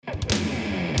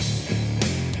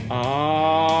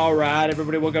All right,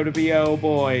 everybody, welcome to BO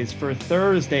Boys for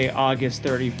Thursday, August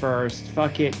 31st.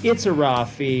 Fuck it, it's a raw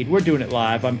feed. We're doing it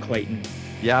live. I'm Clayton.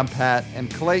 Yeah, I'm Pat.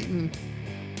 And Clayton,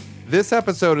 this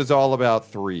episode is all about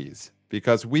threes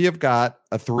because we have got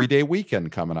a 3-day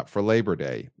weekend coming up for Labor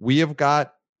Day. We have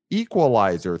got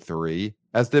Equalizer 3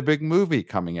 as the big movie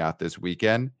coming out this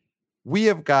weekend. We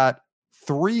have got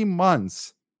 3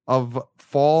 months of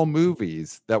fall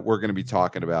movies that we're going to be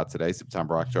talking about today,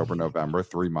 September, October, November,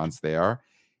 3 months there.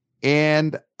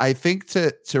 And I think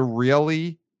to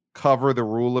really cover the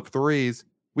rule of threes,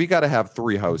 we got to have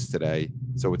 3 hosts today.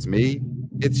 So it's me,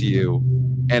 it's you,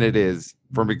 and it is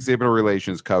from Exhibitor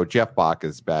Relations Co. Jeff Bock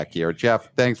is back here. Jeff,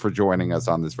 thanks for joining us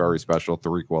on this very special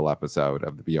threequel episode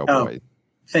of the BO Boys.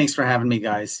 Thanks for having me,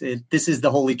 guys. This is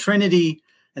the Holy Trinity.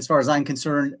 As far as I'm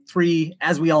concerned, 3,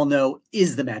 as we all know,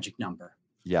 is the magic number.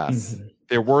 Yes.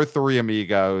 There were 3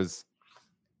 amigos.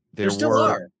 There still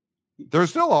are. There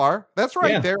still are. That's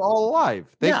right. Yeah. They're all alive.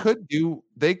 They could do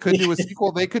a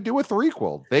sequel. They could do a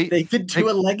threequel. They could do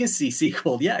a legacy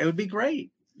sequel. Yeah, it would be great.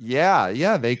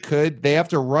 Yeah, they could. They have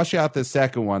to rush out the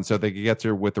second one so they can get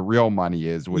to what the real money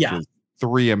is, which is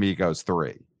 3 Amigos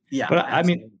 3. Yeah, but absolutely. I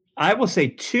mean, I will say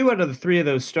 2 out of the 3 of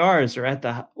those stars are at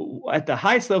the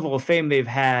highest level of fame they've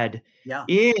had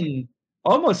in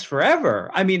almost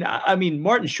forever. I mean,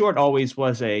 Martin Short always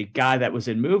was a guy that was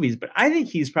in movies, but I think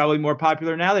he's probably more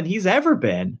popular now than he's ever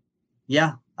been.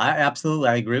 Yeah, I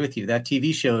agree with you. That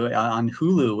TV show on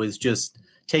Hulu was just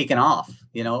taken off.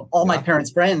 You know, all my parents'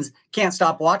 friends can't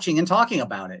stop watching and talking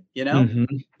about it, you know?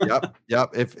 Mm-hmm.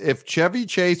 Yep. If Chevy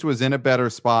Chase was in a better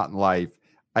spot in life,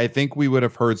 I think we would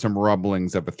have heard some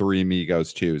rumblings of a 3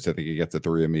 Amigos 2. So I think he gets a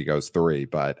 3 Amigos 3.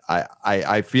 But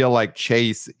I feel like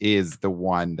Chase is the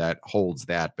one that holds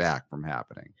that back from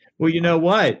happening. Well, you know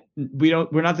what?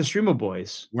 We're not the Streamer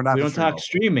Boys. We don't talk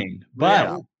streaming,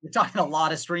 but we're talking a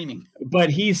lot of streaming. But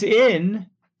he's in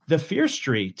the Fear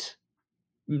Street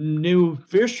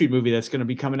movie that's going to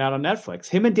be coming out on Netflix.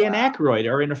 Him and Dan Aykroyd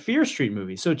are in a Fear Street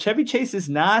movie. So Chevy Chase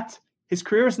his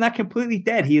career is not completely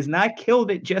dead. He has not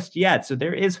killed it just yet. So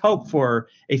there is hope for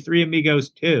a 3 Amigos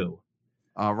 2.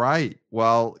 All right.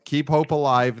 Well, keep hope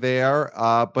alive there.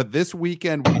 But this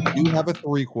weekend, we do have a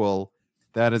threequel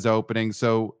that is opening.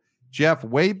 So, Jeff,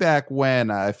 way back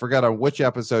when, I forgot on which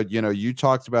episode, you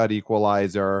talked about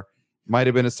Equalizer. Might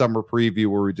have been a summer preview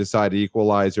where we decided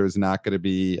Equalizer is not going to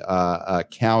be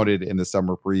counted in the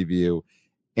summer preview.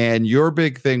 And your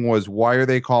big thing was, why are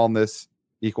they calling this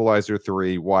Equalizer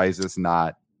 3? Why is this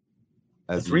not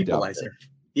as the Threequalizer?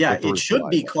 Yeah, it should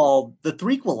be called the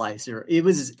Threequalizer. It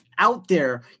was out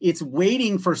there. It's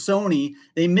waiting for Sony.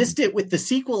 They missed it with the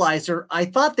Sequelizer. I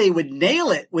thought they would nail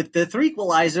it with the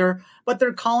Threequalizer, but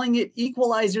they're calling it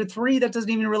Equalizer 3. That doesn't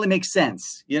even really make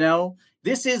sense. You know,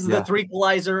 this is the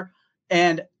Threequalizer,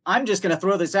 and I'm just going to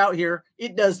throw this out here.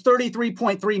 It does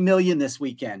 33.3 million this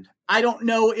weekend. I don't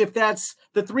know if that's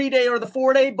the 3-day or the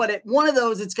 4-day, but at one of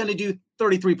those, it's going to do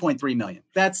 33.3 million.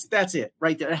 That's it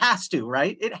right there. It has to,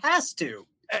 right? It has to.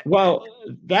 Well,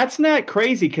 that's not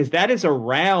crazy because that is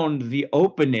around the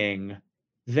opening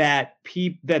that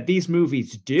these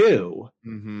movies do.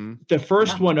 Mm-hmm. The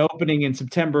first one opening in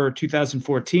September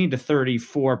 2014 to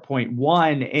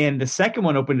 34.1, and the second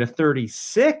one opened to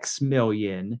 36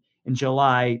 million in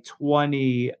July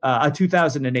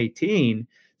 2018.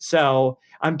 So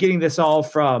I'm getting this all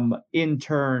from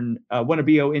one of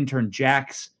BO intern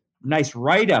Jack's nice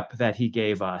write-up that he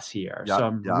gave us here. So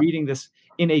I'm reading this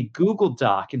in a Google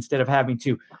Doc instead of having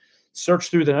to search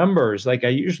through the numbers like I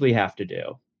usually have to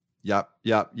do. Yep.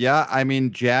 Yeah, I mean,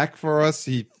 Jack for us,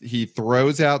 he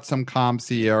throws out some comps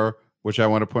here, which I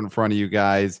want to put in front of you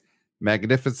guys.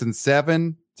 Magnificent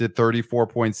Seven did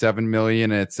 34.7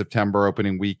 million at September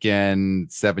opening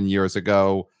weekend 7 years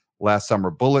ago. Last summer,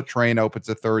 Bullet Train opens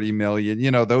at 30 million. You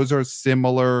know, those are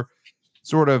similar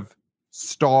sort of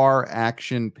star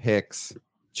action picks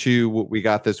to what we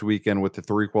got this weekend with the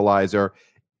Threequalizer.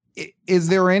 Is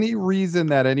there any reason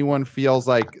that anyone feels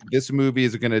like this movie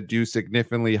is going to do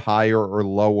significantly higher or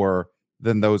lower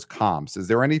than those comps? Is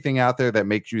there anything out there that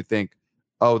makes you think,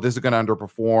 oh, this is going to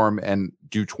underperform and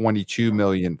do 22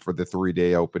 million for the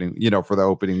 3-day opening, for the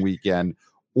opening weekend?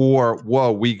 Or,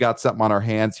 whoa, we got something on our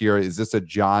hands here. Is this a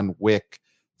John Wick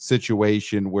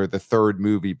situation where the third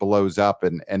movie blows up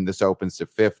and this opens to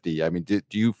 50? I mean, do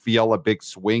you feel a big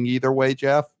swing either way,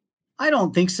 Jeff? I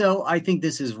don't think so. I think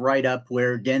this is right up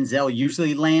where Denzel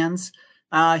usually lands.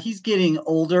 He's getting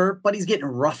older, but he's getting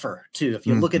rougher, too. If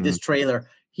you look at this trailer,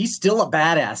 he's still a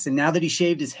badass. And now that he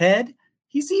shaved his head,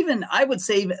 he's even, I would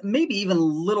say, maybe even a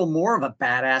little more of a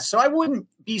badass. So I wouldn't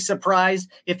be surprised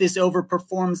if this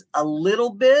overperforms a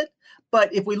little bit.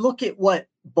 But if we look at what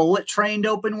Bullet Train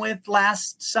opened with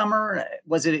last summer? It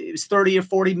was 30 or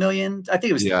 40 million? I think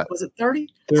it was. Yeah. Was it 30?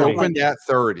 Opened at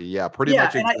 30. Yeah, pretty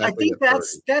much exactly. And I think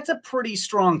that's a pretty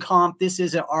strong comp. This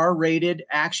is an R-rated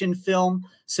action film,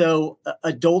 so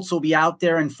adults will be out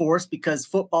there in force because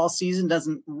professional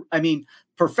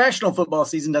football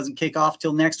season doesn't kick off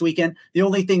till next weekend. The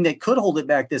only thing that could hold it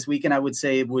back this weekend, I would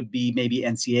say, would be maybe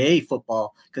NCAA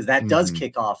football, because that does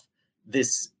kick off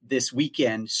this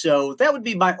weekend. So that would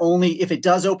be my only, if it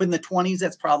does open the 20s,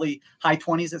 that's probably high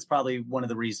 20s. That's probably one of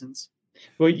the reasons.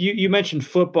 Well, you mentioned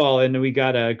football, and we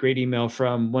got a great email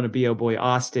from Wanna Be Oh Boy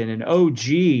Austin, an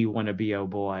OG Wanna Be Oh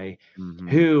Boy,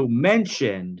 who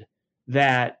mentioned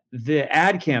that the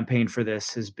ad campaign for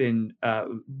this has been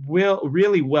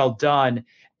really well done,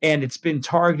 and it's been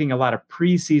targeting a lot of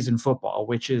preseason football,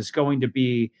 which is going to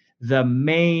be the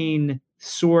main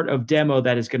sort of demo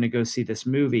that is going to go see this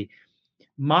movie.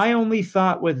 My only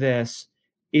thought with this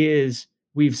is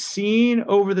we've seen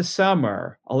over the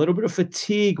summer a little bit of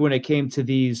fatigue when it came to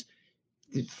these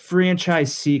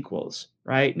franchise sequels,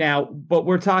 right? Now, but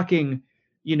we're talking,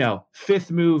 fifth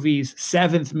movies,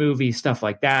 seventh movies, stuff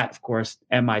like that. Of course,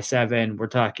 MI7, we're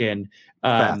talking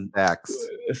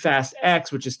Fast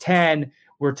X, which is 10.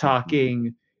 We're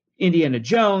talking Indiana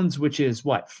Jones, which is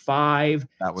 5?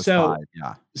 That was 5,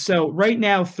 yeah. So right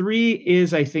now, 3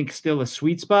 is, I think, still a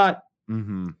sweet spot.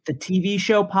 The TV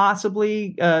show,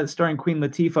 possibly starring Queen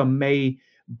Latifah, may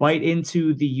bite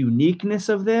into the uniqueness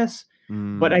of this.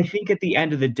 But I think at the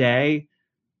end of the day,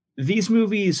 these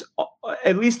movies,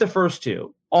 at least the first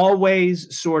 2,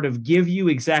 always sort of give you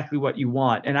exactly what you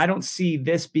want. And I don't see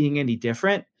this being any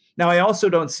different. Now, I also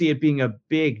don't see it being a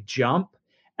big jump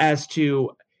as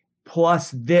to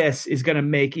plus this is going to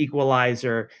make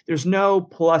Equalizer. There's no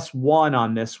 +1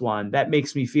 on this one. That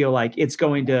makes me feel like it's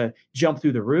going to jump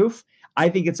through the roof. I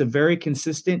think it's a very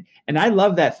consistent, and I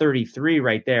love that 33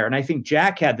 right there. And I think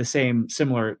Jack had the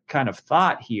similar kind of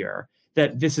thought here,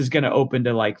 that this is going to open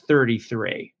to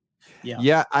 33.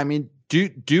 Yeah. I mean,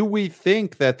 do we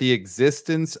think that the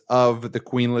existence of the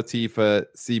Queen Latifah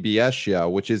CBS show,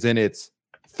 which is in its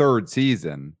 3rd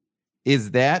season,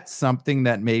 is that something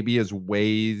that maybe has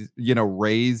raised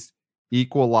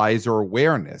Equalizer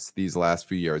awareness these last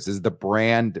few years? Is the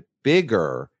brand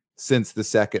bigger since the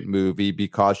second movie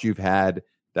because you've had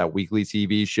that weekly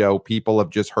TV show? People have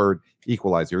just heard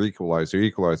Equalizer,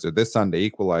 this Sunday,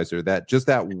 Equalizer,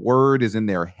 that word is in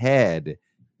their head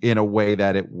in a way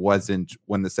that it wasn't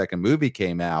when the second movie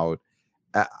came out.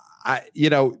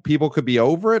 People could be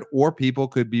over it, or people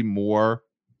could be more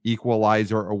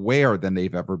Equalizer aware than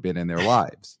they've ever been in their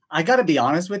lives. I got to be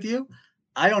honest with you.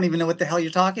 I don't even know what the hell you're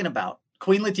talking about.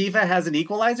 Queen Latifah has an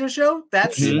Equalizer show?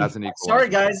 She has an Equalizer. Sorry,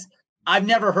 guys. I've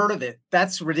never heard of it.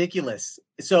 That's ridiculous.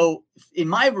 So in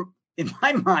my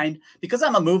mind, because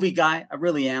I'm a movie guy, I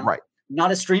really am. Right. Not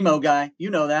a streamo guy.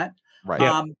 You know that.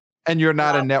 Right. And you're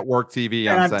not a network TV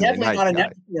on Sunday night. I'm definitely not a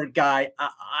network guy.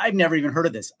 I've never even heard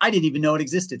of this. I didn't even know it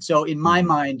existed. So in my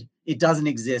mind, it doesn't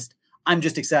exist. I'm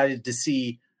just excited to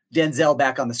see Denzel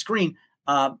back on the screen.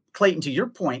 Clayton, to your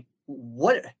point,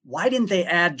 why didn't they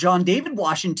add John David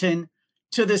Washington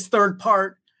to this third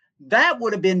part? That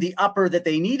would have been the upper that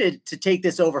they needed to take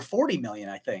this over 40 million,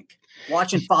 I think.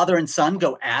 Watching father and son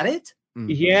go at it.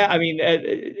 Yeah, I mean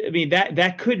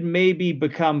that could maybe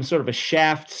become sort of a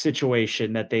Shaft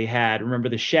situation that they had. Remember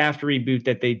the Shaft reboot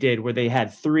that they did, where they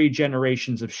had 3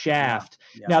 generations of Shaft.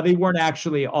 Yeah. Now they weren't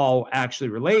all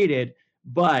related,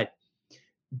 but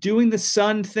doing the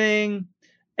son thing,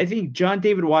 I think John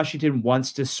David Washington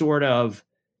wants to sort of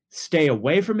stay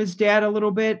away from his dad a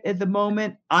little bit at the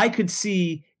moment. I could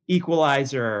see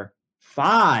Equalizer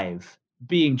 5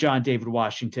 being John David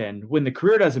Washington when the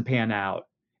career doesn't pan out,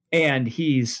 and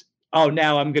he's,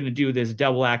 now I'm going to do this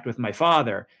double act with my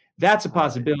father. That's a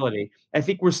possibility. I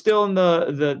think we're still in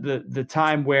the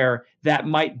time where that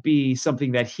might be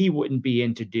something that he wouldn't be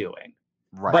into doing.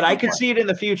 Right. But I could see it in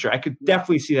the future. I could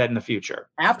definitely see that in the future.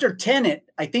 After Tenet,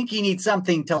 I think he needs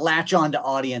something to latch on to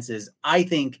audiences. I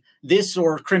think this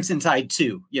or Crimson Tide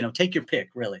 2. Take your pick,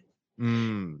 really.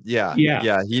 Yeah.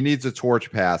 He needs a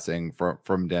torch passing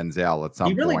from Denzel at some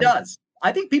point. He really does.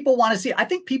 I think people want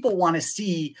to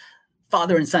see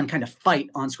father and son kind of fight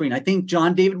on screen. I think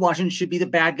John David Washington should be the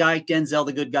bad guy, Denzel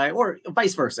the good guy, or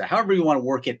vice versa. However you want to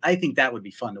work it, I think that would be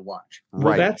fun to watch.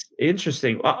 Well, that's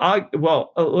interesting.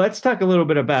 Let's talk a little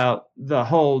bit about the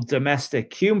whole domestic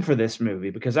cume for this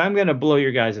movie, because I'm going to blow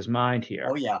your guys' mind here.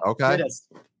 Oh, yeah. Okay.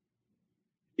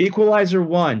 Equalizer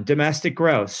 1, domestic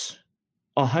gross,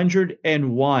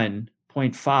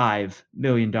 $101.5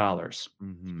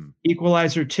 million.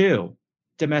 Equalizer 2,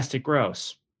 domestic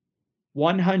gross,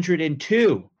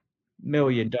 $102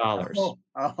 million.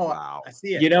 Wow. I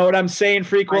see it. You know what I'm saying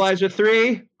for Equalizer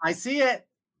 3? I see it.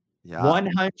 Yeah.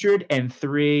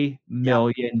 $103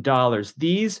 million.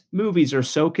 These movies are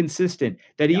so consistent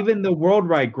that even the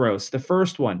worldwide gross, the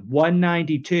first one,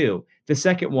 192, the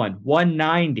second one,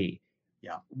 190.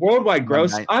 Yeah. Worldwide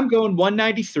gross, I'm going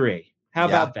 193. How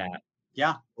about that?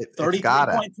 Yeah.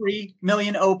 33.3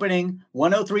 million opening,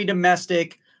 103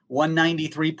 domestic,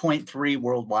 193.3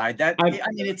 worldwide. That's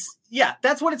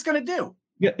what it's going to do.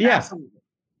 Yeah. Absolutely.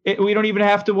 We don't even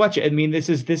have to watch it. I mean, this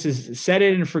is set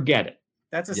it and forget it.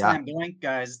 That's a slam doink,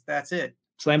 guys. That's it.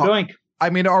 Slam doink. I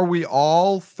mean, are we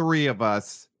all three of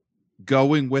us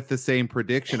going with the same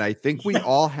prediction? I think we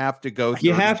all have to go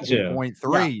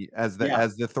 32.3 as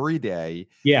the 3 day.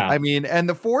 Yeah. I mean, and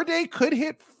the 4 day could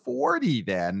hit 40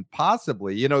 then,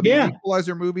 possibly. You know, the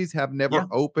Equalizer movies have never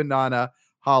opened on a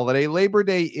holiday. Labor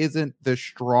Day isn't the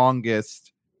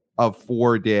strongest of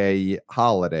 4 day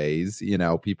holidays. You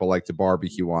know, people like to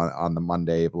barbecue on the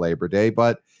Monday of Labor Day,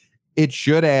 but it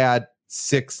should add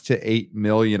 6 to 8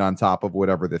 million on top of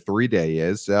whatever the 3 day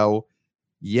is. So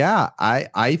yeah,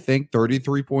 I think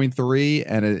 33.3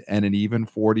 and an even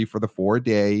 40 for the 4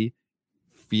 day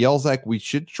feels like we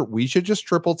should just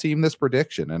triple team this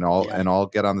prediction and all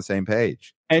get on the same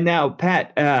page. And now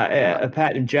Pat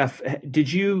and Jeff,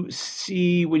 did you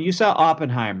see when you saw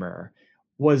Oppenheimer,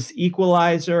 was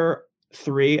Equalizer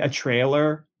 3 a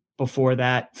trailer before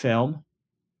that film?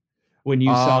 When you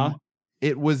saw?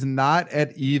 It was not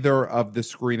at either of the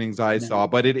screenings I saw,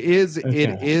 but it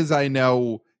is, I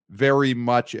know, very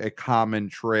much a common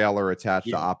trailer attached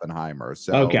to Oppenheimer.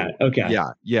 So okay.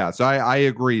 Yeah. So I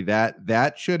agree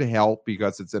that should help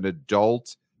because it's an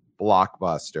adult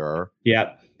blockbuster.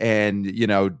 Yeah. And you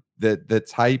know, the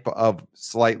type of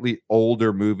slightly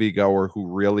older moviegoer who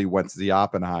really went to the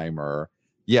Oppenheimer,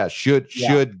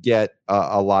 should get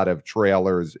a lot of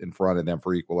trailers in front of them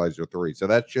for Equalizer 3. So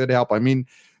that should help. I mean,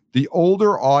 the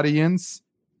older audience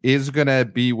is going to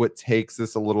be what takes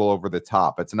this a little over the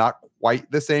top. It's not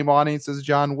quite the same audience as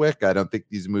John Wick. I don't think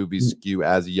these movies skew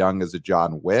as young as a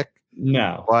John Wick.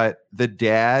 No. But the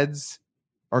dads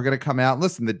are going to come out.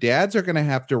 Listen, the dads are going to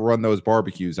have to run those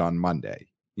barbecues on Monday.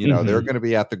 You know, they're going to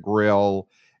be at the grill.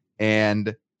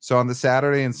 And so on the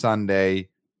Saturday and Sunday,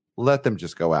 let them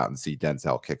just go out and see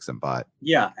Denzel kick some butt.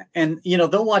 Yeah. And, you know,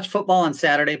 they'll watch football on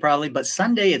Saturday probably, but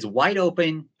Sunday is wide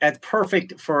open. That's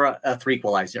perfect for a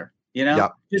threequalizer, you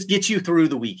know, just get you through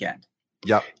the weekend.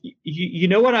 Yep. You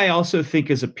know what I also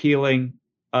think is appealing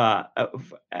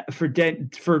for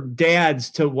dads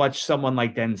to watch someone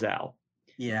like Denzel?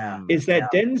 Yeah. Is that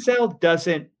Denzel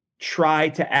doesn't try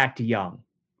to act young.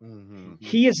 Mm-hmm.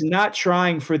 He is not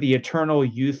trying for the eternal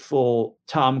youthful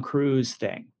Tom Cruise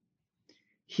thing.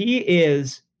 He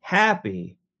is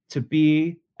happy to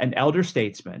be an elder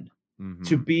statesman,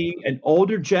 to be an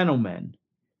older gentleman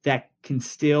that can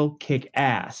still kick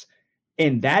ass.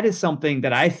 And that is something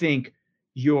that I think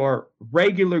your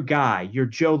regular guy, your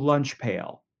Joe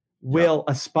Lunchpail, will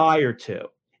aspire to,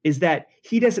 is that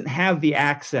he doesn't have the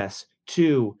access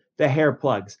to the hair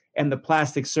plugs and the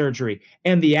plastic surgery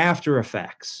and the after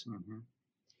effects. Mm-hmm.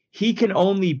 He can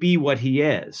only be what he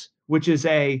is, which is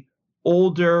a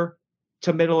older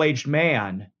to middle-aged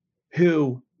man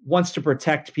who wants to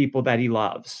protect people that he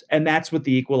loves. And that's what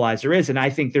the Equalizer is. And I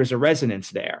think there's a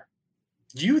resonance there.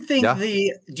 Do you think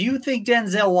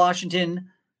Denzel Washington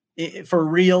for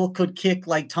real could kick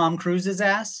like Tom Cruise's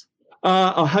ass?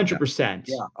 100%.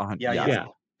 Yeah.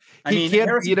 He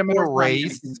can't beat him in a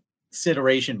race.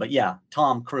 Consideration, but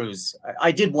Tom Cruise.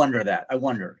 I did wonder that. I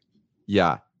wondered.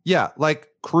 Yeah. Like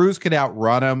Cruise could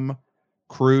outrun him.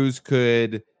 Cruise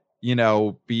could,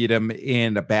 beat him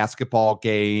in a basketball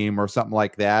game or something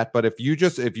like that. But if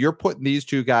you're putting these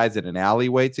two guys in an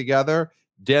alleyway together,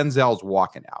 Denzel's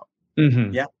walking out.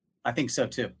 Mm-hmm. Yeah, I think so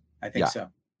too. So.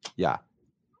 Yeah.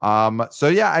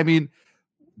 I mean,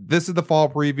 this is the fall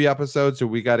preview episode, so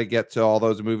we got to get to all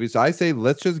those movies. So I say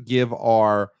let's just give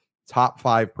our top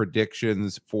 5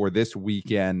 predictions for this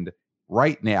weekend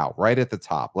right now, right at the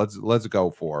top. Let's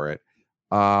go for it.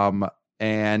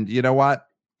 And you know what?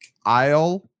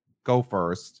 I'll go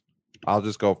first. I'll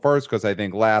just go first because I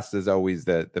think last is always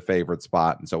the favorite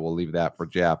spot, and so we'll leave that for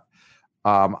Jeff.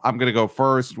 I'm going to go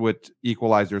first with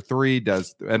Equalizer 3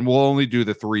 and we'll only do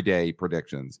the 3-day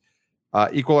predictions.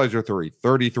 Equalizer 3,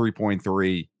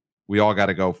 33.3. We all got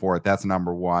to go for it. That's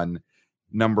number 1.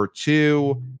 Number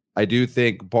 2, I do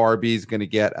think Barbie's going to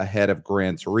get ahead of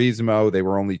Gran Turismo. They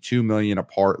were only 2 million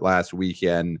apart last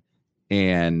weekend,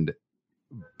 and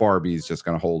Barbie's just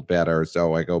going to hold better.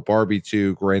 So I go Barbie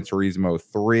 2, Gran Turismo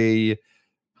 3.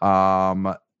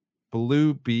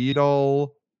 Blue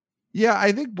Beetle, Yeah,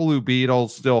 I think Blue Beetle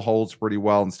still holds pretty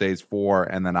well and stays 4,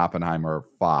 and then Oppenheimer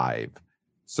 5.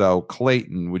 So,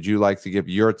 Clayton, would you like to give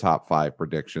your top 5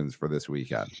 predictions for this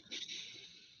weekend?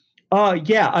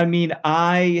 Yeah, I mean,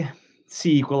 I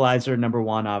see Equalizer number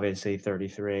 1, obviously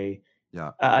 33.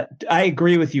 Yeah. I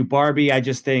agree with you. Barbie, I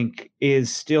just think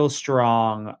is still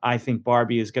strong. I think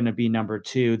Barbie is going to be number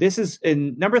 2.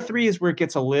 Number 3 is where it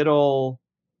gets a little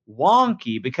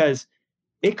wonky because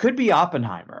it could be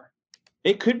Oppenheimer.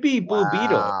 It could be Blue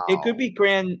Beetle. It could be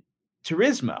Gran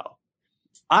Turismo.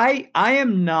 I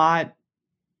am not.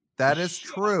 That is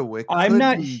true. I'm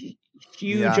not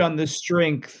huge on the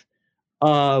strength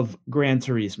of Gran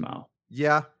Turismo.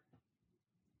 Yeah.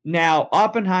 Now,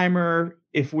 Oppenheimer,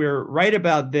 if we're right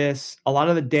about this, a lot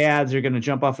of the dads are going to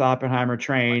jump off the Oppenheimer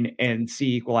train and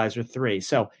see Equalizer 3.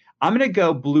 So I'm going to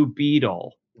go Blue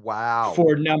Beetle. Wow.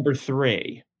 For number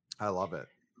 3. I love it.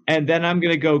 And then I'm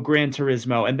going to go Gran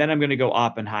Turismo, and then I'm going to go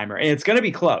Oppenheimer. And it's going to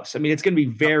be close. I mean, it's going to be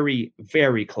very,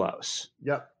 very close.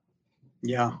 Yep.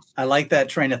 Yeah, I like that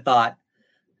train of thought.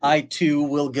 I, too,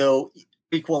 will go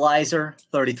Equalizer,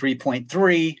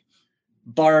 33.3.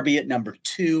 Barbie at number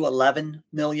 2, 11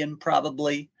 million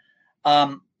probably.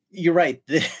 You're right.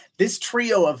 This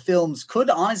trio of films could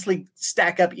honestly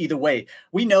stack up either way.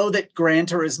 We know that Gran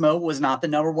Turismo was not the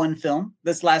number 1 film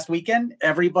this last weekend.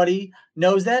 Everybody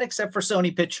knows that except for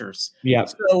Sony Pictures. Yeah.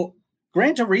 So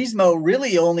Gran Turismo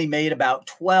really only made about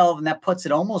 12, and that puts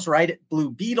it almost right at Blue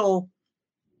Beetle.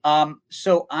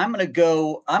 So I'm going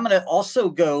to also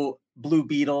go Blue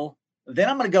Beetle. Then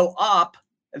I'm going to go Op.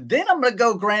 Then I'm going to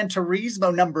go Gran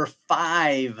Turismo number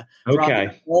 5,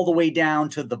 dropping all the way down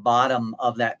to the bottom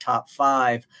of that top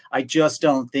 5. I just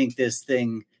don't think this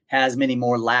thing has many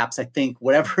more laps. I think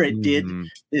whatever it did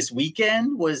this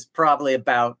weekend was probably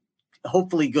about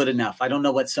hopefully good enough. I don't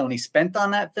know what Sony spent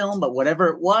on that film, but whatever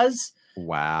it was,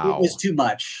 wow, it was too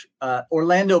much.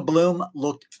 Orlando Bloom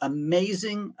looked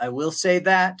amazing. I will say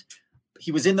that.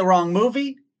 He was in the wrong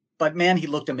movie, but man, he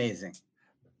looked amazing.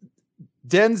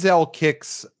 Denzel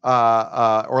kicks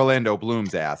Orlando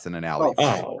Bloom's ass in an alley,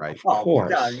 right? Of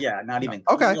course. Yeah, not even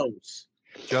okay. close.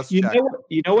 Just you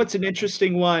know what's an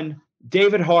interesting one?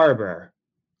 David Harbour.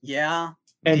 Yeah.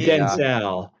 And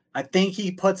Denzel. I think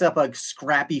he puts up a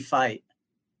scrappy fight.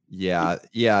 Yeah.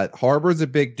 Harbour's a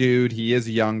big dude. He is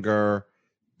younger.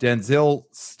 Denzel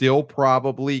still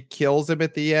probably kills him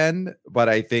at the end, but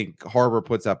I think Harbour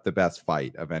puts up the best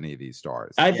fight of any of these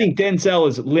stars. I think Denzel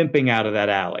is limping out of that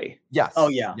alley. Yes. Oh,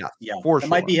 yeah. For sure. It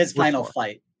might be his final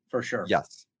fight, for sure.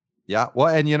 Yes. Yeah. Well,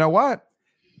 and you know what?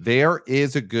 There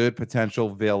is a good potential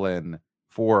villain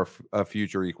for a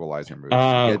future Equalizer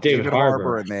movie. David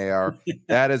Harbour in there.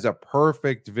 That is a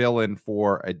perfect villain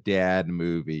for a dad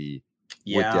movie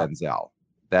with Denzel.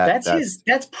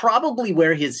 That's probably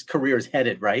where his career is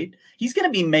headed, right? He's going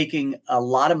to be making a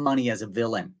lot of money as a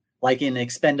villain, like in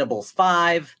Expendables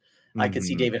 5. I could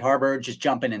see David Harbour just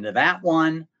jumping into that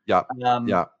one. Yeah.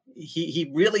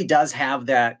 He really does have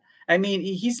that. I mean,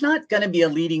 he's not going to be a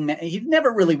leading man. He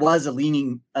never really was a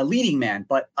leading man,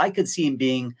 but I could see him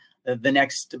being the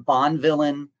next Bond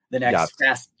villain, the next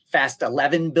Fast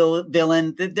 11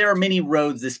 villain. There are many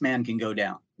roads this man can go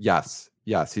down. Yes,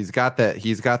 he's got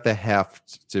the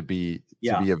heft to be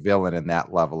a villain in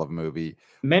that level of movie.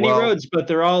 Many roads, but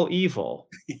they're all evil.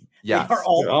 Yes, they're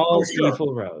all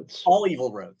evil roads. All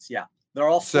evil roads. Yeah, they're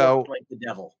all like the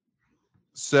devil.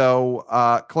 So,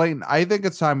 Clayton, I think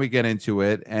it's time we get into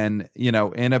it, and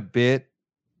in a bit,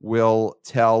 we'll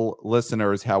tell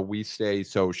listeners how we stay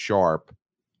so sharp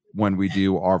when we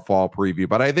do our fall preview.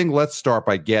 But I think let's start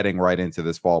by getting right into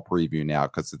this fall preview now,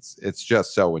 because it's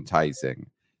just so enticing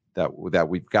that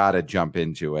we've got to jump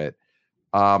into it.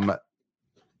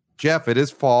 Jeff, it is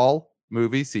fall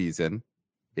movie season.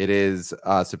 It is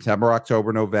September,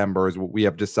 October, November is what we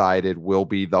have decided will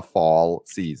be the fall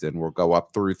season. We'll go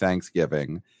up through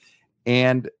Thanksgiving.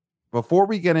 And before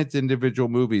we get into individual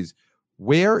movies,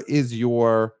 where is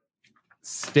your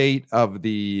state of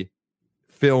the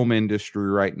film industry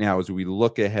right now as we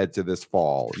look ahead to this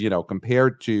fall?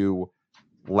 Compared to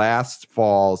last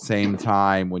fall, same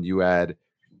time when you had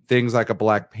things like a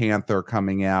Black Panther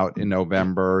coming out in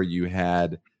November, you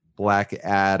had Black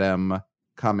Adam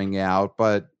coming out,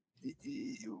 but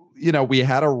we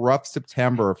had a rough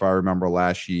September. If I remember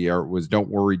last year, it was Don't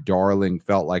Worry Darling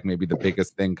felt like maybe the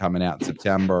biggest thing coming out in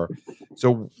September.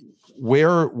 So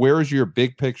where's your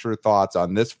big picture thoughts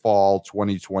on this fall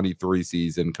 2023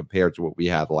 season compared to what we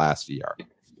had last year?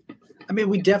 I mean,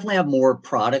 we definitely have more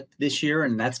product this year,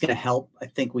 and that's going to help. I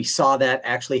think we saw that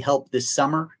actually help this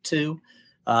summer too.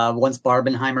 Once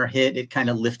Barbenheimer hit, it kind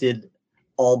of lifted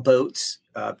all boats.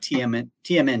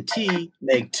 TMNT,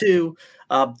 Meg 2,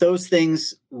 those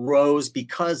things rose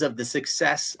because of the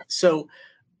success. So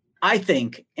I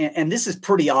think, and this is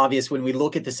pretty obvious when we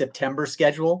look at the September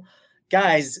schedule,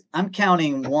 guys, I'm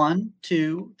counting 1,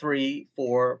 2, 3,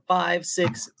 4, 5,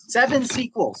 6, 7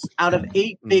 sequels out of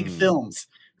 8 big films.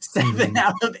 7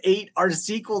 out of 8 are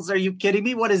sequels. Are you kidding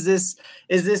me? What is this?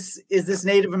 Is this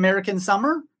Native American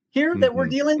Summer here that we're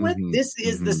dealing with? This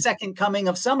is the second coming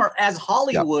of summer as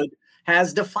Hollywood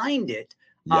has defined it.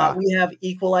 We have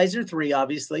Equalizer 3,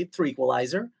 obviously,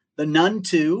 Threequalizer, The Nun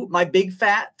 2, My Big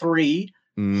Fat 3,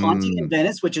 Haunting in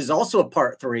Venice, which is also a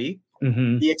part 3,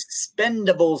 The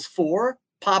Expendables 4,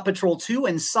 Paw Patrol 2,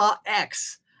 and Saw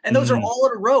X. And those are all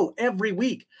in a row every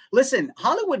week. Listen,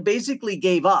 Hollywood basically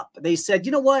gave up. They said,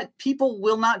 you know what? People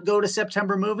will not go to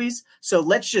September movies, so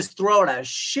let's just throw out a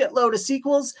shitload of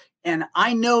sequels, and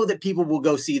I know that people will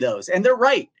go see those. And they're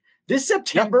right. This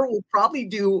September will probably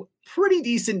do pretty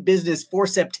decent business for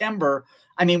September.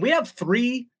 I mean, we have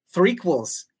 3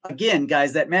 threequels. Again,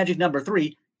 guys, that magic number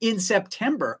 3 in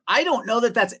September. I don't know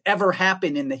that that's ever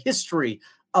happened in the history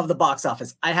of the box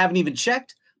office. I haven't even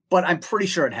checked, but I'm pretty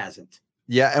sure it hasn't.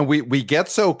 Yeah, and we get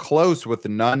so close with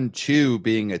Nun 2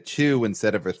 being a 2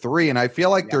 instead of a 3. And I feel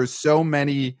like there's so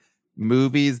many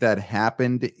movies that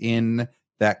happened in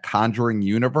that Conjuring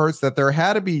universe that there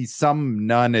had to be some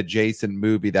Nun adjacent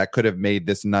movie that could have made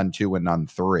this Nun 2 and Nun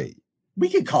 3. We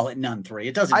could call it Nun 3.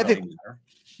 It doesn't really matter.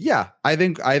 Yeah, I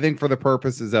think for the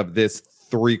purposes of this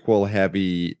threequel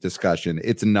heavy discussion,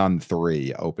 it's Nun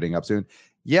 3 opening up soon.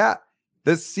 Yeah,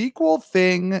 the sequel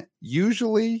thing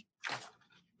usually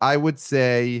I would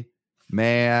say,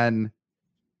 man,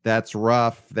 that's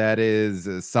rough. That is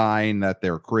a sign that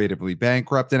they're creatively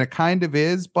bankrupt. And it kind of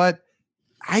is. But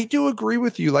I do agree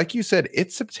with you. Like you said,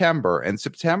 it's September. And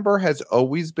September has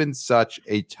always been such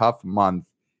a tough month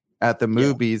at the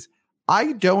movies.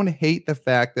 I don't hate the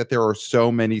fact that there are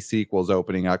so many sequels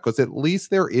opening up because at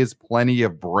least there is plenty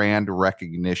of brand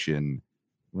recognition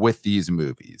with these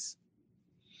movies.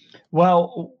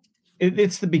 Well,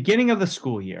 it's the beginning of the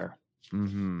school year.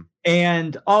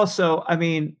 And also, I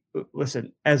mean,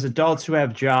 listen, as adults who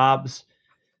have jobs,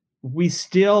 we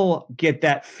still get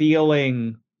that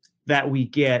feeling that we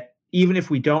get, even if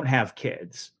we don't have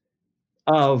kids,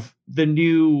 of the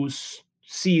new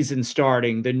season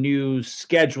starting, the new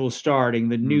schedule starting,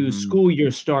 the new school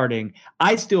year starting.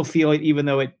 I still feel it, even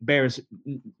though it bears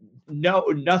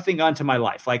nothing onto my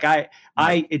life. Like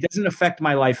it doesn't affect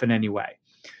my life in any way.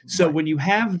 So when you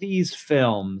have these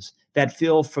films that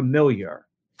feel familiar,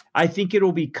 I think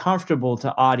it'll be comfortable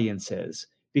to audiences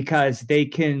because they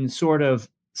can sort of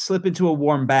slip into a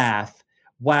warm bath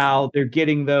while they're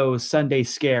getting those Sunday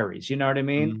scaries. You know what I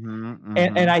mean?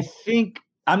 And I think,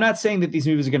 I'm not saying that these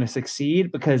movies are going to succeed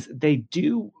because they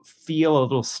do feel a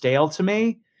little stale to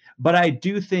me, but I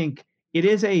do think it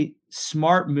is a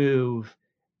smart move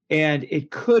and it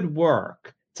could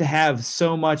work to have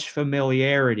so much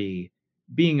familiarity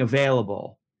being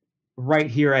available right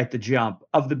here at the jump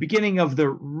of the beginning of the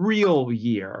real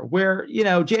year where, you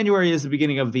know, January is the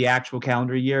beginning of the actual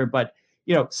calendar year, but,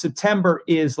 you know, September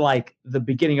is like the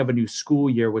beginning of a new school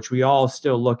year, which we all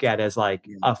still look at as like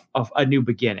a new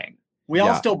beginning. We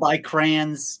all still buy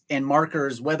crayons and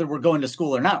markers, whether we're going to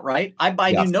school or not, right? I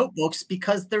buy new notebooks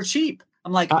because they're cheap.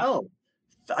 I'm like,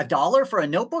 $1 for a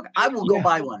notebook? I will go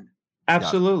buy one.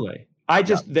 Absolutely.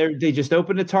 They just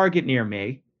opened a Target near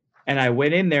me. And I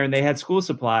went in there and they had school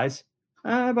supplies.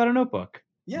 I bought a notebook.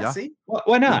 See?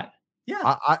 Why not?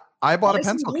 Yeah. I bought a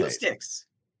pencil case. Sticks.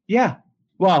 Yeah.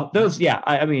 Well, those,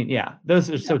 I mean, those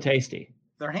are so tasty.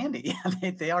 They're handy.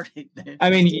 They are.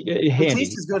 I mean, handy. At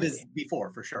least as good as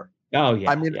before, for sure. Oh, yeah.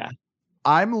 I mean,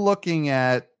 I'm looking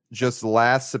at just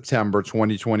last September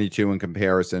 2022 in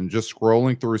comparison, just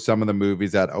scrolling through some of the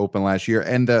movies that opened last year.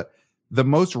 And the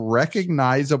most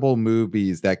recognizable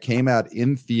movies that came out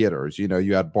in theaters, you know,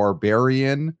 you had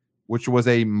Barbarian, which was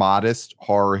a modest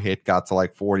horror hit, got to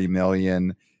like 40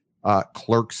 million.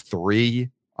 Clerks 3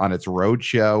 on its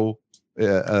roadshow.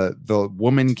 The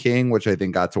Woman King, which I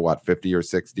think got to 50 or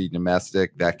 60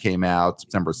 domestic, that came out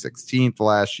September 16th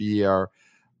last year.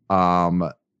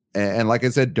 And like I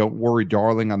said, Don't Worry,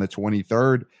 Darling on the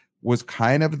 23rd was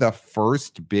kind of the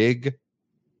first big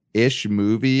ish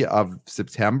movie of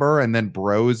September, and then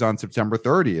Bros on September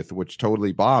 30th, which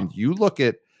totally bombed. You look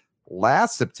at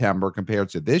last September compared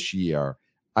to this year,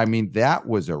 I mean, that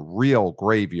was a real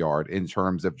graveyard in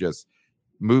terms of just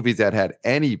movies that had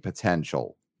any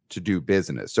potential to do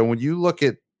business. So when you look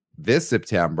at this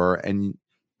September, and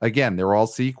again, they're all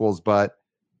sequels, but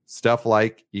stuff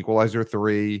like Equalizer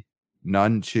 3,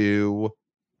 Nun 2,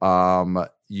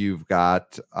 You've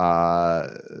got Saw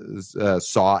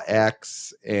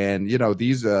X, and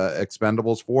these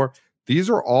Expendables 4. These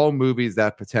are all movies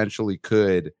that potentially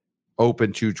could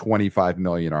open to 25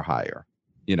 million or higher,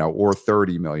 or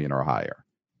 30 million or higher.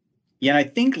 Yeah, and I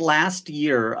think last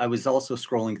year I was also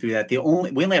scrolling through that. We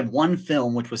only had one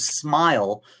film, which was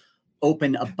Smile,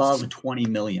 open above 20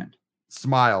 million.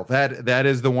 Smile. That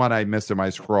is the one I missed in my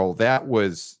scroll. That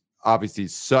was obviously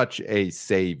such a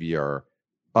savior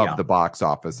of the box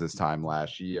office this time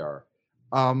last year.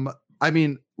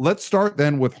 Let's start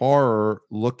then with horror,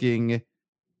 looking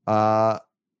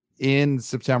in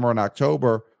September and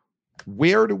October.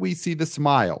 Where do we see the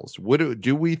smiles?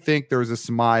 Do we think there's a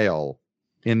smile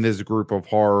in this group of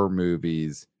horror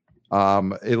movies?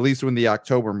 At least in the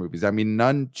October movies.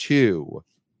 Nun 2.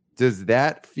 Does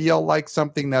that feel like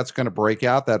something that's going to break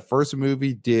out? That first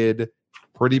movie did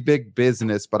pretty big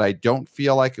business, but I don't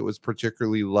feel like it was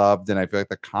particularly loved. And I feel like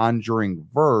the Conjuring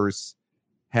verse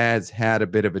has had a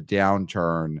bit of a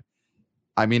downturn.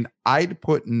 I'd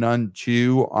put Nun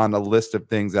 2 on a list of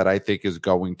things that I think is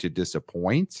going to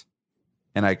disappoint.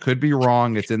 And I could be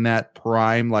wrong. It's in that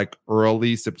prime, like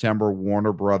early September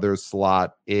Warner Brothers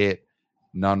slot,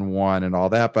 Nun 1 and all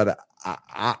that. But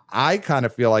I kind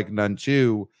of feel like Nun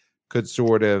 2 could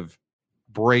sort of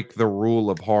break the rule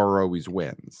of horror always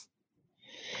wins.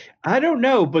 I don't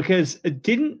know, because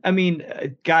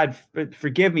God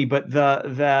forgive me,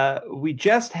 but we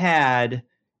just had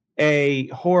a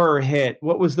horror hit.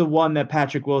 What was the one that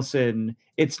Patrick Wilson?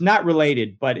 It's not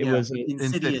related, but it was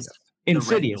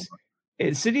Insidious.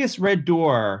 Insidious Red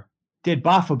Door did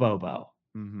Bafabobo.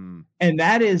 Mm-hmm. And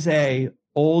that is a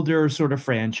older sort of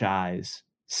franchise,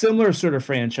 similar sort of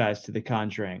franchise to The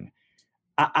Conjuring.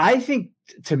 I think,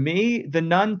 to me, The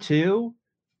Nun 2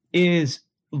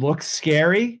 looks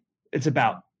scary. It's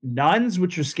about nuns,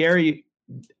 which are scary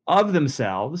of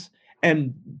themselves,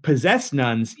 and possessed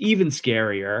nuns, even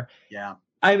scarier. Yeah.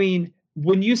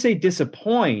 When you say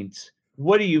disappoint,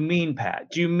 what do you mean, Pat?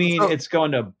 Do you mean it's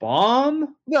going to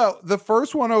bomb? No, the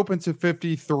first one opened to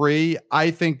 53.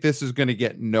 I think this is going to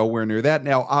get nowhere near that.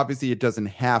 Now, obviously, it doesn't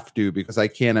have to, because I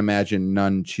can't imagine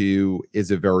Nun 2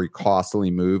 is a very costly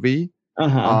movie.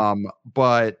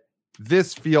 But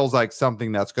this feels like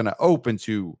something that's going to open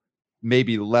to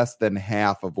maybe less than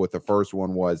half of what the first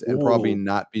one was, and probably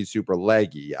not be super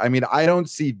leggy. I don't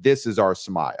see this as our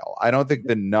smile. I don't think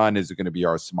The Nun is going to be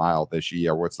our smile this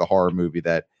year, where it's the horror movie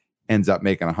that ends up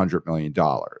making $100 million.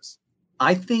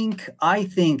 I think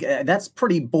that's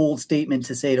pretty bold statement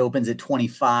to say it opens at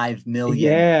 25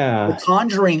 million. Yeah. The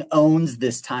Conjuring owns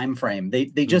this time frame.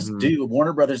 They just do.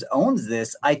 Warner Brothers owns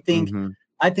this. I think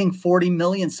 40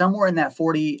 million, somewhere in that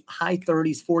high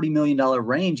 30s, $40 million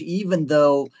range, even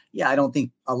though, I don't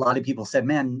think a lot of people said,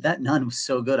 man, that Nun was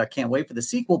so good, I can't wait for the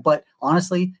sequel. But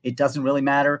honestly, it doesn't really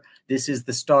matter. This is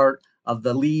the start of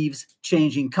the leaves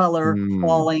changing color,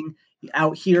 falling.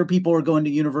 Out here, people are going to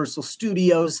Universal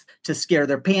Studios to scare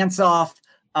their pants off.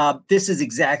 This is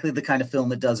exactly the kind of film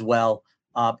that does well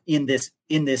in this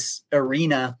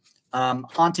arena.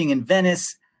 Haunting in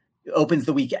Venice opens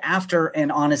the week after,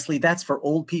 and honestly, that's for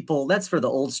old people. That's for the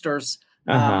oldsters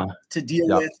to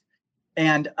deal with.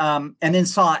 And then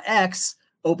Saw X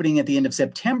opening at the end of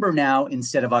September now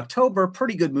instead of October.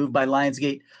 Pretty good move by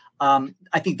Lionsgate.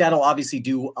 I think that'll obviously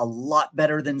do a lot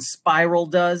better than Spiral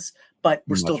does, but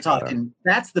we're still talking.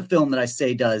 That's the film that I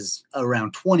say does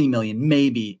around 20 million,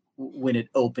 maybe, when it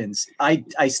opens. I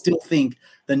still think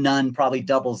The Nun probably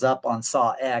doubles up on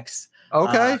Saw X.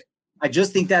 Okay. I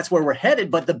just think that's where we're headed.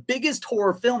 But the biggest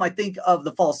horror film, I think, of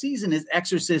the fall season is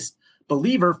Exorcist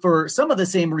Believer, for some of the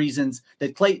same reasons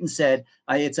that Clayton said.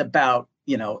 It's about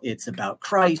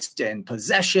Christ and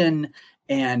possession.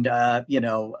 And,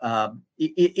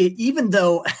 even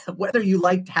though whether you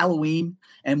liked Halloween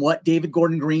and what David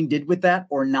Gordon Green did with that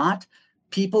or not,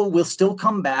 people will still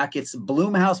come back. It's a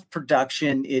Blumhouse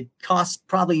production. It costs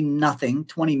probably nothing,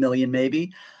 20 million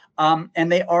maybe.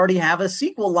 And they already have a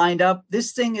sequel lined up.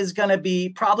 This thing is going to be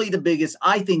probably the biggest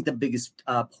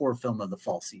horror film of the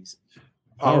fall season.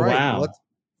 All right.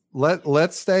 Wow.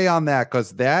 Let's stay on that,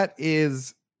 because that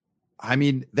is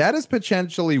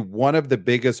potentially one of the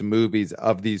biggest movies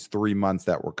of these 3 months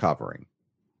that we're covering.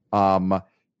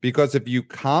 Because if you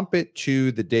comp it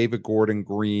to the David Gordon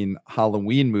Green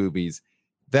Halloween movies,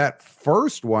 that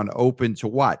first one opened to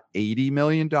what, $80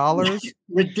 million?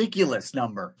 Ridiculous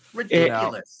number.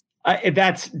 Ridiculous.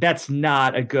 That's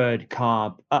not a good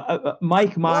comp.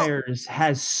 Mike Myers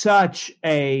has such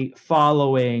a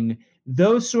following.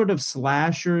 Those sort of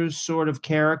slashers, sort of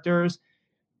characters,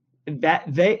 that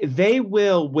they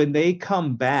will, when they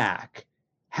come back,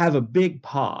 have a big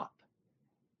pop.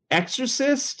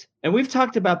 Exorcist, and we've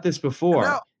talked about this before.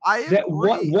 No, I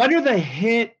agree. What are the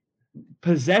hit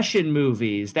possession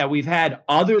movies that we've had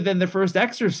other than the first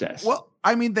Exorcist? Well,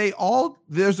 I mean,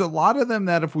 there's a lot of them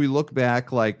that if we look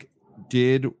back, like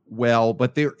did well,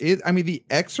 but there is, I mean, the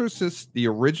Exorcist, the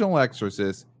original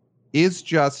Exorcist is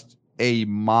just a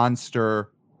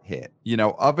monster hit,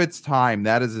 of its time.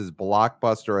 That is as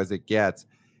blockbuster as it gets.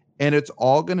 And it's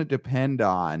all going to depend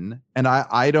on, and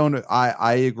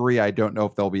I agree. I don't know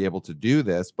if they'll be able to do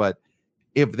this, but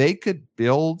if they could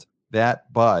build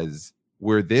that buzz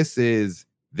where this is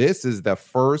the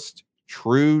first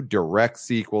true direct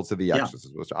sequel to The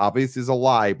Exorcist, which obviously is a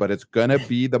lie, but it's going to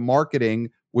be the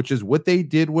marketing, which is what they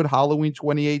did with Halloween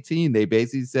 2018. They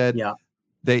basically said,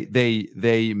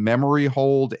 they memory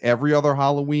hold every other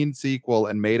Halloween sequel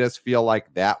and made us feel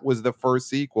like that was the first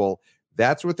sequel.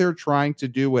 That's what they're trying to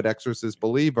do with Exorcist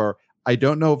Believer. I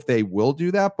don't know if they will do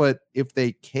that, but if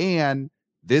they can,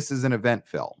 this is an event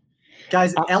film.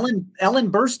 Guys, Ellen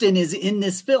Burstyn is in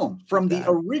this film from the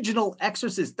original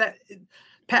Exorcist. That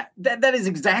is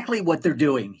exactly what they're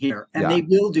doing here, and they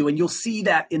will do, and you'll see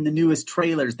that in the newest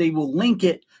trailers. They will link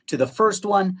it to the first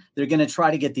one. They're going to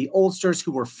try to get the oldsters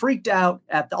who were freaked out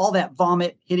at all that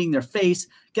vomit hitting their face.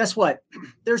 Guess what?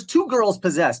 There's 2 girls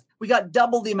possessed. We got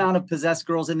double the amount of possessed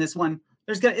girls in this one.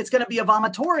 It's going to be a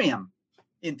vomitorium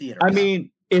in theaters. I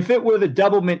mean, if it were the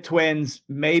Doublemint twins,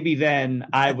 maybe then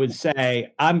I would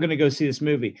say I'm going to go see this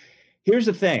movie. Here's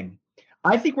the thing.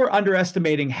 I think we're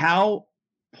underestimating how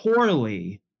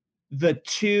poorly the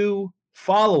 2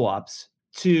 follow-ups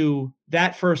to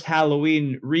that first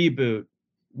Halloween reboot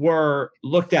were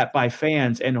looked at by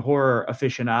fans and horror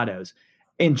aficionados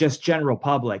and just general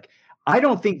public. I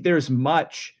don't think there's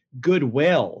much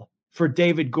goodwill for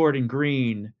David Gordon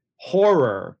Green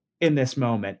horror in this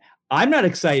moment. I'm not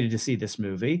excited to see this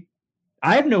movie.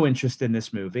 I have no interest in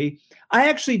this movie. I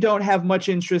actually don't have much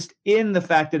interest in the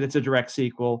fact that it's a direct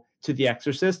sequel to The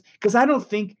Exorcist because I don't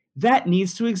think that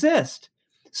needs to exist.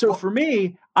 So for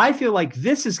me, I feel like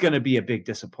this is going to be a big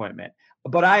disappointment.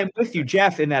 But I am with you,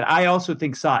 Jeff, in that I also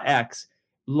think Saw X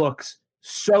looks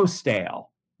so stale.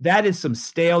 That is some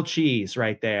stale cheese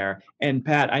right there. And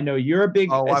Pat, I know you're a big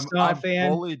Saw fan. I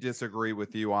fully disagree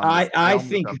with you on this. I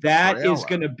think that is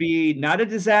going to be not a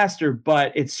disaster,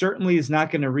 but it certainly is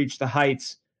not going to reach the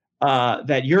heights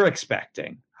that you're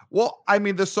expecting. Well, I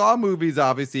mean, the Saw movies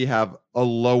obviously have a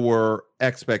lower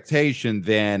expectation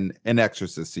than an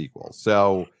Exorcist sequel.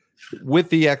 So with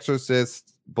The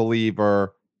Exorcist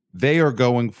Believer, they are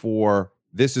going for,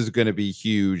 this is going to be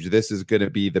huge. This is going to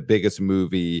be the biggest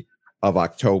movie of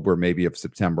October, maybe of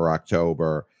September,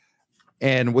 October.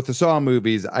 And with the Saw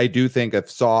movies, I do think if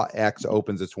Saw X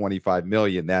opens at 25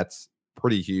 million, that's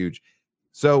pretty huge.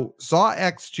 So Saw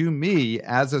X, to me,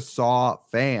 as a Saw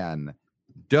fan,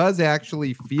 does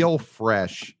actually feel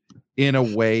fresh in a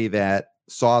way that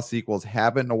Saw sequels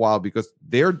haven't in a while, because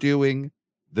they're doing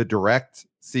the direct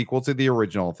sequel to the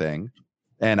original thing.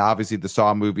 And obviously the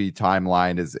Saw movie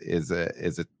timeline is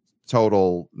a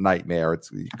total nightmare.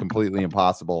 It's completely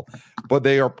impossible. But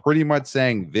they are pretty much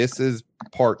saying this is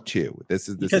part 2. This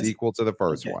is the sequel to the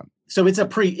first one. So it is a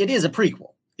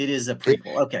prequel. It is a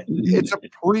prequel. Okay. It's a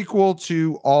prequel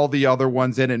to all the other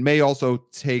ones, and it may also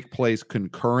take place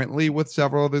concurrently with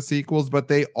several of the sequels, but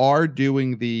they are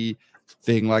doing the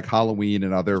thing like Halloween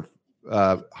and other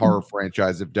horror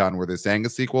franchises have done, where they're saying a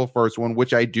sequel first one,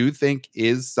 which I do think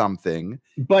is something.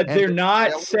 But they're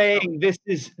not saying this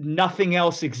is nothing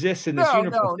else exists in this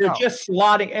universe. They're just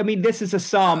slotting. I mean, this is a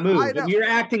Saw movie. You're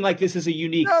acting like this is a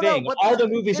unique thing. All the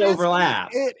movies overlap.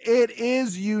 It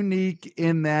is unique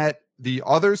in that the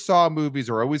other Saw movies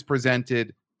are always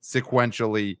presented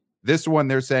sequentially. This one,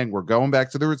 they're saying we're going back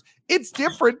to the roots. It's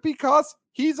different because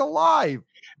he's alive.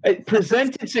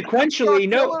 Presented sequentially.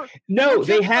 No,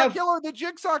 they have the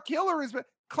Jigsaw Killer has been.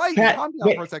 Clayton, calm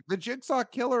down for a sec. The Jigsaw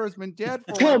Killer has been dead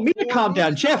for. Tell me to calm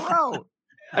down, Jeff.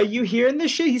 Are you hearing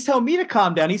this shit? He's telling me to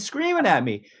calm down. He's screaming at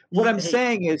me. What I'm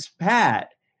saying is, Pat,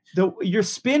 you're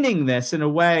spinning this in a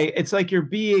way. It's like you're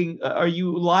being. Are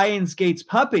you Lionsgate's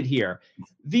puppet here?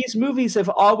 These movies have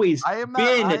always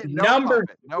been numbered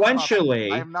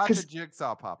sequentially. I am not the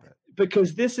Jigsaw puppet.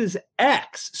 Because this is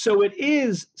X, so it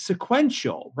is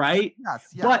sequential, right? Yes,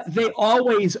 but they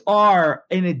always are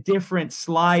in a different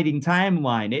sliding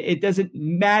timeline. It doesn't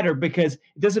matter, because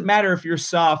it doesn't matter if you're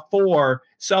Saw 4.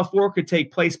 Saw 4 could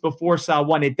take place before Saw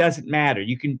 1. It doesn't matter.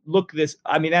 You can look this.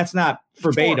 I mean, that's not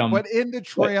verbatim. Sure, but in the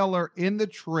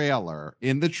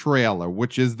trailer,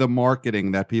 which is the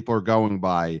marketing that people are going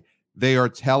by, they are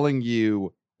telling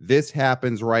you this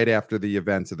happens right after the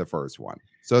events of the first one.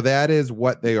 So that is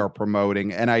what they are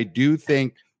promoting. And I do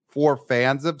think for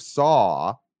fans of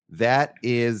Saw, that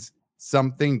is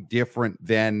something different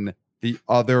than the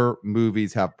other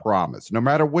movies have promised. No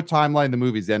matter what timeline the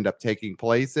movies end up taking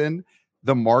place in,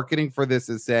 the marketing for this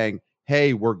is saying,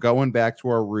 hey, we're going back to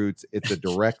our roots. It's a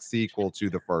direct sequel to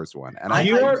the first one. And I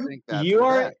think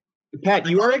that's Pat,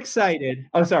 you are excited.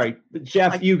 Oh, sorry.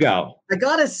 Jeff, you go. I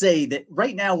got to say that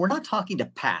right now we're not talking to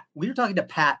Pat. We're talking to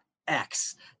Pat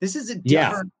X. This is a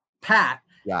different Pat.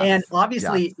 Yes. And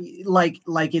obviously, like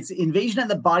it's Invasion of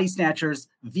the Body Snatchers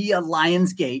via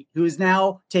Lionsgate, who is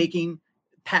now taking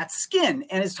Pat's skin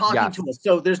and is talking to us.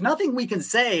 So there's nothing we can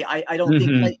say, I don't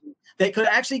think, that could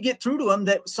actually get through to him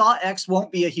that Saw X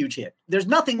won't be a huge hit. There's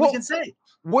nothing we can say.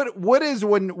 What is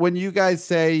when you guys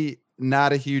say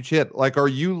not a huge hit? Like, are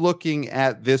you looking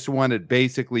at this one at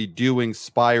basically doing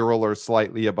Spiral or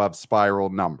slightly above Spiral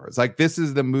numbers? Like, this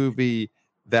is the movie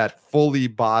that fully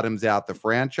bottoms out the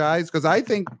franchise? Because I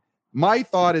think my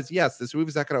thought is, yes, this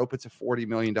movie's not going to open to $40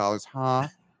 million,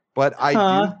 but I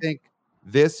do think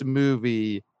this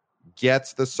movie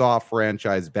gets the Saw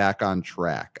franchise back on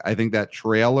track. I think that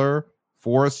trailer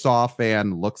for a Saw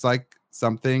fan looks like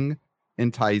something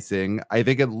enticing. I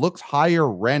think it looks higher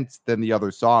rent than the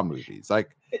other Saw movies.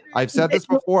 Like, I've said this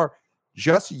before,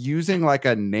 just using like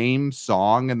a name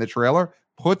song in the trailer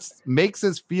makes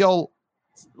us feel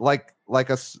like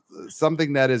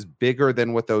something that is bigger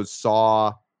than what those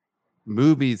Saw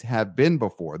movies have been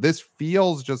before. This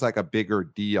feels just like a bigger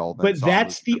deal. But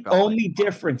that's the only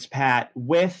difference, Pat.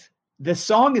 With the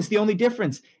song is the only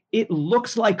difference. It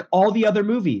looks like all the other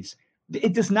movies.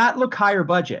 It does not look higher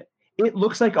budget. It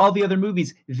looks like all the other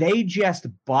movies. They just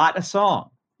bought a song.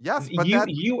 Yes, but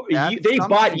they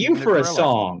bought you for a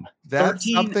song. That's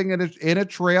 13. Something in a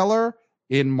trailer,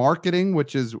 in marketing,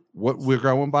 which is what we're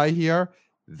going by here.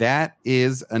 That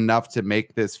is enough to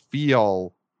make this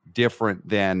feel different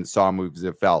than Saw movies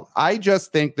have felt. I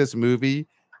just think this movie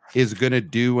is going to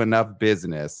do enough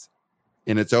business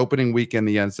in its opening weekend,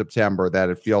 the end of September, that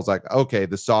it feels like, okay,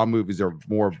 the Saw movies are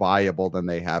more viable than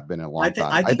they have been in a long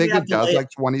time. I think it does like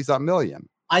 20-something million.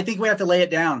 I think we have to lay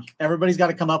it down. Everybody's got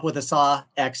to come up with a Saw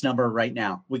X number right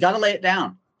now. We got to lay it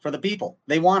down for the people.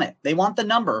 They want it. They want the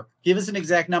number. Give us an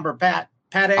exact number, Pat.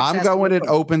 Pat X. I'm going, it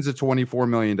opens at $24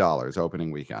 million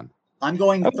opening weekend. I'm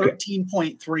going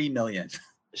 13.3 million.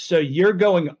 So you're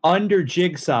going under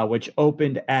Jigsaw, which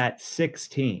opened at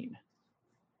 16.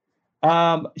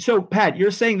 So Pat, you're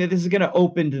saying that this is going to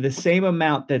open to the same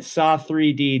amount that Saw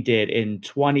 3D did in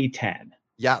 2010.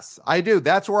 Yes, I do.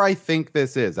 That's where I think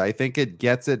this is. I think it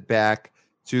gets it back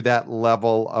to that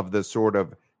level of the sort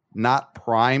of not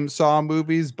prime Saw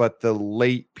movies, but the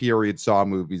late period Saw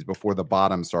movies before the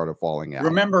bottom started falling out.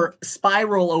 Remember,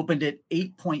 Spiral opened at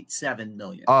 8.7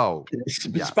 million. Oh,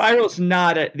 yes. Spiral's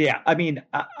not I mean,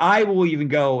 I will even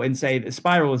go and say that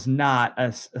Spiral is not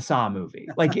a Saw movie.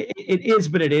 Like it is,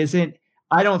 but it isn't.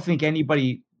 I don't think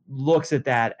anybody looks at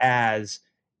that as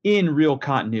in real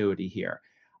continuity here.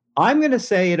 I'm going to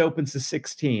say it opens to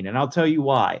 16, and I'll tell you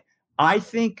why. I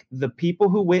think the people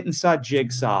who went and saw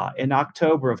Jigsaw in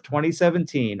October of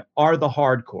 2017 are the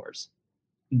hardcores.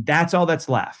 That's all that's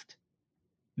left.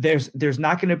 There's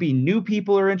not going to be new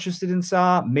people who are interested in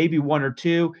Saw, maybe one or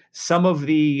two. Some of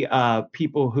the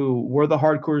people who were the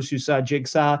hardcores who saw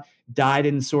Jigsaw died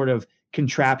in sort of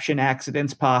contraption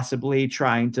accidents, possibly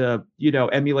trying to,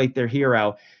 emulate their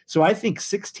hero. So I think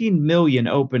 16 million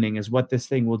opening is what this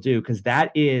thing will do, because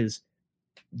that is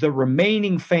the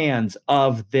remaining fans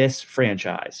of this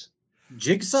franchise.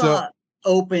 Jigsaw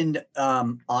opened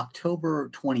October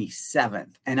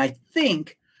 27th. And I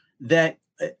think that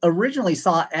originally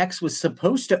Saw X was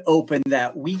supposed to open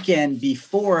that weekend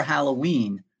before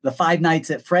Halloween, the Five Nights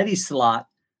at Freddy's slot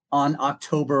on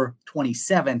October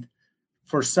 27th.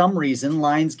 For some reason,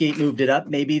 Lionsgate moved it up.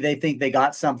 Maybe they think they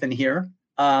got something here.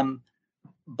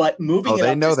 But moving it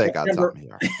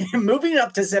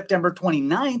up to September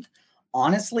 29th,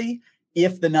 honestly,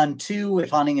 if The Nun 2, if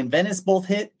Haunting in Venice both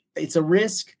hit, it's a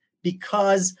risk,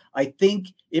 because I think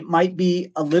it might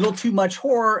be a little too much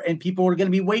horror and people are going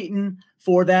to be waiting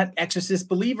for that Exorcist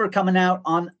Believer coming out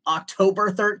on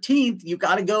October 13th. You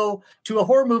got to go to a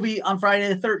horror movie on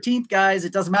Friday the 13th, guys.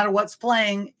 It doesn't matter what's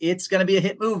playing. It's going to be a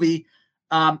hit movie.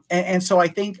 And so I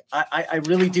think, I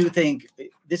really do think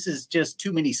this is just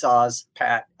too many Saws,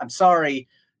 Pat. I'm sorry.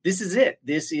 This is it.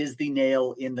 This is the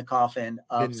nail in the coffin.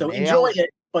 Enjoy it,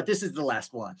 but this is the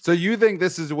last one. So you think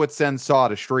this is what sends Saw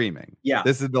to streaming? Yeah.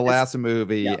 This is the last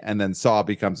movie, and then Saw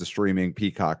becomes a streaming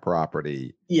Peacock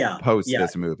property post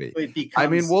this movie. I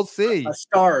mean, we'll see. A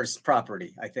Star's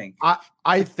property, I think.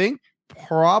 I think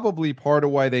probably part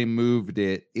of why they moved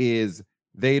it is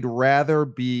they'd rather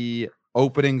be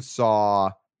opening Saw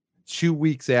 2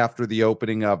 weeks after the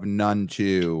opening of Nun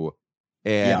 2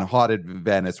 and Haunted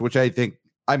Venice, which I think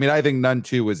Nun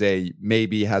 2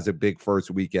 maybe has a big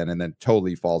first weekend and then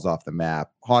totally falls off the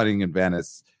map. Haunting in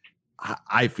Venice,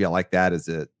 I feel like that is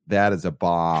a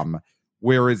bomb.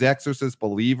 Whereas Exorcist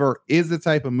Believer is the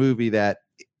type of movie that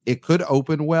it could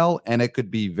open well and it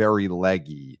could be very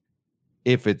leggy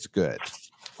if it's good.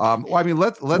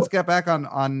 Let's get back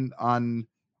on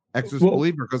Exorcist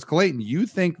Believer, because Clayton, you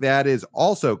think that is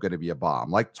also going to be a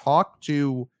bomb. Like, talk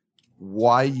to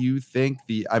why you think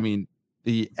the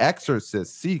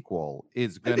Exorcist sequel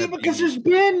is going to be, because there's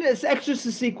been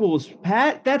Exorcist sequels,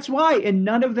 Pat. That's why, and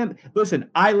none of them. Listen,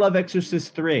 I love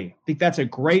Exorcist 3. I think that's a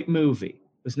great movie.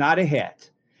 It was not a hit.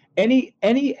 Any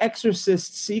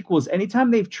Exorcist sequels,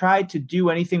 anytime they've tried to do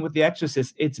anything with the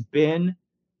Exorcist, it's been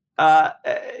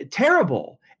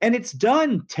terrible, and it's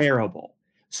done terrible.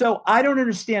 So I don't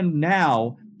understand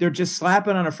now. They're just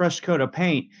slapping on a fresh coat of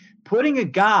paint, putting a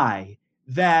guy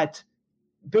that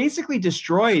basically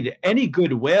destroyed any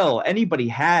goodwill anybody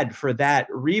had for that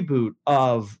reboot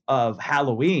of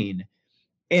Halloween,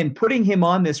 and putting him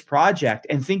on this project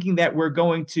and thinking that we're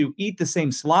going to eat the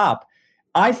same slop.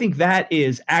 I think that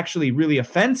is actually really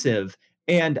offensive.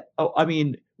 And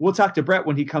we'll talk to Brett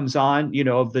when he comes on,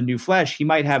 of the New Flesh. He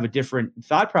might have a different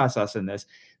thought process in this,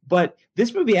 but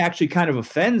this movie actually kind of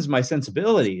offends my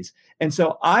sensibilities. And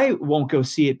so I won't go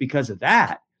see it because of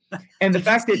that. And the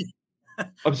fact that,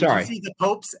 I'm sorry. Did you see the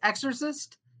Pope's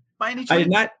Exorcist by any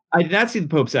chance? I did not see the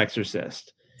Pope's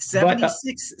Exorcist.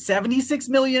 76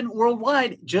 million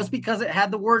worldwide just because it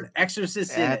had the word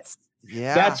exorcist in it.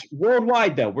 Yeah. That's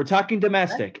worldwide, though. We're talking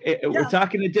domestic. We're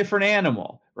talking a different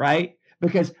animal, right?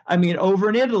 Because, over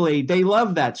in Italy, they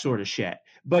love that sort of shit.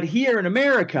 But here in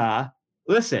America,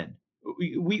 listen,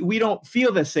 we don't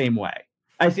feel the same way.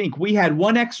 I think we had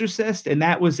one exorcist, and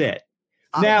that was it.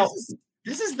 Now,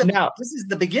 this is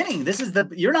the beginning.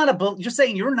 You're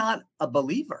saying you're not a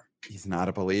believer. He's not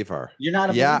a believer. You're not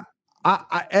a believer.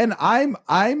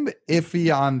 I'm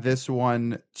iffy on this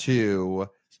one too,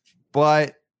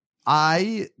 but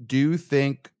I do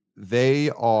think they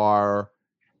are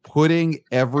putting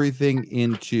everything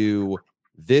into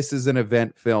this is an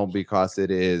event film because it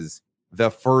is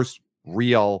the first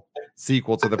real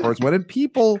sequel to the first one, and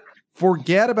people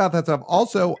forget about that stuff.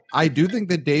 Also, I do think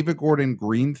the David Gordon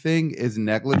Green thing is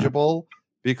negligible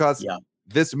because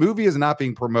this movie is not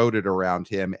being promoted around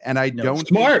him, and I don't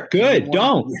smart good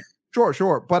don't.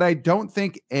 Sure. But I don't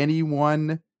think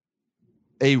anyone,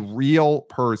 a real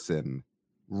person,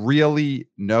 really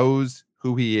knows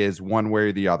who he is one way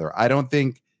or the other. I don't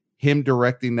think him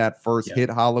directing that first hit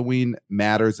Halloween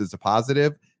matters as a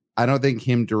positive. I don't think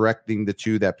him directing the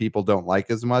two that people don't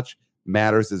like as much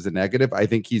matters as a negative. I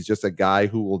think he's just a guy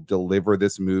who will deliver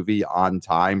this movie on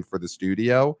time for the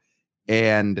studio.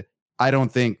 And I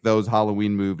don't think those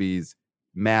Halloween movies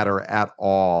matter at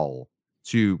all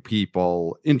to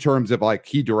people in terms of like,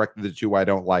 he directed the two I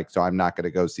don't like, so I'm not going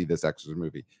to go see this Exorcist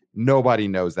movie. Nobody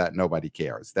knows that. Nobody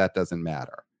cares. That doesn't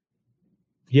matter.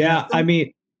 Yeah,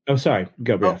 sorry.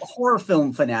 Go, Brett. Horror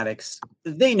film fanatics,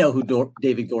 they know who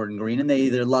David Gordon Green, and they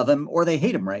either love him or they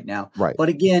hate him right now. Right. But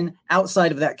again,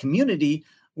 outside of that community,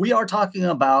 we are talking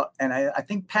about, and I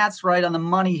think Pat's right on the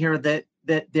money here, that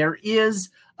there is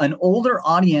an older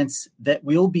audience that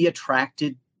will be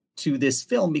attracted to this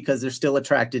film because they're still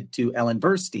attracted to Ellen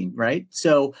Burstyn, right?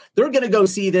 So they're going to go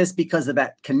see this because of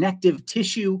that connective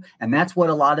tissue, and that's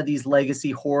what a lot of these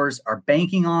legacy horrors are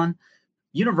banking on.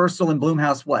 Universal and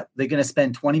Blumhouse, what? They're going to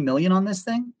spend $20 million on this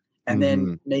thing, and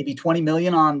then maybe $20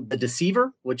 million on The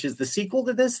Deceiver, which is the sequel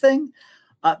to this thing.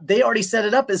 They already set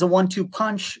it up as a 1-2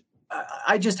 punch.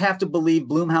 I just have to believe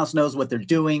Blumhouse knows what they're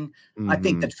doing. I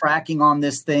think the tracking on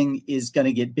this thing is going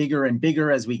to get bigger and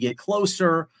bigger as we get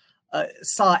closer.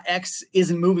 Saw X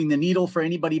isn't moving the needle for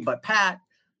anybody but Pat.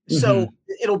 So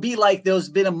it'll be like there's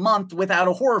been a month without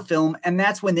a horror film, and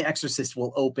that's when The Exorcist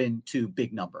will open to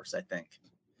big numbers, I think.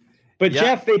 But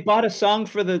Jeff, they bought a song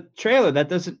for the trailer. That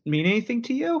doesn't mean anything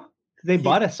to you? They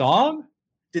bought a song?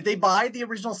 Did they buy the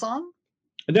original song?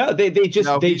 No, they just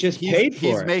paid for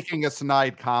it. He's making a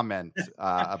snide comment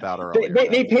about earlier.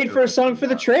 They paid for a song for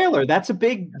the trailer. That's a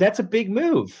big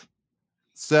move.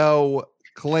 So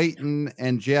Clayton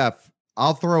and Jeff,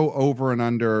 I'll throw over and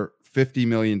under $50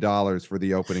 million for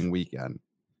the opening weekend.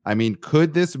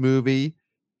 Could this movie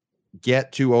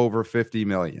get to over 50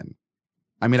 million?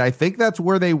 I think that's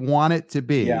where they want it to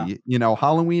be. Yeah.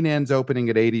 Halloween Ends opening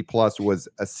at 80 plus was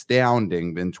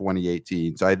astounding in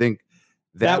 2018. So I think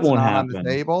that won't happen on the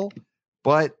table.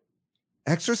 But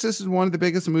Exorcist is one of the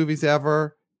biggest movies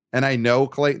ever. And I know,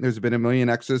 Clayton, there's been a million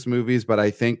Exorcist movies, but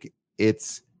I think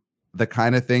it's the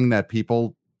kind of thing that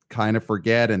people kind of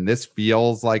forget, and this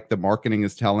feels like the marketing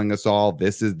is telling us all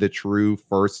this is the true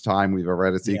first time we've ever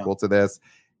had a sequel to this.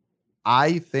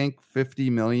 I think 50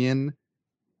 million,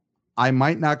 I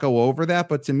might not go over that,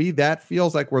 but to me, that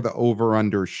feels like where the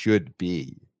over-under should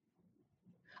be.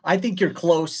 I think you're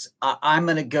close. I'm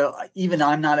going to go, even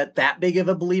I'm not that big of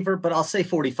a believer, but I'll say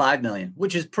 45 million,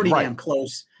 which is pretty damn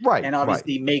close. Right. And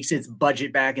obviously makes its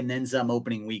budget back and then some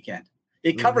opening weekend.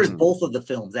 It covers both of the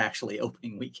films, actually,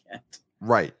 opening weekend.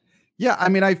 Right. Yeah. I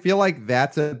mean, I feel like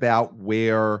that's about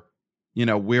where,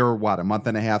 we're a month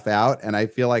and a half out. And I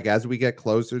feel like as we get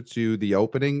closer to the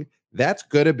opening, that's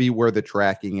going to be where the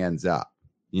tracking ends up.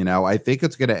 I think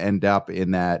it's going to end up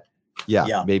in that.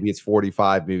 Yeah, maybe it's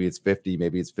 45, maybe it's 50,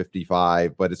 maybe it's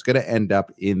 55, but it's going to end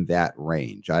up in that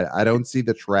range. I don't see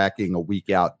the tracking a week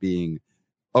out being,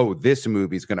 this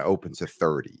movie is going to open to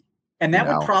 30. And that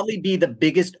would probably be the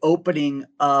biggest opening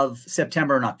of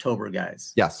September and October,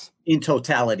 guys. Yes. In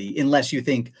totality, unless you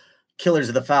think Killers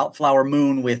of the Flower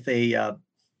Moon with a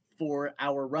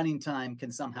 4-hour running time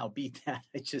can somehow beat that.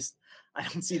 I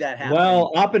don't see that happening.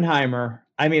 Well, Oppenheimer,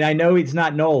 I mean, I know he's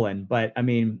not Nolan, but I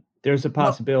mean, there's a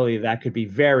possibility that could be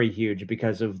very huge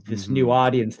because of this new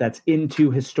audience that's into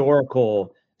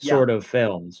historical sort of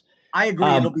films. I agree.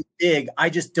 It'll be big. I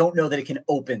just don't know that it can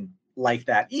open like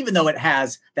that, even though it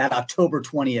has that October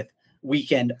 20th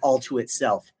weekend all to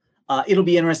itself. It'll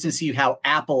be interesting to see how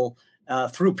Apple,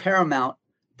 through Paramount,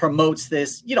 promotes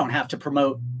this. You don't have to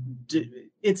promote.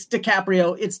 It's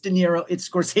DiCaprio, it's De Niro, it's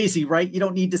Scorsese, right? You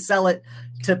don't need to sell it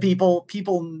to people.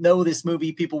 People know this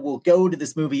movie. People will go to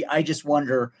this movie. I just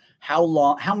wonder how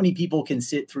many people can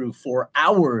sit through 4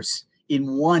 hours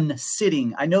in one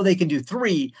sitting. I know they can do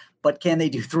 3, but can they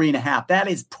do 3.5? That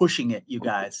is pushing it, you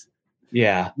guys.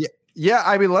 Yeah. Yeah.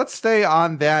 I mean, let's stay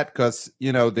on that because,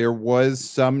 there was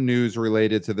some news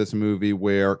related to this movie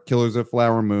where Killers of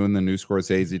Flower Moon, the new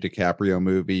Scorsese DiCaprio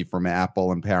movie from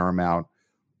Apple and Paramount,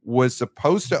 was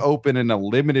supposed to open in a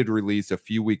limited release a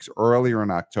few weeks earlier in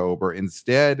October.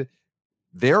 Instead,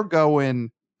 they're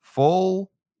going full,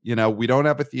 we don't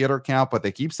have a theater count, but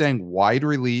they keep saying wide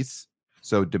release.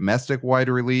 So domestic wide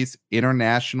release,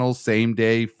 international same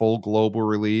day, full global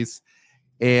release.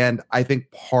 And I think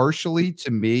partially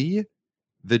to me,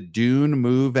 the Dune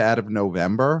move out of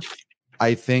November,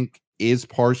 I think is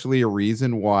partially a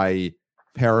reason why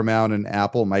Paramount and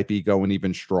Apple might be going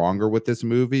even stronger with this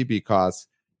movie because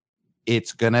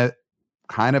it's going to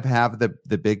kind of have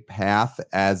the big path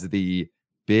as the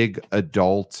big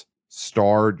adult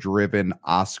star-driven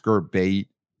Oscar bait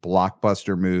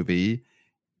blockbuster movie.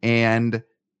 And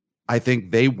I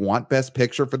think they want Best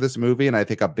Picture for this movie. And I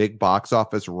think a big box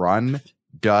office run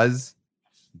does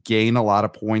gain a lot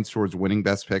of points towards winning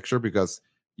Best Picture because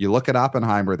you look at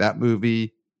Oppenheimer, that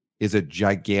movie is a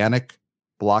gigantic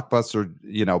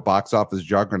blockbuster, box office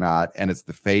juggernaut, and it's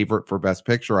the favorite for Best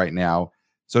Picture right now.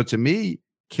 So to me,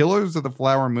 Killers of the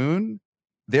Flower Moon,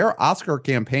 their Oscar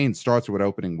campaign starts with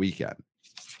opening weekend.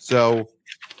 So,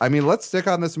 I mean, let's stick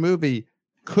on this movie.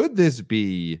 Could this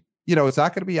be, it's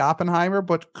not going to be Oppenheimer,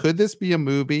 but could this be a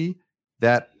movie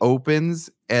that opens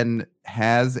and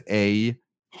has a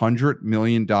 $100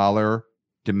 million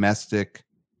domestic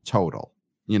total?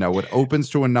 It opens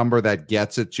to a number that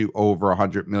gets it to over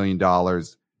 $100 million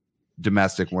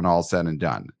domestic when all's said and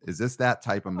done. Is this that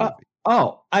type of movie?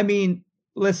 I mean,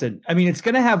 listen, it's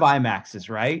going to have IMAXs,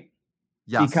 right?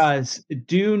 Yes. Because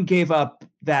Dune gave up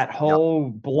that whole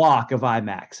block of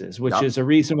IMAXs, which is a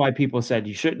reason why people said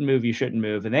you shouldn't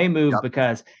move. And they moved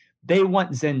because they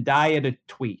want Zendaya to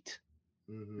tweet.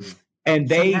 And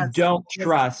they don't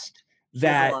trust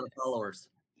that. A lot of followers.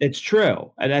 It's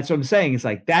true. And that's what I'm saying. It's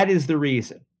like, that is the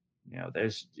reason.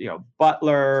 There's,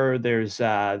 Butler, there's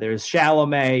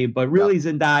Chalamet, but really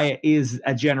Zendaya is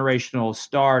a generational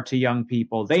star to young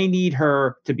people. They need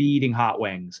her to be eating hot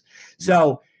wings.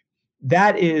 So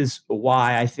that is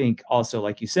why I think also,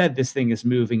 like you said, this thing is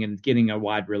moving and getting a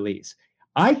wide release.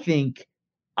 I think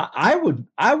I would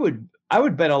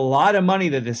bet a lot of money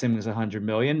that this thing was 100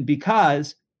 million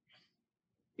because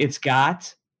it's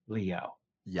got Leo.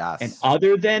 Yes. And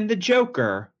other than the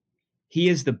Joker, he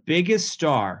is the biggest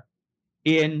star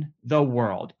in the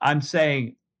world. I'm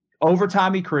saying over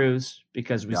Tommy Cruise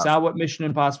because we saw what Mission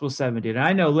Impossible 7 did. And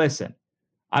I know, listen,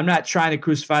 I'm not trying to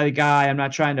crucify the guy. I'm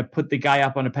not trying to put the guy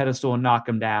up on a pedestal and knock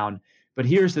him down. But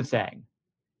here's the thing.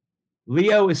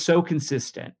 Leo is so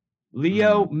consistent.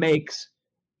 Leo makes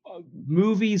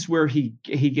movies where he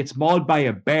gets mauled by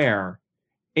a bear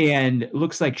and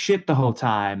looks like shit the whole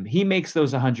time. He makes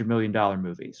those $100 million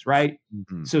movies, right?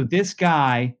 So this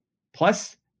guy,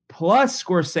 plus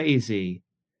Scorsese,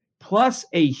 plus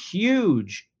a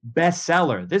huge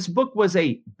bestseller. This book was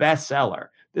a bestseller.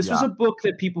 This was a book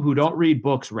that people who don't read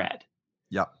books read.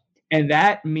 Yep. And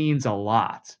that means a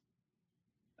lot.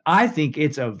 I think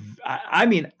I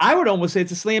mean, I would almost say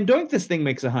it's a slam dunk. This thing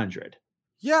makes 100.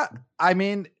 Yeah. I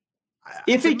mean,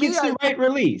 if it gets the right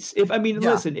release,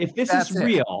 listen, if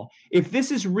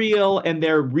this is real and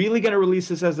they're really going to release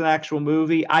this as an actual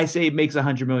movie, I say it makes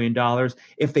 $100 million.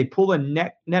 If they pull a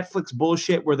Netflix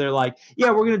bullshit where they're like,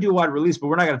 yeah, we're going to do a wide release, but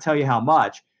we're not going to tell you how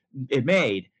much it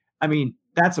made. I mean,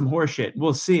 that's some horseshit.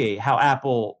 We'll see how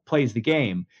Apple plays the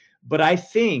game. But I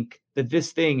think that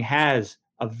this thing has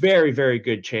a very, very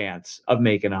good chance of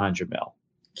making 100 mil.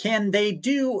 Can they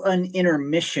do an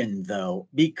intermission, though?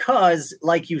 Because,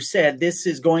 like you said, this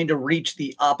is going to reach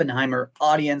the Oppenheimer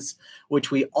audience,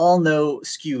 which we all know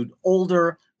skewed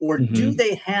older. Or do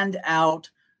they hand out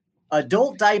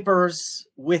adult diapers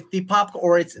with the popcorn?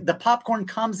 Or the popcorn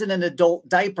comes in an adult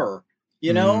diaper,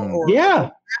 or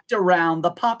wrapped around the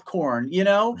popcorn,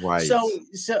 Right.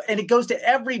 So, and it goes to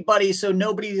everybody. So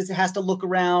nobody has to look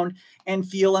around and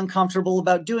feel uncomfortable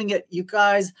about doing it. You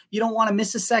guys, you don't want to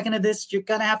miss a second of this. You're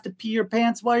going to have to pee your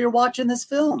pants while you're watching this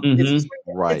film. It's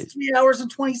 3 hours and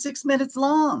 26 minutes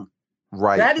long.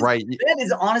 Right. That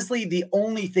is honestly the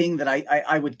only thing that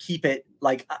I would keep it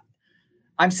like.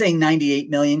 I'm saying 98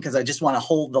 million because I just want to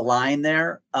hold the line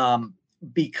there.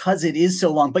 Because it is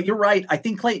so long. But you're right. I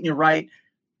think, Clayton, you're right.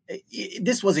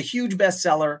 This was a huge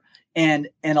bestseller, and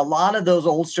a lot of those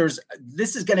oldsters,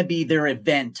 this is going to be their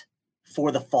event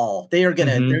for the fall. They are going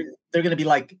to they're going to be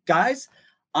like, guys,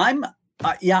 I'm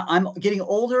getting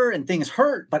older and things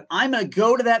hurt, but I'm going to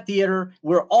go to that theater.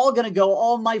 We're all going to go.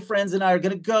 All my friends and I are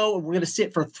going to go, and we're going to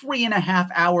sit for 3.5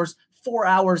 hours, 4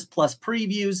 hours plus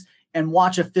previews, and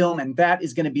watch a film. And that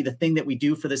is going to be the thing that we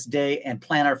do for this day and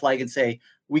plant our flag and say,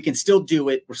 we can still do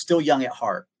it. We're still young at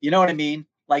heart. You know what I mean?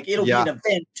 Like it'll be an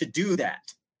event to do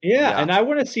that. Yeah. And I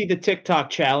want to see the TikTok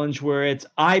challenge where it's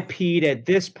I peed at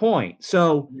this point.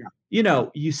 So,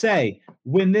 you say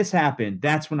when this happened,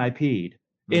 that's when I peed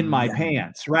in my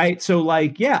pants. Right. So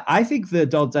I think the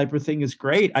adult diaper thing is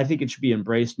great. I think it should be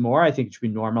embraced more. I think it should be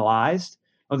normalized.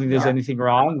 I don't think there's anything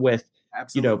wrong with,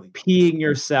 peeing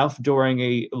yourself during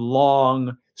a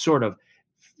long sort of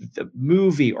the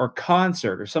movie or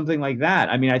concert or something like that.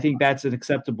 I mean, I think that's an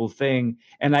acceptable thing.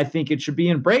 And I think it should be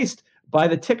embraced by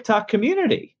the TikTok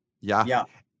community. Yeah. Yeah.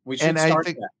 We should start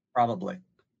that probably.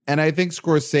 And I think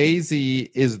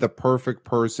Scorsese is the perfect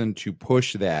person to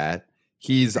push that.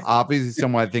 He's obviously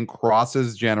someone I think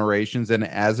crosses generations. And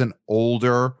as an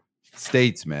older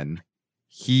statesman,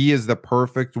 he is the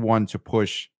perfect one to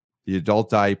push the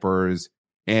adult diapers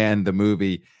and the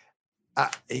movie.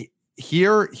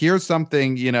 Here's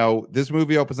something, this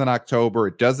movie opens in October.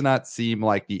 It does not seem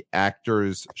like the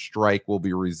actors' strike will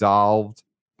be resolved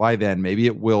by then. Maybe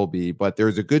it will be, but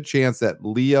there's a good chance that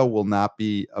Leo will not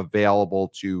be available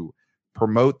to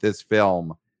promote this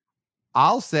film.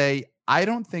 I'll say I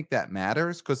don't think that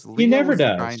matters because he never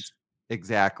does.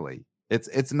 Exactly.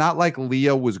 It's not like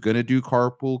Leo was going to do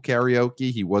carpool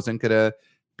karaoke. He wasn't going to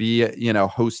be,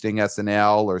 hosting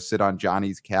SNL or sit on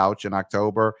Johnny's couch in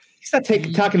October. He's not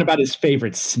talking about his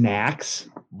favorite snacks.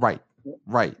 Right.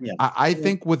 Yeah. I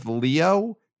think with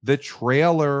Leo, the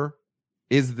trailer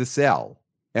is the sell.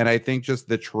 And I think just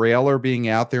the trailer being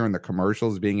out there and the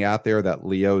commercials being out there that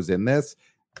Leo's in this,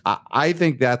 I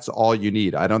think that's all you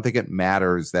need. I don't think it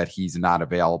matters that he's not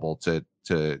available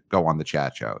to go on the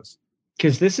chat shows.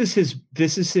 Because this is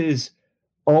his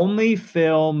only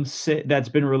film that's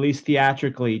been released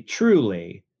theatrically,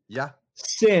 truly. Yeah.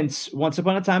 Since Once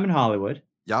Upon a Time in Hollywood.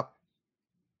 Yep.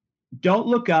 Don't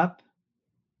Look Up.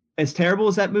 As terrible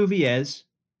as that movie is,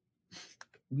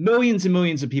 millions and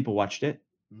millions of people watched it.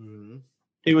 Mm-hmm.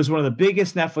 It was one of the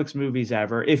biggest Netflix movies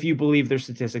ever, if you believe their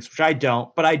statistics, which I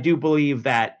don't, but I do believe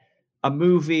that a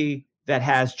movie that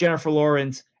has Jennifer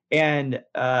Lawrence and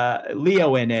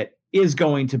Leo in it is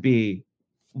going to be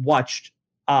watched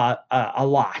a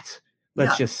lot.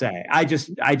 Let's just say. I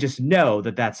just know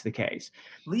that that's the case.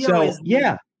 Leo's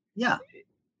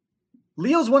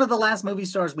one of the last movie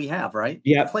stars we have, right?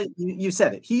 Yeah. You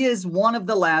said it. He is one of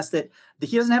the last that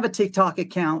he doesn't have a TikTok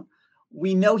account.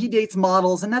 We know he dates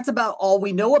models, and that's about all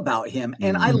we know about him.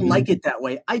 And I like it that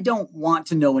way. I don't want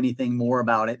to know anything more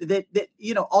about it.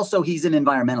 Also he's an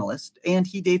environmentalist and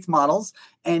he dates models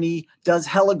and he does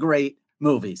hella great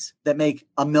movies that make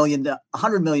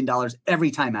 $100 million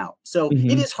every time out. So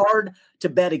it is hard to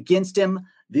bet against him.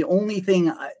 The only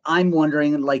thing I'm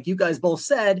wondering, and like you guys both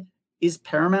said, is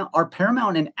are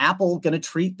Paramount and Apple going to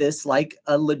treat this like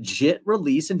a legit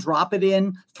release and drop it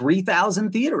in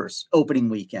 3,000 theaters opening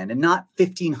weekend and not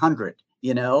 1,500,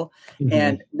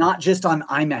 and not just on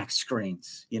IMAX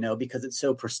screens, because it's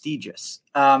so prestigious.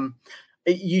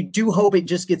 you do hope it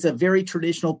just gets a very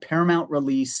traditional Paramount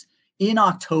release in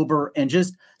October and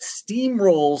just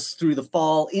steamrolls through the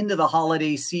fall into the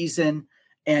holiday season.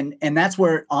 And that's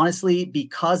where, honestly,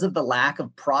 because of the lack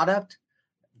of product,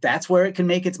 that's where it can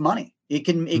make its money. It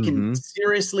can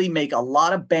seriously make a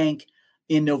lot of bank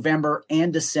in November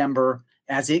and December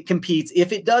as it competes.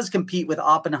 If it does compete with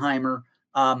Oppenheimer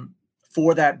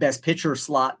for that Best Picture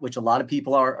slot, which a lot of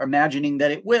people are imagining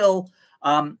that it will,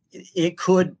 it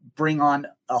could bring on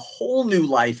a whole new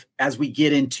life as we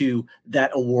get into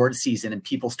that award season and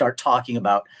people start talking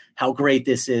about how great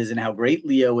this is and how great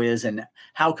Leo is and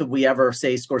how could we ever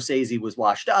say Scorsese was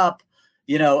washed up.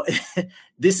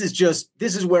 This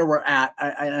is where we're at.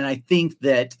 And I think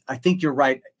you're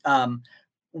right.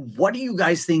 What do you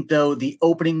guys think, though, the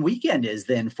opening weekend is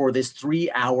then for this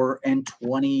 3 hour and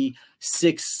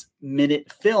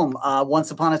 26-minute film?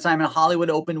 Once Upon a Time in Hollywood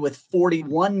opened with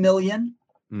 41 million.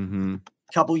 A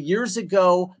couple years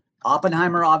ago,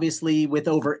 Oppenheimer, obviously, with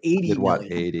over 80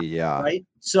 million. 80, yeah. Right?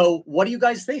 So what do you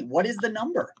guys think? What is the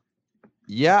number?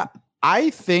 Yeah, I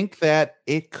think that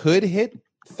it could hit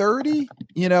 30,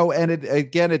 and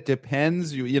it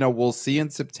depends. We'll see in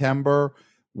September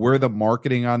where the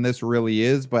marketing on this really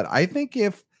is. But I think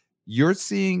if you're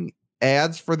seeing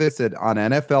ads for this on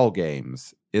NFL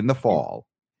games in the fall,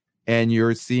 and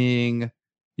you're seeing,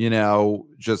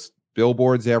 just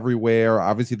billboards everywhere,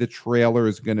 obviously the trailer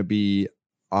is going to be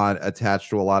attached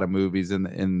to a lot of movies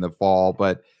in the fall.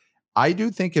 But I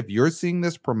do think if you're seeing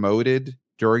this promoted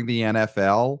during the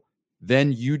NFL,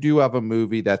 then you do have a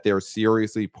movie that they're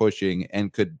seriously pushing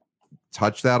and could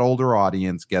touch that older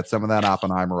audience, get some of that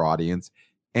Oppenheimer audience,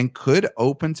 and could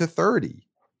open to 30,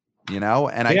 And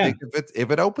I think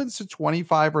if it opens to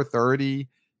 25 or 30,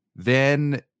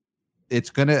 then it's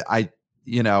going to, I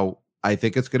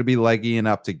think it's going to be leggy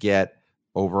enough to get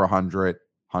over 100,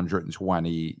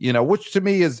 120, which to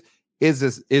me is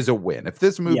a win. If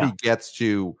this movie gets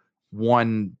to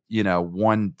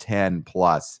 110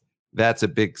 plus, that's a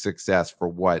big success for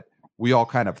what we all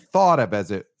kind of thought of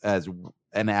as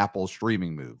an Apple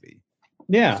streaming movie.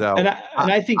 Yeah. So and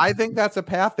I think that's a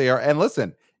path there. And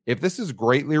listen, if this is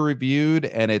greatly reviewed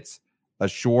and it's a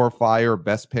surefire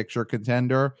Best Picture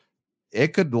contender,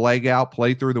 it could leg out,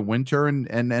 play through the winter and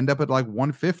end up at like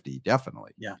 150.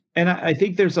 Definitely. Yeah. And I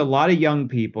think there's a lot of young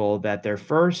people that their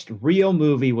first real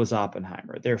movie was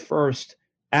Oppenheimer. Their first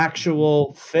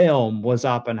actual film was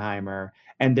Oppenheimer.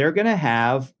 And they're going to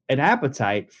have an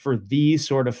appetite for these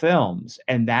sort of films.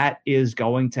 And that is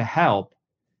going to help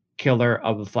Killers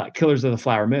of the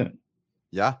Flower Moon.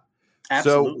 Yeah.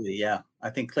 Absolutely. Yeah. I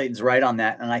think Clayton's right on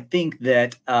that. And I think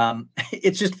that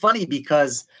it's just funny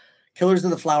because Killers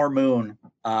of the Flower Moon,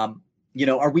 are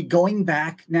we going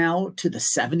back now to the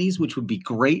 70s, which would be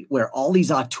great, where all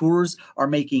these auteurs are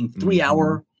making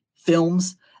 3-hour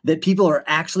films that people are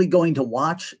actually going to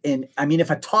watch? And I mean,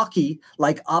 if a talkie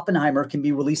like Oppenheimer can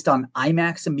be released on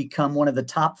IMAX and become one of the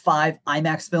top 5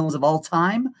 IMAX films of all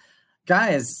time,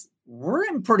 guys, we're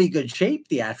in pretty good shape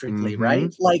theatrically,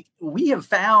 right? Like, we have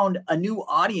found a new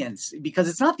audience because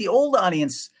it's not the old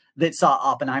audience that saw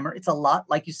Oppenheimer. It's a lot,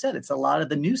 like you said, it's a lot of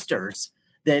the newsters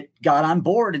that got on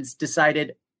board and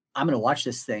decided, I'm going to watch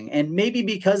this thing. And maybe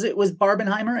because it was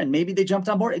Barbenheimer and maybe they jumped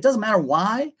on board. It doesn't matter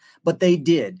why, but they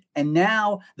did. And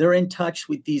now they're in touch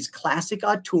with these classic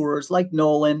auteurs like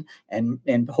Nolan and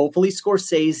hopefully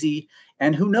Scorsese.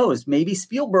 And who knows, maybe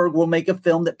Spielberg will make a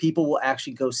film that people will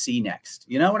actually go see next.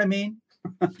 You know what I mean?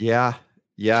 Yeah.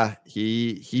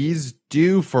 He's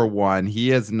due for one. He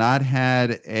has not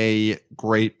had a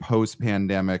great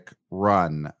post-pandemic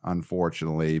run,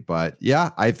 unfortunately. But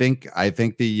yeah, I think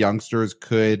the youngsters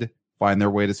could find their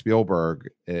way to Spielberg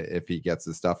if he gets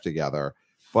his stuff together.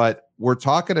 But we're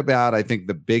talking about, I think,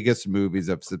 the biggest movies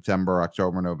of September,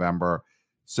 October, November.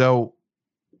 So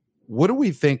what do we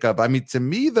think of? I mean, to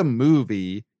me, the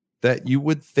movie that you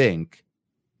would think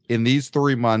in these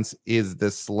 3 months is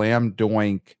the slam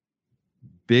dunk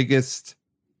biggest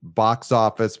box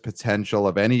office potential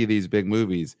of any of these big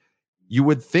movies, you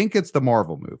would think it's the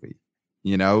Marvel movie.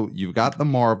 You've got the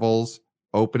Marvels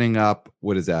opening up,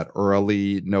 what is that,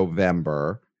 early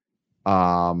November.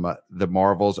 The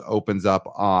Marvels opens up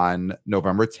on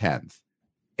November 10th.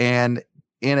 And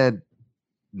in a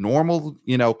normal,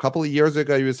 couple of years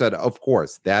ago, you said, of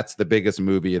course, that's the biggest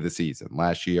movie of the season.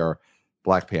 Last year,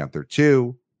 Black Panther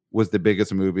 2 was the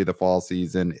biggest movie of the fall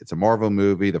season. It's a Marvel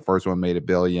movie. The first one made $1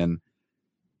 billion.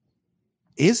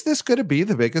 Is this going to be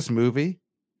the biggest movie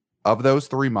of those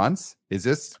 3 months?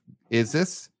 Is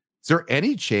there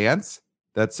any chance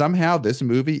that somehow this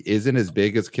movie isn't as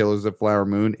big as Killers of the Flower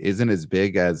Moon, isn't as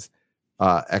big as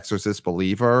Exorcist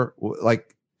Believer?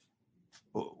 Like,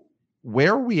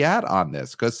 where are we at on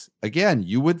this? Because again,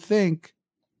 you would think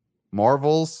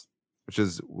Marvel's, which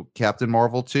is Captain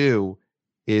Marvel 2,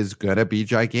 is gonna be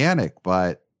gigantic,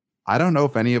 but I don't know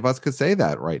if any of us could say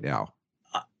that right now.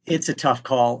 It's a tough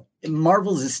call.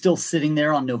 Marvel's is still sitting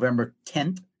there on November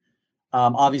 10th.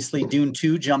 Obviously, Dune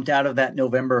 2 jumped out of that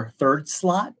November 3rd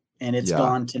slot, and it's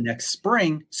gone to next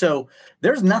spring. So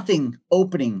there's nothing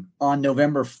opening on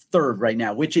November 3rd right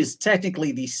now, which is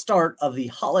technically the start of the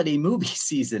holiday movie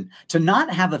season. To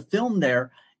not have a film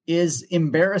there is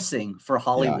embarrassing for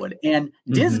Hollywood. And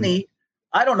Disney,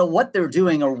 I don't know what they're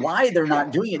doing or why they're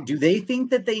not doing it. Do they think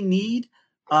that they need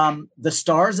the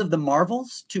stars of the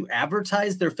Marvels to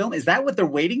advertise their film? Is that what they're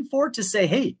waiting for, to say,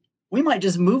 hey, we might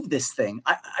just move this thing?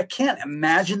 I can't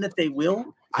imagine that they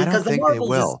will, because the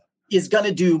Marvels is going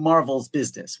to do Marvel's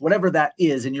business, whatever that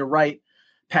is. And you're right,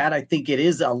 Pat, I think it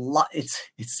is a lot.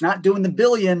 It's not doing the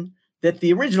billion that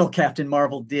the original Captain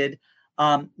Marvel did.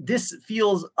 This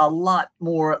feels a lot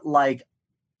more like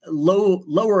low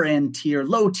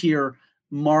tier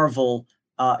Marvel,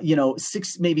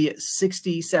 maybe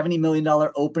 $60-70 million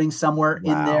opening somewhere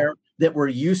in there that we're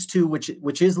used to,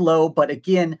 which is low. But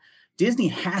again, Disney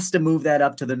has to move that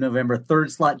up to the November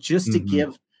 3rd slot just to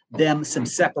give them some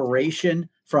separation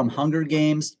from Hunger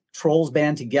Games, Trolls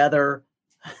Band Together,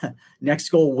 Next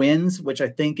Goal Wins, which I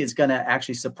think is going to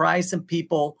actually surprise some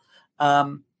people.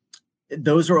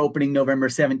 Those are opening November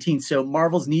 17th. So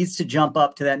Marvel's needs to jump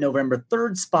up to that November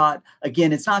 3rd spot.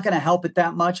 Again, it's not going to help it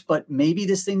that much, but maybe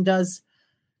this thing does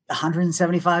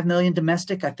 175 million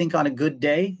domestic, I think, on a good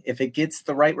day, if it gets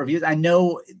the right reviews. I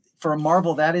know for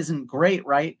Marvel, that isn't great,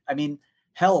 right? I mean,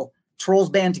 hell, Trolls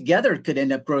Band Together could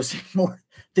end up grossing more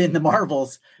than the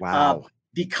Marvels. Wow.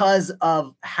 Because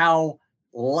of how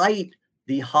light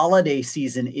the holiday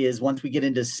season is. Once we get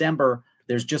into December,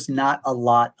 there's just not a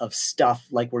lot of stuff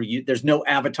like there's no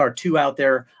Avatar 2 out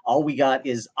there. All we got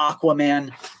is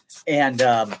Aquaman and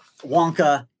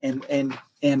Wonka.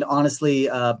 And honestly,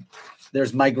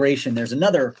 there's Migration. There's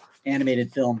another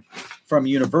animated film from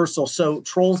Universal. So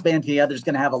Trolls Band Together is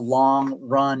going to have a long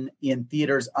run in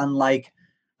theaters, unlike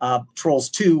Trolls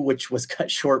 2, which was cut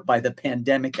short by the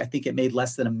pandemic. I think it made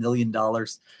less than $1 million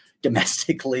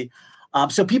domestically.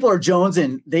 So people are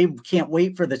jonesing. They can't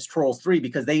wait for this Trolls 3,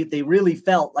 because they really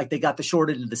felt like they got the short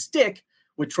end of the stick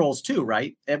with Trolls 2,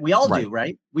 right? And we all do,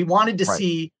 right? We wanted to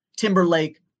see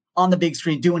Timberlake on the big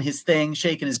screen doing his thing,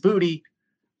 shaking his booty.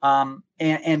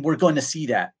 And we're going to see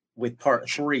that with part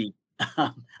 3.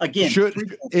 Again,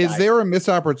 is there a missed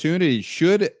opportunity?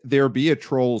 Should there be a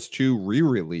Trolls 2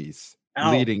 re-release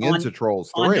leading into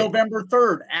Trolls 3? On November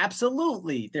 3rd,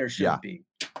 absolutely, there should be.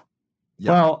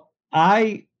 Yeah. Well,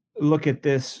 I look at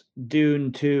this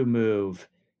Dune 2 move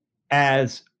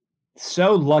as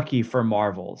so lucky for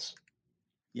Marvels.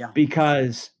 Yeah.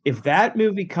 Because if that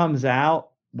movie comes out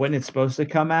when it's supposed to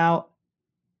come out,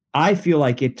 I feel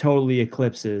like it totally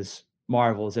eclipses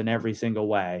Marvels in every single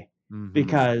way.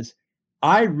 Because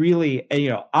I really,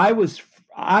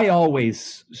 I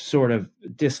always sort of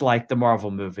dislike the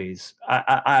Marvel movies.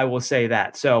 I will say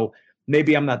that. So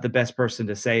maybe I'm not the best person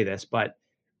to say this, but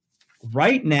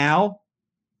right now,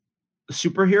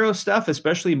 superhero stuff,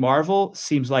 especially Marvel,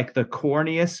 seems like the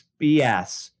corniest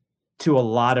BS to a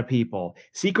lot of people.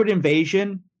 Secret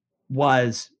Invasion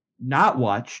was not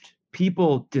watched.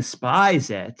 People despise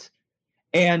it.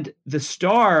 And the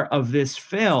star of this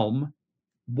film,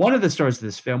 one of the stars of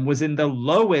this film, was in the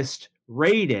lowest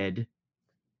rated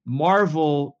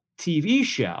Marvel TV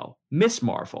show, Miss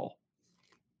Marvel.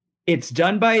 It's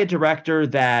done by a director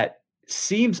that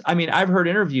seems, I've heard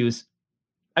interviews.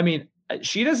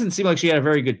 She doesn't seem like she had a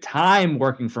very good time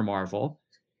working for Marvel.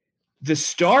 The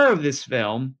star of this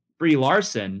film, Brie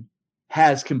Larson,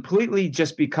 has completely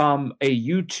just become a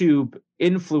YouTube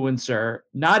influencer,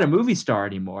 not a movie star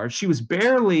anymore. She was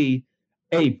barely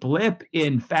a blip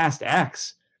in Fast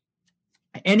X.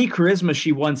 Any charisma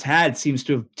she once had seems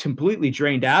to have completely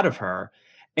drained out of her.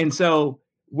 And so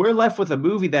we're left with a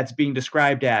movie that's being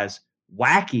described as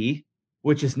wacky,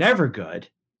 which is never good,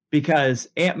 because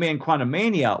Ant-Man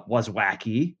Quantumania was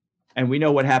wacky, and we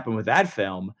know what happened with that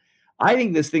film. I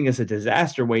think this thing is a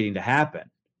disaster waiting to happen.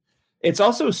 It's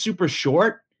also super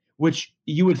short, which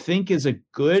you would think is a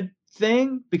good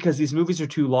thing because these movies are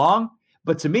too long.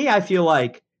 But to me, I feel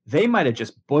like they might have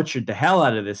just butchered the hell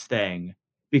out of this thing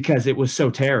because it was so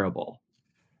terrible.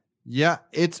 Yeah,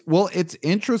 it's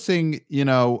interesting.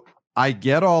 I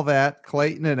get all that,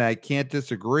 Clayton, and I can't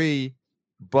disagree.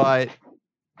 But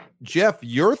Jeff,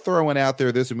 you're throwing out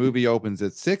there this movie opens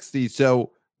at 60.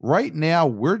 So right now,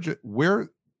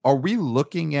 are we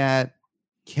looking at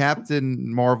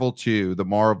Captain Marvel 2, the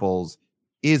Marvels,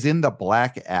 is in the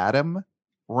Black Adam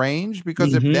range?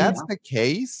 Because if that's the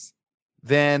case,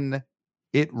 then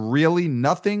it really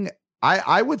nothing.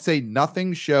 I would say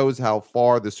nothing shows how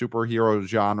far the superhero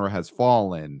genre has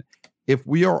fallen if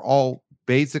we are all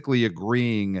basically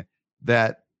agreeing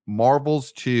that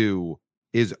Marvel's 2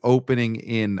 is opening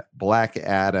in Black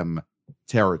Adam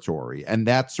territory. And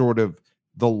that's sort of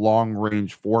the long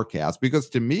range forecast. Because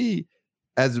to me,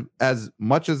 as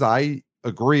much as I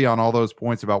agree on all those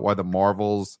points about why the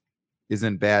Marvels is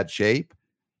in bad shape,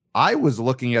 I was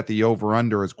looking at the over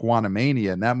under as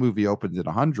Quantumania, and that movie opens at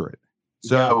 100.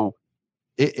 So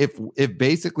if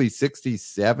basically 60,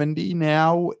 70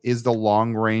 now is the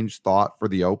long range thought for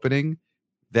the opening,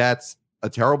 that's a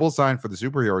terrible sign for the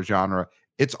superhero genre.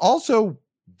 It's also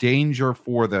danger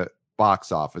for the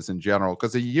box office in general,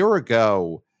 because a year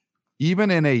ago, even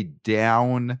in a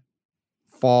down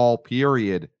fall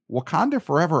period, Wakanda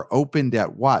Forever opened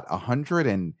at what,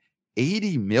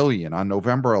 180 million on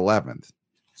November 11th.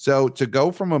 So to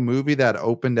go from a movie that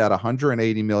opened at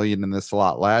 180 million in the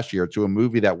slot last year to a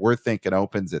movie that we're thinking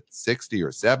opens at 60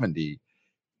 or 70,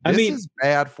 this is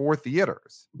bad for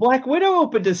theaters. Black Widow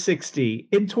opened to 60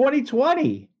 in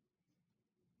 2020.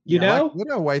 You know? Black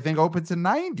Widow, I think, opened to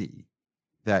 90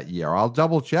 that year. I'll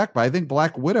double check, but I think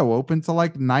Black Widow opened to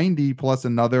like 90 plus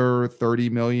another 30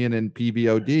 million in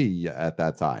PVOD at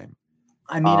that time.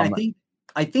 I mean,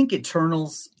 I think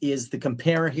Eternals is the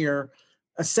compare here.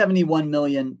 A 71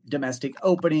 million domestic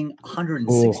opening,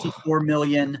 164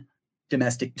 million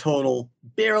domestic total,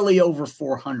 barely over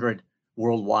 400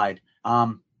 worldwide.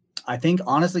 I think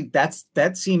honestly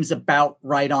that seems about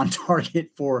right on target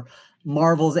for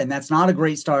Marvel's, and that's not a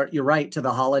great start. You're right, to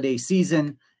the holiday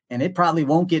season, and it probably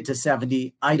won't get to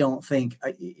 70. I don't think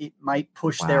it might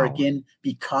push there again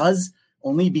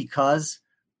only because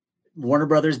Warner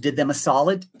Brothers did them a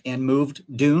solid and moved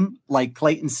Dune. Like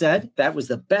Clayton said, that was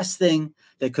the best thing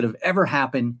that could have ever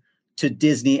happened to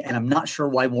Disney. And I'm not sure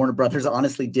why Warner Brothers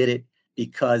honestly did it,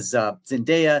 because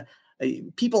Zendaya,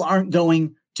 people aren't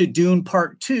going to Dune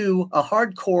Part 2, a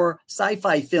hardcore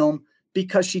sci-fi film,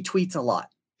 because she tweets a lot.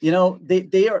 You know,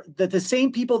 they are the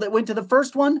same people that went to the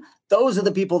first one. Those are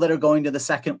the people that are going to the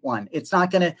second one. It's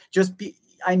not going to just be,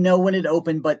 I know when it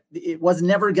opened, but it was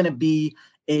never going to be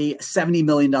a $70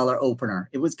 million opener.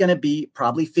 It was going to be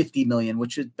probably 50 million,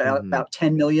 which is about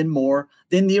 10 million more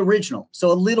than the original.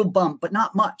 So a little bump, but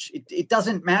not much. It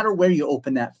doesn't matter where you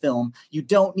open that film. You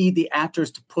don't need the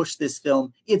actors to push this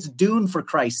film. It's Dune, for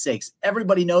Christ's sakes.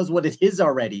 Everybody knows what it is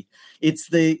already. It's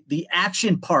the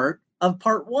action part of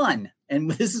part 1. And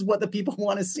this is what the people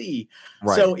want to see.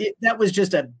 Right. So that was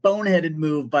just a boneheaded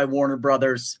move by Warner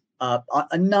Brothers.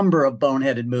 A number of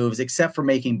boneheaded moves, except for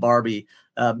making Barbie.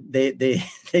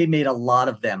 They made a lot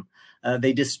of them.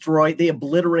 They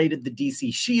obliterated the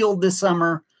DC Shield this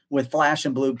summer with Flash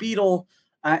and Blue Beetle.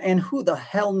 And who the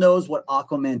hell knows what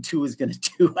Aquaman 2 is going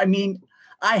to do? I mean,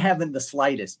 I haven't the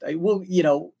slightest. I will,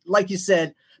 like you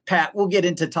said, Pat, we'll get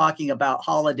into talking about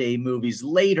holiday movies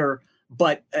later.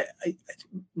 But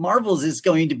Marvel's is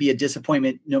going to be a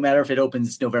disappointment no matter if it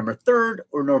opens November 3rd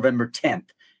or November 10th.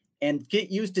 And get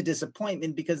used to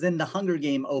disappointment, because then The Hunger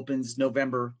Game opens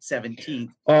November 17th.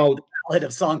 Oh, The Ballad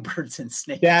of Songbirds and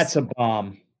Snakes. That's a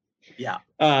bomb. Yeah.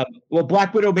 Well,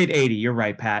 Black Widow made 80. You're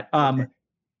right, Pat. Okay.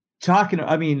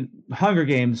 Hunger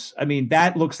Games,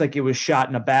 that looks like it was shot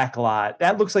in a back lot.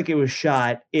 That looks like it was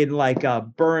shot in like a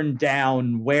burned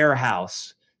down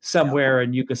warehouse somewhere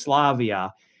in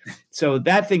Yugoslavia. So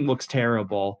that thing looks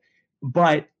terrible.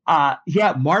 But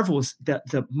Marvel's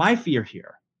my fear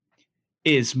here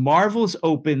is Marvel's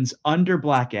opens under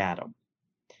Black Adam,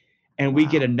 and we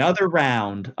get another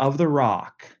round of The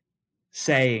Rock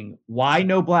saying, why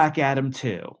no Black Adam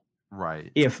 2?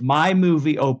 Right. If my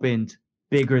movie opened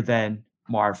bigger than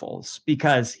Marvel's,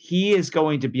 because he is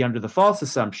going to be under the false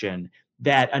assumption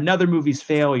that another movie's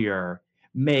failure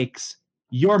makes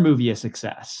your movie a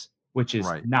success, which is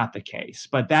not the case.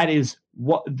 But that is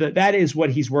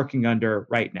what he's working under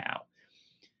right now.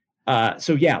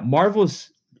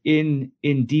 Marvel's in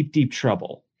deep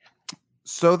trouble.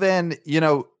 So then,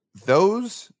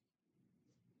 those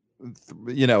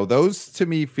to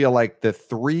me feel like the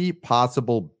three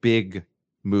possible big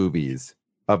movies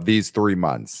of these 3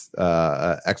 months: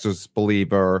 Exorcist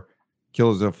Believer,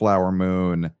 Killers of the Flower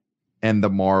Moon, and the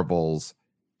Marvels.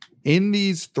 In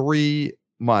these 3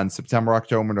 months, September,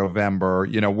 October, November,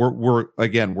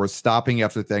 we're stopping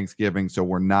after Thanksgiving, so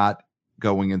we're not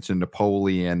going into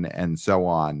Napoleon and so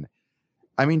on.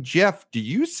 I mean, Jeff, do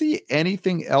you see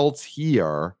anything else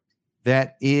here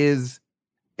that is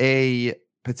a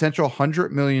potential $100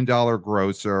 million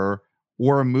grosser,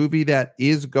 or a movie that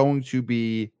is going to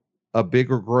be a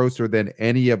bigger grosser than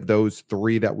any of those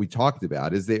three that we talked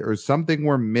about? Is there something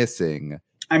we're missing?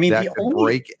 I mean, that could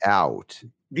break out?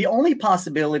 The only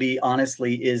possibility,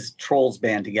 honestly, is Trolls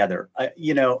band together.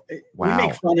 We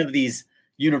make fun of these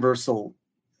Universal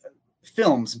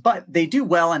films, but they do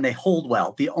well and they hold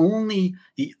well. The only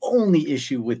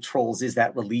issue with Trolls is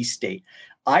that release date.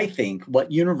 I think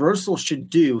what Universal should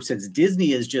do, since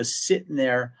Disney is just sitting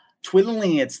there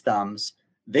twiddling its thumbs,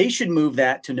 they should move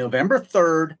that to November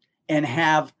 3rd and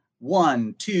have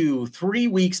 1, 2, 3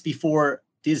 weeks before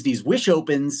Disney's Wish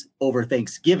opens over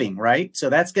Thanksgiving, right? So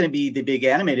that's going to be the big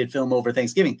animated film over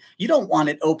Thanksgiving. You don't want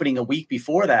it opening a week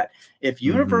before that. If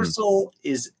Universal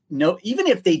even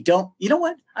if they don't, you know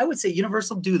what? I would say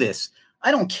Universal, do this. I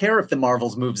don't care if the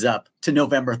Marvels moves up to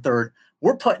November 3rd.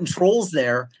 We're putting Trolls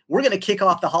there. We're going to kick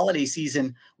off the holiday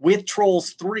season with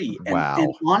Trolls 3.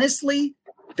 And honestly,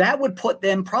 that would put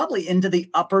them probably into the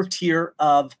upper tier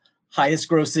of highest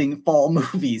grossing fall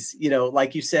movies.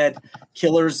 Like you said,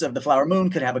 Killers of the Flower Moon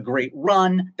could have a great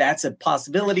run. That's a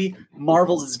possibility.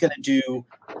 Marvel's is going to do,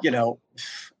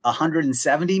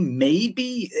 170,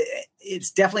 maybe.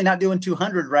 It's definitely not doing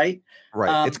 200, right?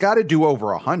 Right. It's got to do over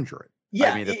 100.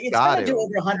 Yeah, it's got to do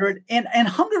over 100. And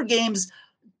Hunger Games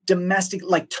domestic,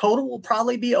 total will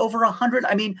probably be over 100.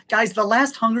 I mean, guys, the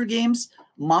last Hunger Games,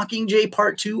 Mockingjay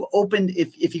Part 2 opened,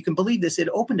 if you can believe this, it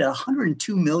opened at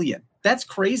 102 million. That's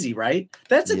crazy, right?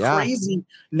 That's a crazy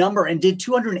number, and did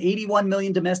 281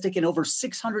 million domestic and over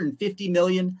 650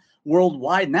 million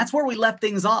worldwide. And that's where we left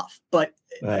things off. But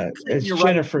it's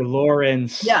Jennifer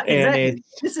Lawrence. Yeah, exactly.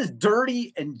 This is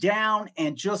dirty and down,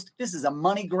 and this is a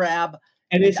money grab.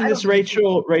 And isn't this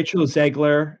Rachel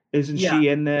Zegler? Isn't she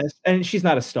in this? And she's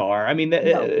not a star. I mean,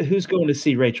 who's going to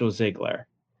see Rachel Zegler?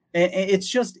 It's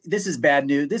just, this is bad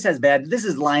news. This is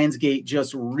Lionsgate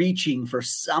just reaching for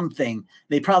something.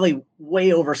 They probably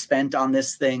way overspent on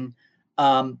this thing.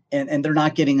 And they're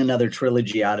not getting another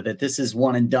trilogy out of it. This is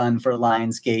one and done for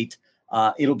Lionsgate.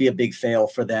 It'll be a big fail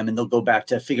for them, and they'll go back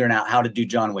to figuring out how to do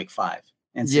John Wick 5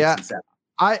 and 6 and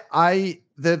 7.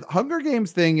 The Hunger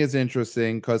Games thing is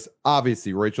interesting because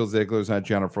obviously Rachel Zegler's not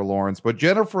Jennifer Lawrence, but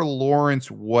Jennifer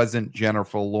Lawrence wasn't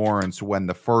Jennifer Lawrence when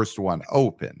the first one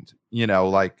opened.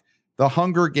 The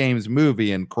Hunger Games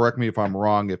movie, and correct me if I'm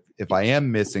wrong, if I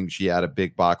am missing, she had a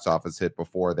big box office hit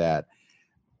before that.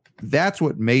 That's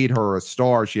what made her a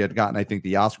star. She had gotten, I think,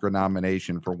 the Oscar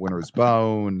nomination for Winter's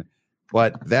Bone,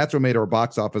 but that's what made her a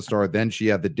box office star. Then she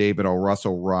had the David O.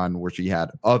 Russell run where she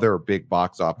had other big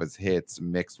box office hits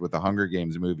mixed with the Hunger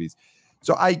Games movies.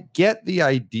 So I get the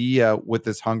idea with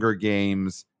this Hunger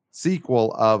Games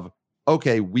sequel of,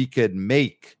 okay, we could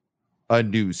make a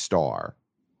new star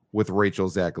with Rachel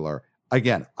Zegler.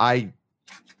 Again, I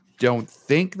don't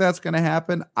think that's going to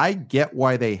happen. I get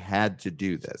why they had to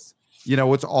do this.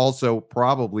 It's also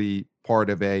probably part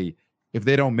of if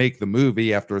they don't make the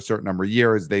movie after a certain number of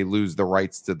years, they lose the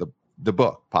rights to the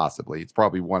book, possibly. It's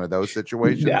probably one of those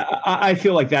situations. Yeah, I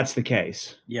feel like that's the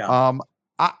case. Yeah.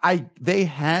 They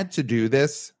had to do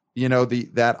this.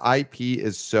 That IP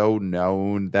is so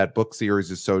known, that book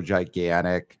series is so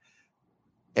gigantic.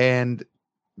 And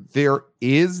there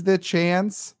is the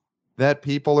chance that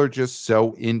people are just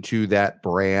so into that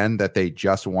brand that they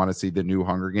just want to see the new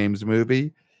Hunger Games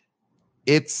movie.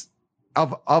 It's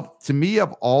to me,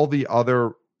 of all the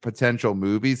other potential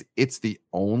movies, it's the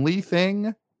only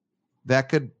thing that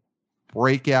could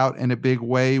break out in a big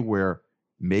way where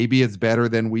maybe it's better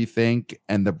than we think,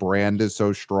 and the brand is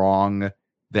so strong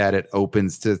that it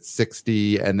opens to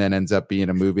 60 and then ends up being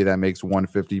a movie that makes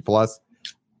 150 plus.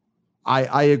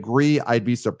 I agree. I'd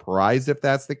be surprised if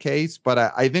that's the case, but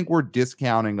I think we're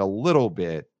discounting a little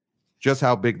bit just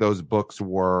how big those books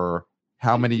were,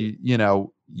 how many,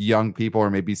 young people are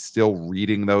maybe still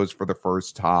reading those for the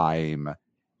first time.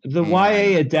 The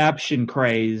YA adaptation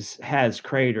craze has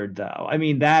cratered, though. I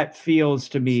mean, that feels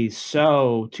to me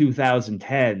so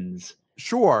 2010s.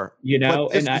 Sure.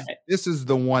 This is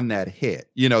the one that hit.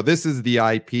 This is the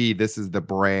IP. This is the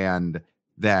brand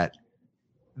that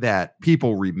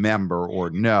people remember or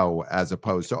know, as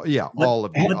opposed to all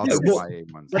of the other YA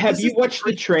ones. Have you watched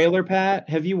the trailer, Pat?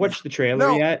 Have you watched the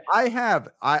trailer yet? I have.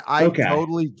 I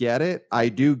totally get it. I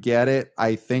do get it.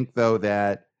 I think though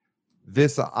that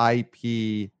this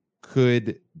IP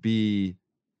could be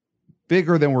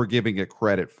bigger than we're giving it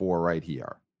credit for right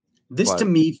here. To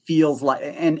me feels like,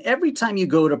 and every time you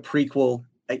go to prequel,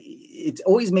 it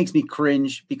always makes me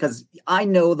cringe because I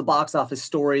know the box office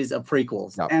stories of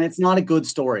prequels, and it's not a good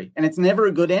story, and it's never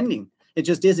a good ending. It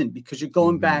just isn't, because you're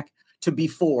going back to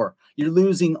before. You're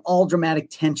losing all dramatic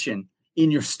tension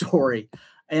in your story.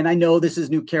 And I know this is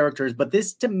new characters, but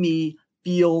this to me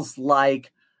feels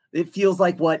like It feels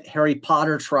like what Harry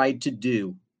Potter tried to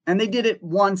do. And they did it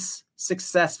once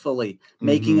successfully,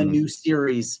 making a new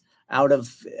series out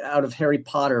of Harry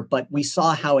Potter. But we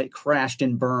saw how it crashed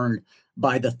and burned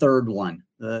by the third one,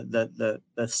 the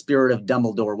Spirit of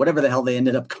Dumbledore, whatever the hell they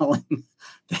ended up calling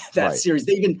that series.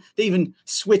 They even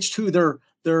switched who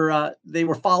they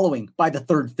were following by the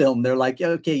third film. They're like,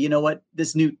 okay, you know what?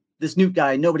 This Newt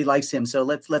guy, nobody likes him, so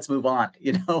let's move on,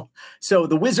 So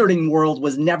the wizarding world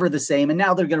was never the same, and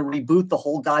now they're going to reboot the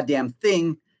whole goddamn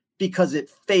thing because it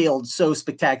failed so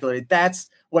spectacularly. That's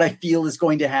what I feel is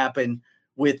going to happen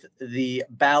with the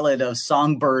Ballad of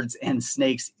Songbirds and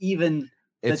Snakes. Even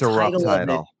it's a rough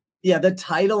title. The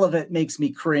title of it makes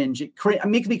me cringe. It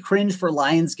makes me cringe for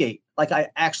Lionsgate. Like, I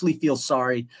actually feel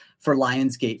sorry for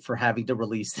Lionsgate for having to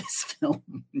release this film.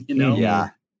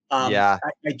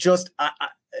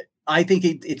 I think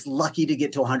it's lucky to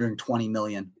get to 120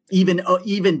 million,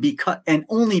 even because, and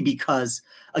only because,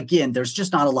 again, there's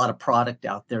just not a lot of product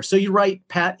out there. So you're right,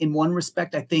 Pat. In one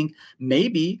respect, I think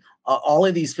maybe all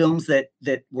of these films that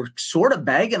we're sort of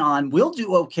bagging on will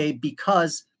do okay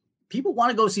because people want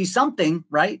to go see something,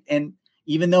 right? And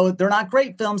even though they're not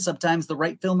great films, sometimes the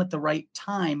right film at the right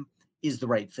time is the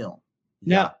right film.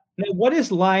 Now, what is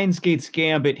Lionsgate's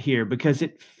gambit here? Because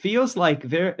it feels like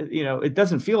it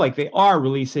doesn't feel like they are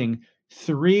releasing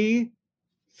 3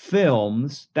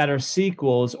 films that are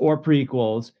sequels or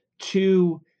prequels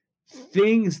to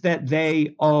things that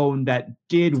they own that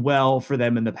did well for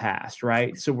them in the past,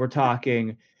 right? So we're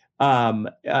talking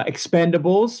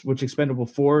Expendables, which Expendable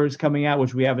 4 is coming out,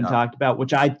 which we haven't talked about,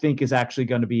 which I think is actually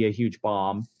going to be a huge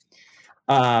bomb.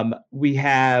 We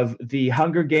have the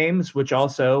Hunger Games, which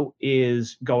also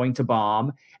is going to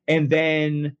bomb, and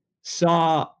then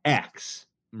Saw X,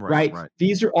 right?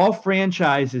 These are all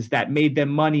franchises that made them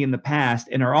money in the past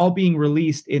and are all being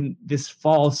released in this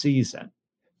fall season,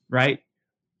 right?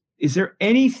 Is there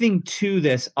anything to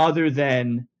this other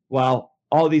than, well,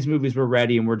 all these movies were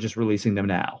ready and we're just releasing them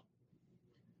now?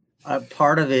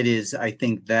 Part of it is, I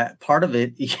think that part of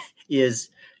it is,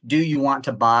 do you want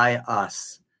to buy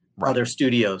us? Other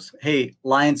studios? Hey,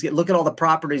 Lionsgate, look at all the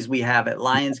properties we have at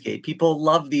Lionsgate. People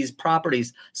love these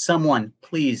properties. Someone,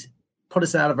 please put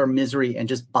us out of our misery and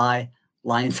just buy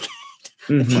Lionsgate.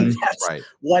 I think that's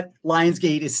what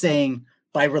Lionsgate is saying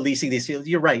by releasing these films.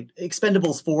 You're right.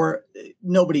 Expendables 4,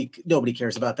 nobody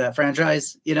cares about that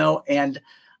franchise, and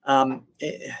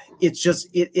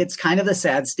it's kind of the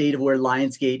sad state of where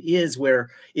Lionsgate is, where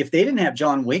if they didn't have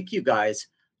John Wick, you guys,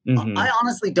 I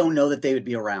honestly don't know that they would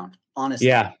be around. Honestly.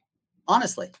 Yeah.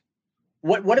 Honestly,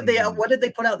 what did they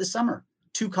put out this summer?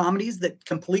 2 comedies that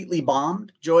completely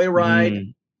bombed,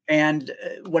 Joyride and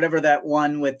whatever that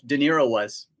one with De Niro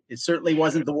was. It certainly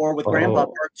wasn't The War with Grandpa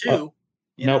Part 2.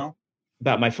 You know,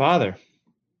 about my father.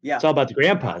 Yeah, it's all about the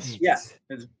grandpas. Yeah,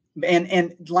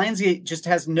 and Lionsgate just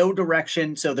has no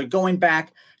direction, so they're going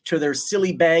back to their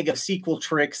silly bag of sequel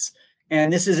tricks,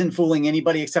 and this isn't fooling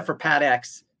anybody except for Pat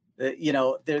X.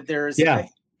 There's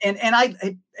And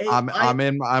I'm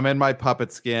in my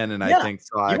puppet skin, and I think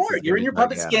so. You're in your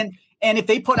puppet skin. And if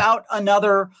they put out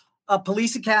another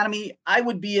Police Academy, I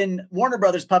would be in Warner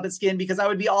Brothers puppet skin because I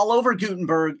would be all over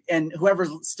Gutenberg and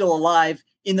whoever's still alive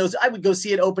in those. I would go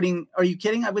see it opening. Are you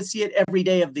kidding? I would see it every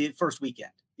day of the first weekend.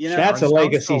 That's a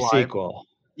legacy sequel.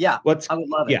 Yeah, I would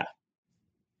love it. Yeah.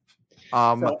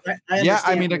 I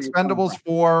mean, Expendables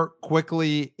 4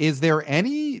 quickly. Is there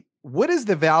any? What is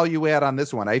the value add on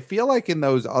this one? I feel like in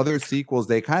those other sequels,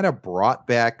 they kind of brought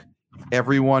back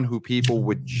everyone who people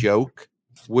would joke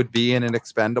would be in an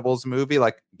Expendables movie.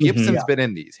 Like Gibson's been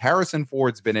in these. Harrison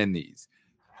Ford's been in these.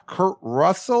 Kurt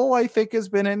Russell, I think, has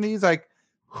been in these. Like,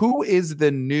 who is the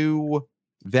new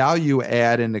value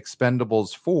add in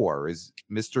Expendables 4? Is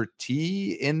Mr.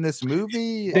 T in this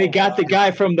movie? They got the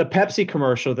guy from the Pepsi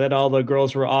commercial that all the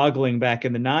girls were ogling back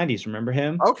in the 90s. Remember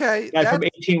him? Okay. The guy from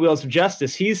 18 Wheels of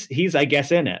Justice. He's I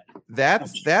guess in it.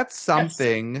 That's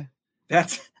something.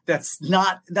 That's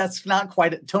not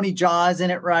quite it. Tony Jaa is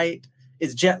in it, right?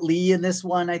 Is Jet Li in this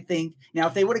one, I think. Now,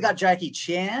 if they would have got Jackie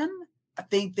Chan, I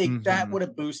think that would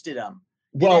have boosted them.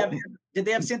 Did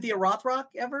they have Cynthia Rothrock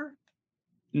ever?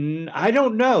 I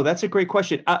don't know. That's a great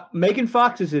question. Megan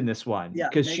Fox is in this one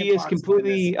because she is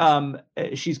completely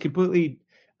she's completely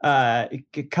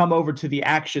come over to the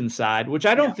action side, which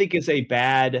I don't think is a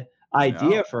bad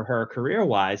idea for her career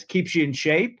wise. Keeps you in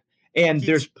shape, and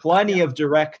there's plenty of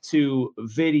direct to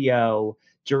video,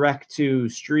 direct to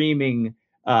streaming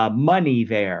money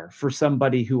there for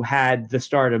somebody who had the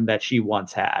stardom that she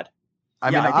once had.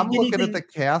 I'm looking at the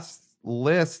cast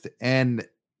list, and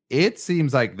it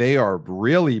seems like they are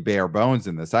really bare bones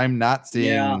in this. I'm not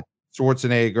seeing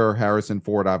Schwarzenegger, Harrison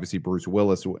Ford, obviously Bruce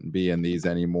Willis wouldn't be in these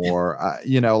anymore.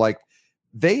 Like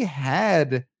they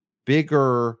had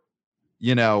bigger,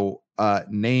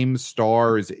 name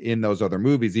stars in those other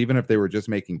movies, even if they were just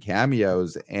making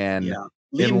cameos. And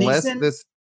Liam Neeson,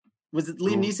 was it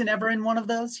Liam Neeson ever in one of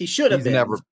those? He should have been.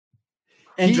 Never.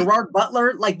 And Gerard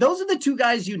Butler, like those are the two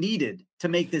guys you needed to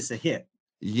make this a hit.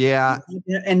 Yeah.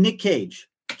 And Nick Cage,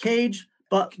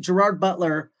 but Gerard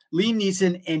Butler, Liam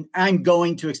Neeson, and I'm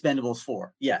going to Expendables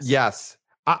 4. Yes.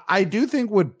 I do think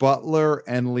with Butler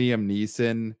and Liam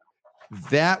Neeson,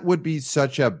 that would be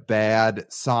such a bad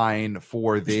sign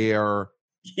for their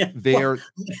Liam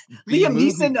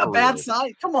Neeson, a bad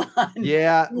sign. Come on.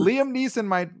 Yeah, Liam Neeson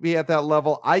might be at that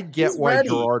level. I get why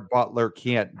Gerard Butler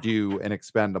can't do an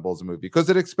Expendables movie, because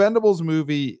an Expendables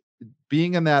movie,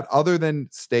 being in that, other than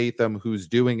Statham, who's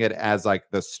doing it as like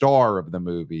the star of the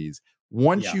movies,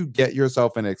 once you get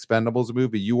yourself an Expendables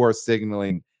movie, you are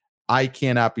signaling, I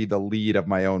cannot be the lead of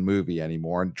my own movie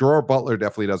anymore. And Gerard Butler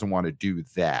definitely doesn't want to do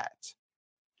that.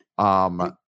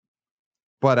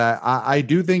 But I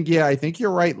do think, I think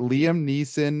you're right. Liam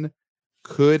Neeson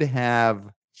could have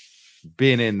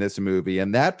been in this movie,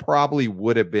 and that probably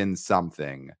would have been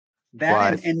something.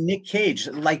 And Nick Cage,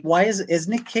 like, why is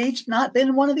Nick Cage not been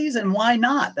in one of these, and why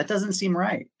not? That doesn't seem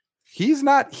right. He's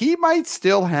not. He might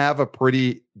still have a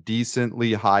pretty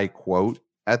decently high quote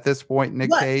at this point, Nick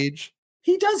Cage.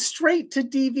 He does straight to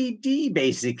DVD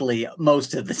basically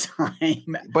most of the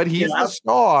time. But he's the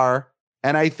star,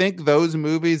 and I think those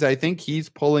movies, he's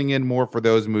pulling in more for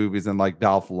those movies than like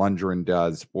Dolph Lundgren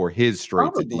does for his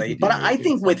straight to DVD. But movies. I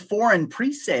think with foreign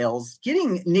pre-sales,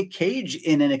 getting Nick Cage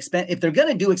in if they're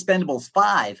going to do Expendables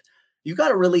 5, you got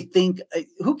to really think,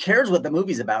 who cares what the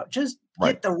movie's about? Just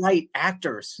get the right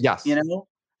actors. Yes.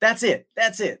 That's it.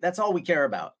 That's all we care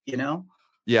about,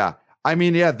 Yeah. I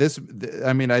mean, I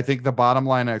think the bottom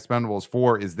line of Expendables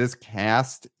 4 is this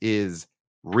cast is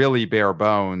really bare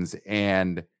bones,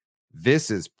 and this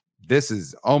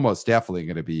is almost definitely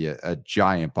going to be a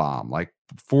giant bomb, like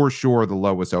for sure the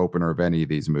lowest opener of any of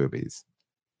these movies.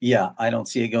 Yeah, I don't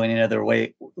see it going any other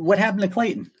way. What happened to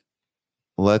Clayton?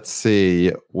 Let's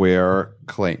see where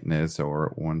Clayton is. So we're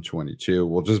at 122.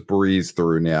 We'll just breeze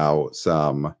through now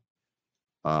some.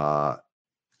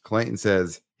 Clayton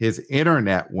says his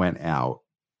internet went out.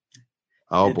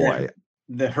 Oh boy.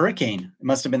 The hurricane. It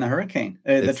must have been the hurricane.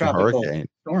 The tropical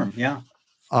storm. Yeah.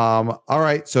 All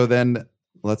right. So then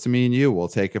me and you, we'll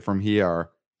take it from here,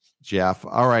 Jeff.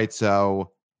 All right.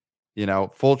 So,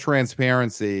 full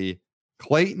transparency,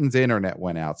 Clayton's internet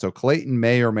went out. So Clayton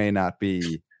may or may not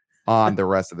be on the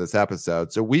rest of this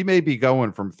episode. So we may be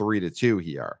going from 3 to 2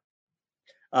 here.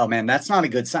 Oh man, that's not a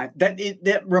good sign.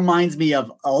 That reminds me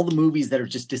of all the movies that are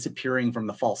just disappearing from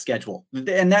the fall schedule.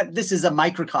 And this is a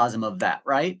microcosm of that,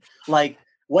 right? Like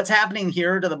what's happening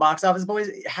here to the box office boys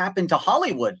happened to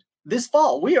Hollywood this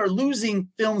fall. We are losing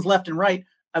films left and right.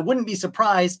 I wouldn't be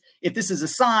surprised if this is a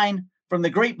sign from the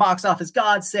great box office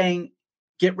gods saying,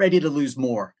 get ready to lose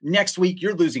more. Next week,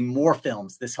 you're losing more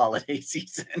films this holiday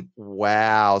season.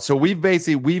 Wow. So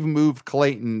we've moved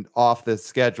Clayton off the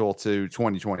schedule to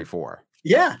 2024.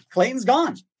 Yeah, Clayton's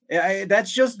gone.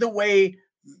 That's just the way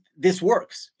this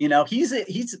works.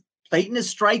 Clayton is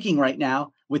striking right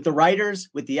now with the writers,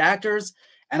 with the actors,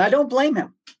 and I don't blame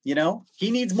him.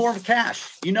 He needs more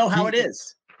cash. You know how it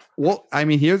is. Well, I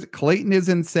mean, Clayton is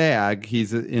in SAG.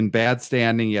 He's in bad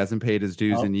standing. He hasn't paid his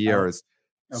dues in years.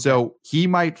 Okay. So he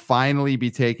might finally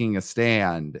be taking a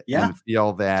stand and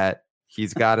feel that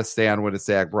he's got to stand with the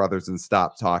SAG brothers and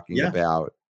stop talking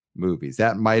about movies.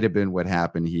 That might have been what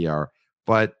happened here.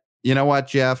 But you know what,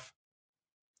 Jeff?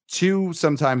 2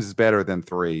 sometimes is better than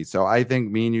 3. So I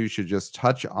think me and you should just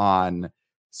touch on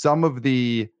some of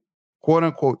the quote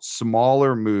unquote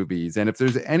smaller movies. And if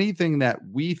there's anything that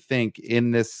we think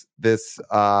in this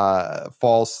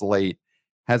fall slate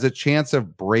has a chance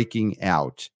of breaking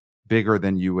out bigger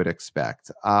than you would expect.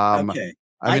 Okay.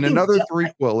 I mean, another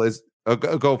threequel is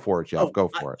go for it, Jeff. Go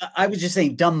for it. I was just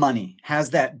saying Dumb Money has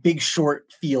that Big Short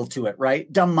feel to it,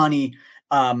 right? Dumb Money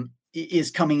is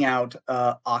coming out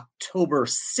October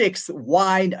 6th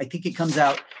wide. I think it comes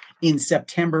out in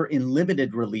September in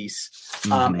limited release.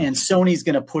 And Sony's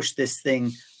going to push this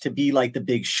thing to be like The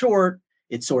Big Short.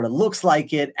 It sort of looks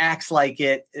like it, acts like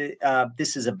it.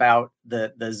 This is about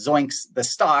the zoinks, the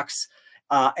stocks.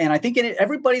 And I think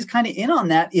everybody's kind of in on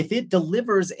that. If it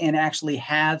delivers and actually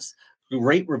has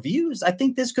great reviews, I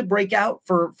think this could break out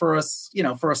for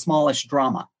a smallish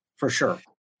drama for sure.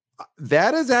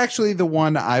 That is actually the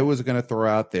one I was going to throw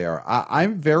out there.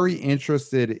 I'm very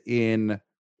interested in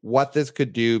what this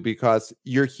could do because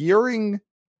you're hearing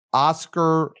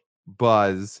Oscar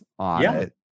buzz on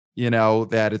it.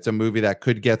 that it's a movie that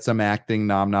could get some acting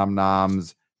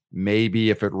noms. Maybe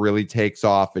if it really takes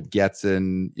off, it gets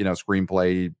in,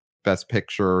 screenplay, best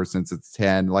picture, since it's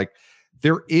 10. Like,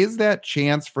 there is that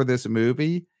chance for this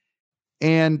movie.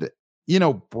 And,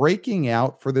 breaking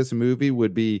out for this movie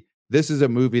would be, this is a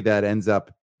movie that ends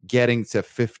up getting to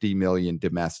 50 million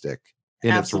domestic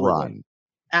in its run.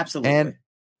 Absolutely. And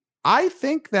I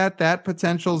think that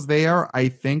potential's there. I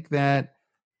think that,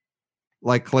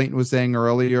 like Clayton was saying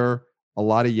earlier, a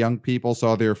lot of young people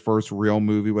saw their first real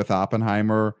movie with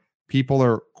Oppenheimer. People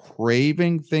are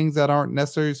craving things that aren't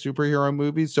necessarily superhero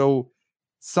movies. So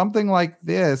something like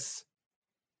this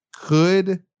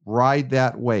could ride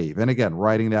that wave. And again,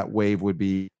 riding that wave would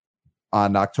be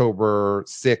on October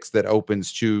 6th that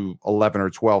opens to 11 or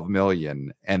 12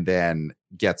 million and then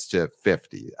gets to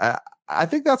 50. I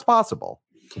think that's possible.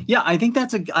 Yeah, I think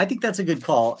that's a good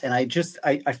call. And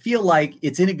I feel like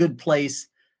it's in a good place.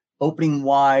 Opening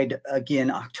wide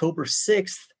again, October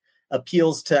 6th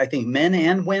appeals to, I think, men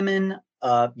and women,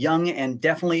 young and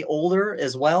definitely older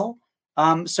as well.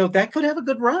 So that could have a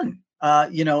good run,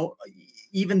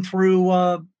 even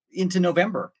through into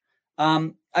November.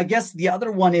 I guess the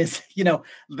other one is, the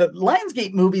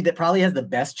Lionsgate movie that probably has the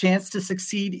best chance to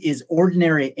succeed is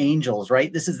Ordinary Angels,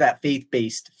 right? This is that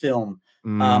faith-based film.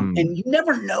 And you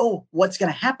never know what's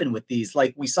going to happen with these,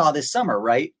 like we saw this summer,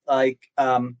 right? Like,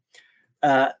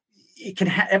 it can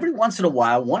every once in a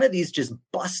while, one of these just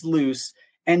busts loose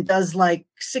and does like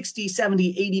 60,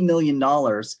 70, 80 million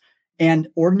dollars. And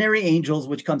Ordinary Angels,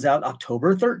 which comes out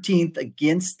October 13th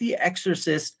against The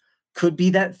Exorcist, could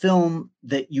be that film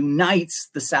that unites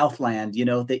the Southland,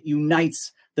 that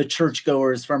unites the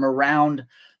churchgoers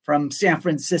from San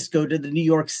Francisco to the New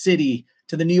York City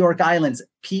to the New York Islands.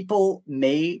 People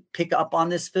may pick up on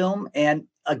this film. And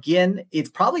again, it's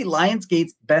probably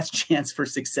Lionsgate's best chance for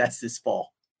success this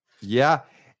fall. Yeah.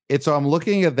 So I'm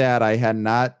looking at that. I had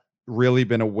not really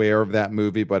been aware of that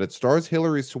movie, but it stars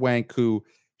Hilary Swank, who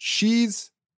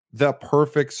she's the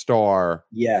perfect star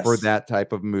for that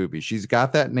type of movie. She's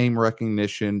got that name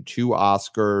recognition, 2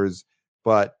 Oscars,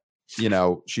 but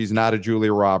she's not a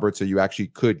Julia Roberts, so you actually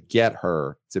could get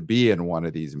her to be in one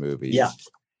of these movies. Yeah,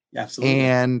 absolutely.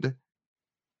 And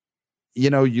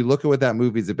you look at what that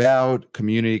movie's about.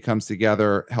 Community comes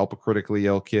together, help a critically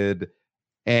ill kid,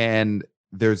 and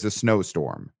there's a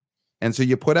snowstorm. And so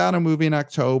you put out a movie in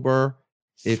October.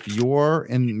 If you're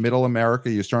in middle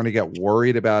America, you're starting to get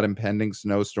worried about impending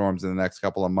snowstorms in the next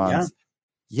couple of months.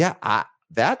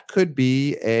 That could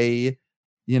be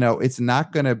it's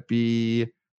not going to be,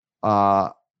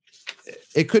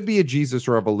 it could be a Jesus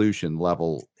Revolution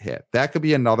level hit. That could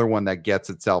be another one that gets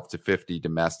itself to 50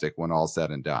 domestic when all's said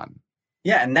and done.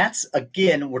 Yeah. And that's,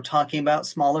 again, we're talking about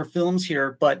smaller films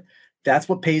here, but that's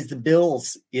what pays the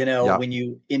bills, when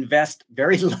you invest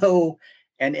very low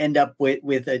and end up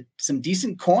with some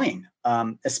decent coin,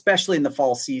 especially in the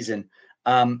fall season.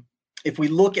 If we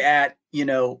look at,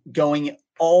 going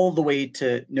all the way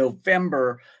to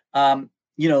November, The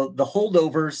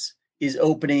Holdovers is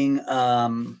opening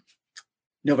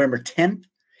November 10th.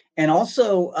 And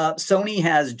also Sony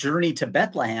has Journey to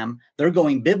Bethlehem. They're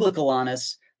going biblical on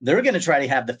us. They're going to try to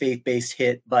have the faith-based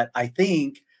hit, but I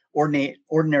think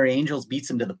Ordinary Angels beats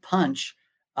them to the punch.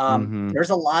 There's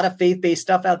a lot of faith-based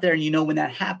stuff out there. And when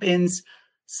that happens,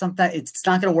 sometimes it's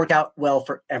not going to work out well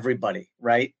for everybody,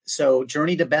 right? So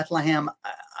Journey to Bethlehem,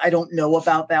 I don't know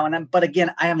about that one. But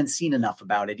again, I haven't seen enough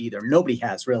about it either. Nobody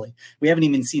has, really. We haven't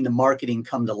even seen the marketing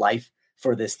come to life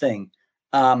for this thing.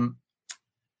 And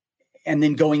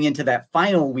then going into that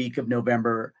final week of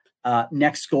November,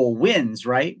 Next Goal Wins,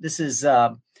 right? This is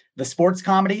the sports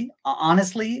comedy.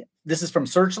 Honestly, this is from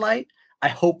Searchlight. I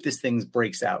hope this thing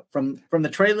breaks out. From the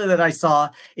trailer that I saw,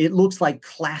 it looks like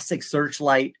classic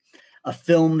Searchlight, a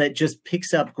film that just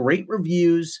picks up great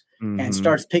reviews and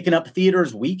starts picking up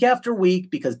theaters week after week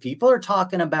because people are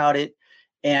talking about it.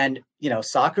 And,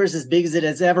 soccer is as big as it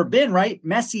has ever been, right?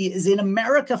 Messi is in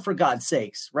America, for God's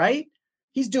sakes, right?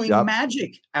 He's doing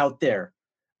magic out there.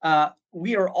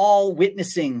 We are all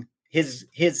witnessing his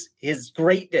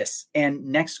greatness, and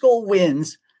Next Goal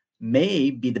Wins may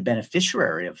be the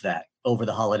beneficiary of that over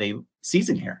the holiday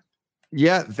season here.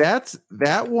 Yeah,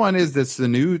 that one is the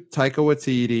new Taika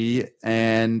Waititi.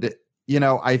 And,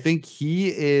 I think he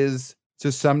is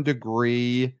to some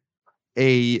degree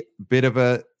a bit of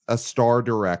a star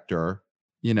director,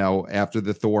 after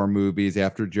the Thor movies,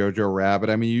 after Jojo Rabbit.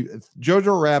 I mean,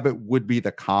 Jojo Rabbit would be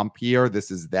the comp here.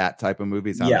 This is that type of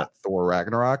movie. It's not like Thor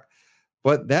Ragnarok.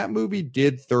 But that movie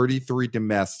did 33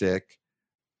 domestic.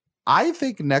 I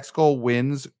think Next Goal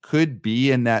Wins could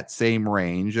be in that same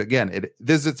range. Again,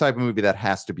 this is a type of movie that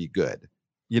has to be good.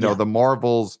 The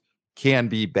Marvels can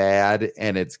be bad,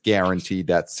 and it's guaranteed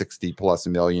that 60 plus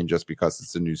million just because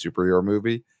it's a new superhero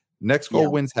movie. Next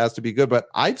Goal Wins has to be good, but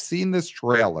I've seen this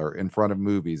trailer in front of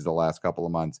movies the last couple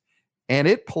of months, and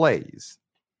it plays.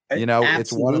 You know,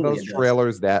 it's one of those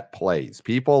trailers that plays.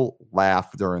 People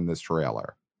laugh during this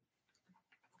trailer.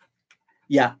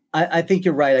 Yeah, I think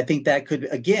you're right. I think that could,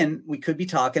 again, we could be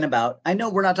talking about, I know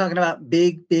we're not talking about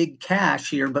big cash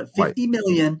here, but 50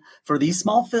 million for these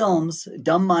small films,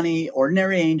 Dumb Money,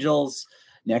 Ordinary Angels,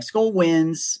 Next Goal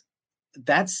Wins.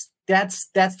 That's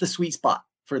the sweet spot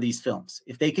for these films.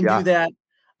 If they can do that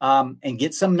and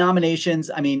get some nominations,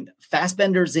 I mean,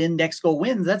 Fassbender's in Next Goal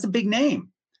Wins. That's a big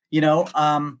name, you know?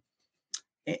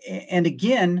 And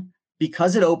again,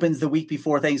 because it opens the week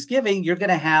before Thanksgiving, you're going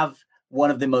to have one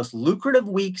of the most lucrative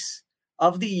weeks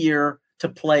of the year to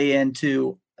play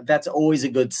into. That's always a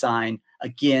good sign.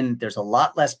 Again, there's a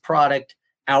lot less product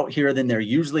out here than there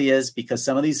usually is because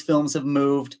some of these films have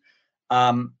moved.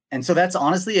 And so that's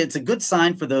honestly, it's a good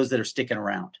sign for those that are sticking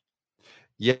around.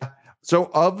 Yeah.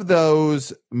 So of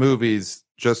those movies,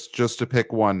 just to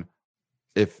pick one,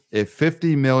 if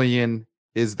 50 million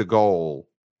is the goal,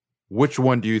 which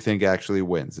one do you think actually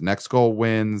wins? Next Goal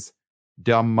Wins,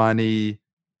 Dumb Money,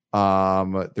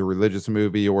 the religious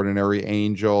movie, Ordinary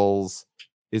Angels.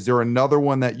 Is there another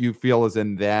one that you feel is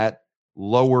in that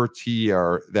lower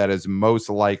tier that is most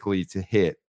likely to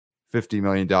hit $50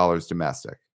 million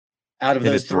domestic? Out of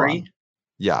those three?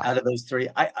 Yeah. Out of those three.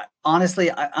 I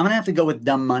honestly, I'm going to have to go with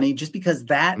Dumb Money just because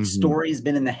that story has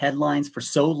been in the headlines for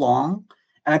so long.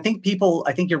 And I think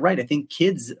you're right. I think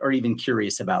kids are even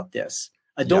curious about this.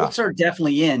 Adults are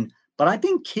definitely in, but I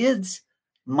think kids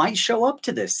might show up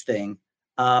to this thing.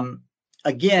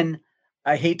 Again,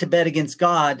 I hate to bet against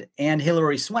God and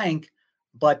Hilary Swank,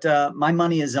 but my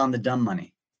money is on the Dumb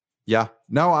Money. Yeah,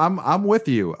 no, I'm with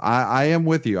you. I am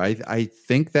with you. I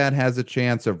think that has a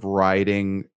chance of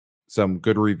riding some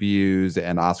good reviews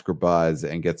and Oscar buzz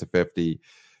and gets a 50.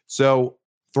 So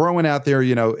throwing out there,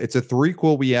 you know, it's a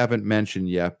threequel we haven't mentioned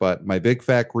yet, but My Big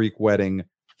Fat Greek Wedding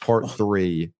Part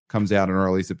 3 comes out in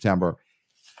early September.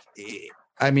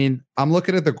 I mean, I'm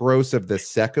looking at the gross of the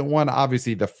second one.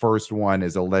 Obviously, the first one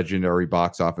is a legendary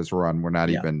box office run. We're not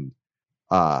even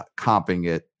comping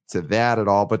it to that at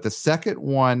all. But the second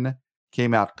one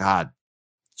came out,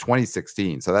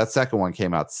 2016. So that second one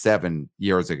came out 7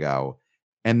 years ago.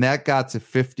 And that got to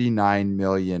 59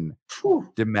 million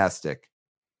domestic.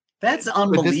 That's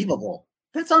unbelievable.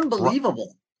 That's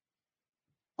unbelievable.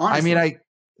 Honestly. I mean,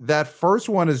 that first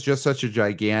one is just such a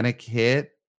gigantic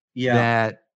hit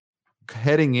that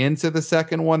heading into the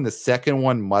second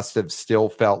one must have still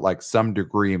felt like some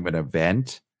degree of an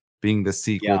event, being the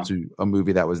sequel to a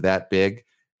movie that was that big.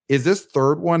 Is this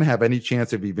third one have any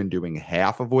chance of even doing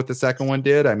half of what the second one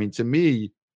did? I mean, to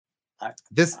me,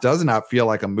 this does not feel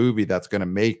like a movie that's going to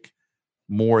make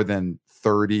more than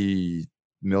 $30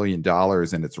 million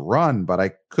in its run, but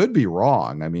I could be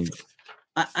wrong. I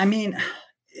mean,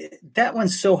 that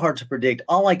one's so hard to predict.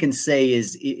 All I can say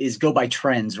is go by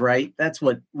trends, right? That's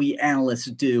what we analysts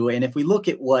do. And if we look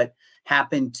at what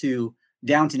happened to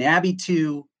Downton Abbey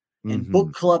 2 and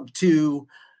Book Club 2,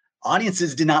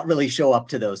 audiences did not really show up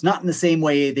to those, not in the same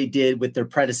way they did with their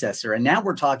predecessor. And now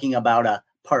we're talking about a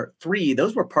part 3.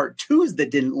 Those were part 2s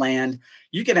that didn't land.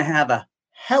 You're going to have a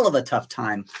hell of a tough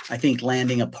time, I think,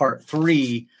 landing a part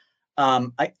 3.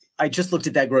 I just looked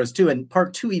at that gross too, and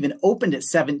part 2 even opened at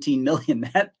 17 million.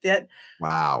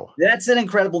 Wow, that's an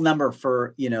incredible number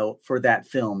for that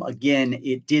film. Again,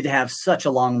 it did have such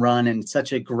a long run and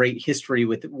such a great history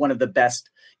with one of the best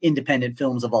independent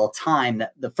films of all time,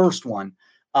 the first one.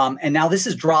 And now this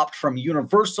is dropped from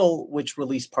Universal, which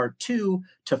released part 2,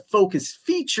 to Focus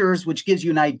Features, which gives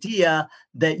you an idea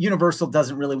that Universal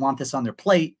doesn't really want this on their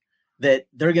plate, that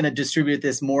they're going to distribute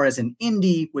this more as an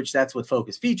indie, which that's what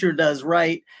Focus Feature does,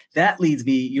 right? That leads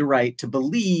me, you're right, to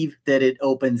believe that it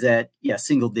opens at,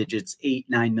 single digits,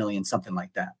 8-9 million, something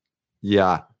like that.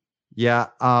 Yeah.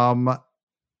 I'm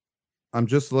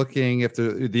just looking if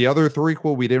the other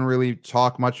threequel we didn't really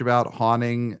talk much about,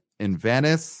 Haunting in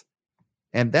Venice.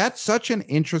 And that's such an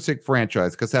interesting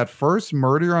franchise because that first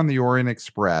Murder on the Orient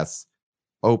Express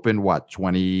opened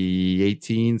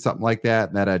 2018, something like that,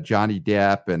 and that had Johnny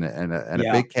Depp and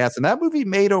a big cast, and that movie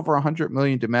made over 100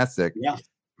 million domestic.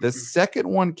 The second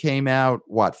one came out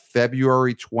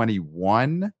February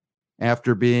 21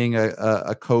 after being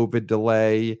a COVID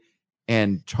delay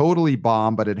and totally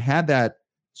bombed, but it had that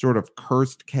sort of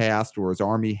cursed cast where it was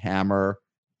Armie Hammer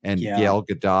and Gail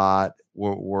Gadot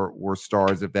were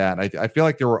stars of that. I feel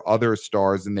like there were other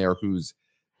stars in there whose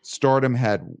stardom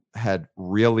had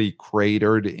really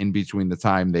cratered in between the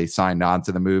time they signed on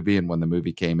to the movie and when the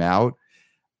movie came out.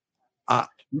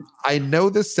 I know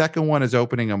the second one is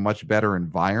opening a much better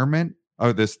environment.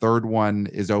 Oh, this third one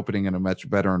is opening in a much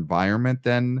better environment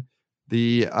than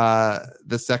the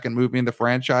second movie in the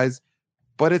franchise,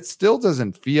 but it still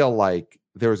doesn't feel like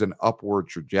there's an upward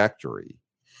trajectory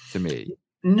to me.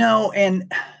 No,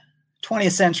 and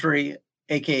 20th Century,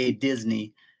 aka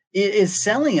Disney, is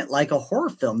selling it like a horror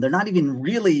film. They're not even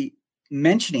really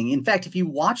mentioning. In fact, if you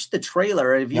watch the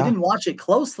trailer, if you didn't watch it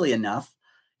closely enough,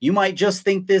 you might just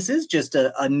think this is just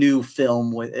a new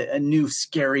film with a new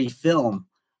scary film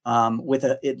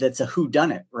that's a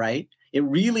whodunit, right? It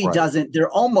really doesn't.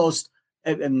 They're almost,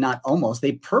 not almost,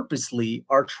 they purposely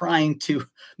are trying to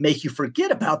make you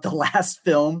forget about the last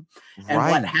film and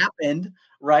what happened,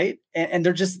 right? And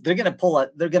they're going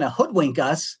to hoodwink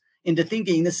us into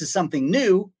thinking this is something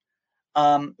new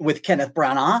with Kenneth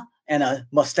Branagh and a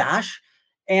mustache.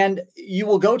 And you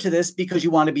will go to this because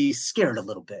you want to be scared a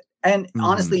little bit. And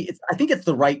honestly, I think it's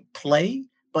the right play,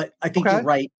 but I think you're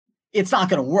right. It's not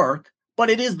going to work, but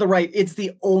it's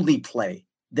the only play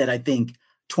that I think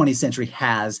 20th Century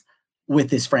has with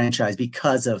this franchise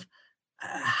because of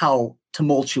how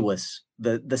tumultuous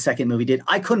the second movie did.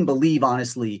 I couldn't believe,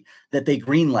 honestly, that they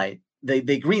greenlit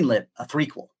a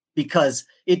threequel because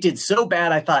it did so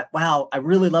bad. I thought, wow, I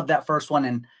really love that first one.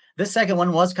 And this second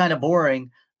one was kind of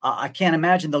boring. I can't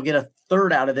imagine they'll get a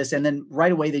third out of this. And then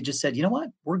right away, they just said, you know what?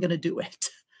 We're going to do it.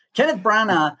 Kenneth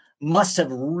Branagh must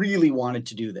have really wanted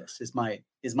to do this is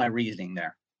my reasoning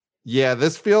there. Yeah,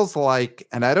 this feels like,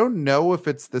 and I don't know if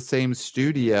it's the same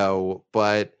studio,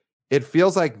 but it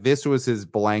feels like this was his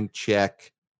blank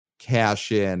check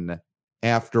cash in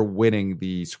after winning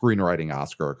the screenwriting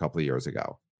Oscar a couple of years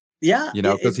ago. Yeah, you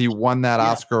know, because he won that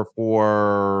Oscar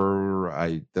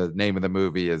for the name of the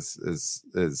movie is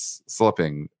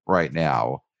slipping right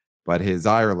now, but his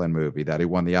Ireland movie that he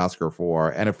won the Oscar for,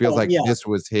 and it feels like this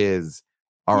was his.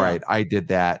 All right, I did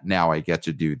that. Now I get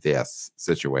to do this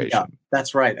situation. Yeah,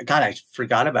 that's right. God, I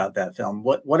forgot about that film.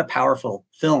 What a powerful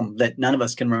film that none of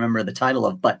us can remember the title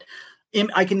of, but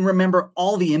I can remember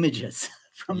all the images.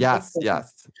 Yes.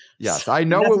 I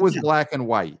know it was black and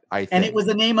white. I think. And it was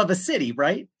the name of a city,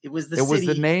 right? It was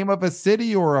the name of a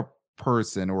city or a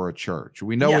person or a church.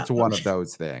 We know it's one of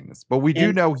those things, but we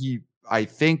do know I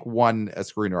think, won a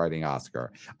screenwriting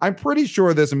Oscar. I'm pretty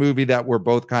sure this movie that we're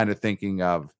both kind of thinking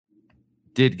of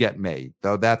did get made,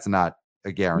 though that's not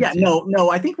a guarantee. Yeah, no,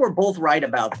 I think we're both right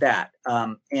about that.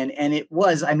 And it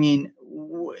was. I mean,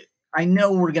 I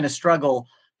know we're going to struggle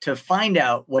to find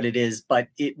out what it is, but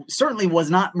it certainly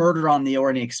was not Murder on the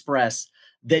Orient Express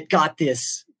that got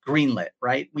this greenlit,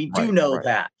 right? We do know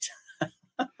that.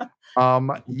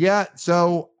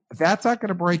 So that's not going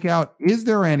to break out. Is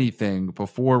there anything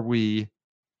before we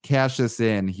cash this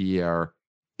in here?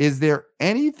 Is there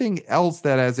anything else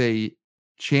that has a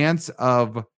chance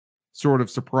of sort of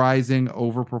surprising,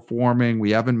 overperforming? We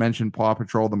haven't mentioned Paw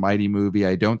Patrol, the Mighty movie.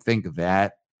 I don't think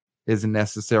that is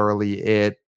necessarily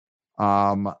it.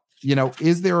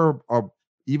 Is there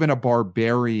even a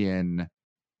Barbarian,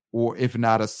 or if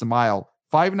not a Smile?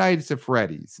 Five Nights at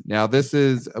Freddy's. Now, this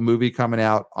is a movie coming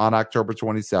out on October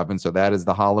 27th, so that is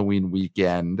the Halloween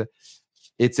weekend.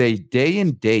 It's a day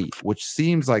and date, which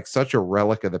seems like such a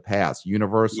relic of the past.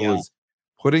 Universal is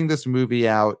putting this movie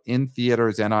out in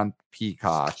theaters and on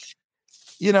Peacock,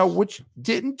 which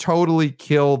didn't totally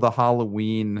kill the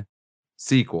Halloween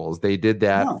sequels. They did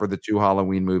that for the two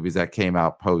Halloween movies that came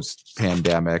out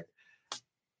post-pandemic.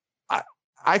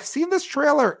 I've seen this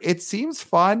trailer. It seems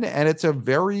fun, and it's a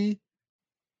very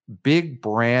big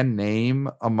brand name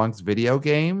amongst video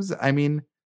games. I mean,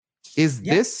 is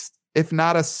this, if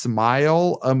not a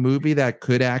Smile, a movie that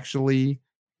could actually,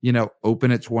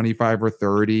 open at 25 or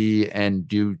 30 and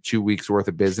do 2 weeks worth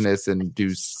of business and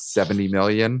do 70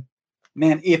 million?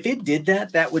 Man, if it did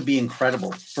that, that would be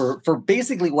incredible for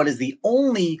basically what is the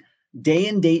only day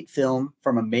and date film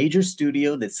from a major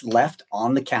studio that's left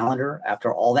on the calendar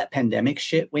after all that pandemic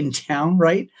shit went down,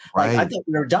 right? Like, I thought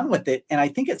we were done with it. And I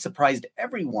think it surprised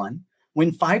everyone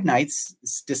when Five Nights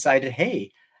decided,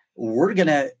 hey, we're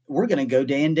gonna go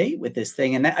day and date with this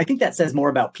thing. And I think that says more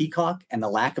about Peacock and the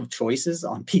lack of choices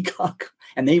on Peacock.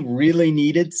 And they really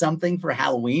needed something for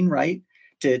Halloween, right?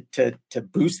 To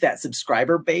boost that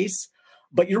subscriber base.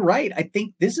 But you're right. I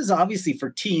think this is obviously for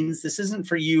teens. This isn't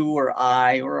for you or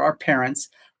I or our parents,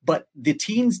 but the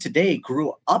teens today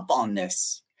grew up on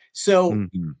this. So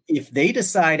if they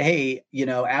decide, hey,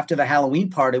 after the Halloween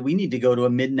party, we need to go to a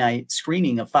midnight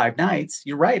screening of Five Nights,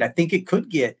 you're right. I think it could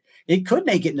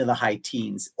make it into the high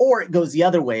teens, or it goes the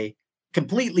other way,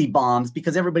 completely bombs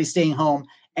because everybody's staying home.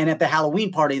 And at the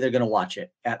Halloween party, they're going to watch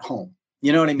it at home.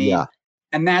 You know what I mean? Yeah.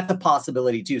 And that's a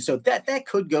possibility too. So that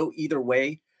could go either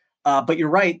way. But you're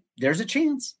right. There's a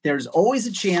chance. There's always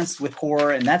a chance with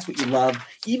horror, and that's what you love.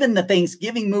 Even the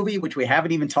Thanksgiving movie, which we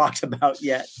haven't even talked about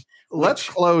yet. Let's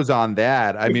close on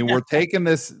that. I mean, we're taking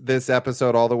this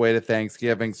episode all the way to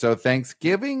Thanksgiving. So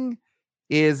Thanksgiving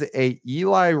is a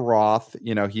Eli Roth,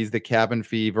 he's the Cabin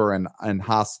Fever and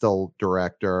Hostel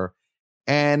director,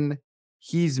 and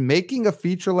he's making a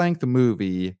feature-length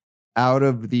movie out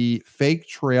of the fake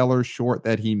trailer short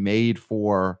that he made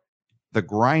for the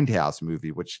Grindhouse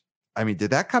movie, which, I mean,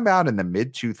 did that come out in the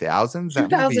mid-2000s?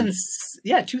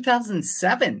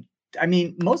 2007. I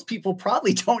mean, most people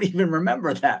probably don't even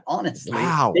remember that, honestly.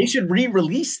 Wow. They should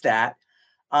re-release that.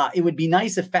 It would be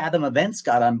nice if Fathom Events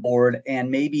got on board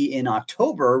and maybe in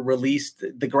October released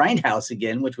the Grindhouse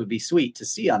again, which would be sweet to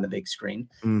see on the big screen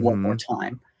one more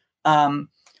time.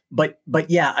 But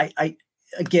yeah, I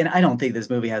don't think this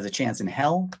movie has a chance in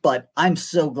hell, but I'm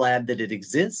so glad that it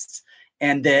exists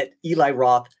and that Eli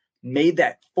Roth made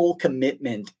that full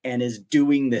commitment and is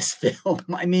doing this film.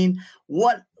 I mean,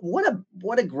 what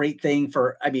a great thing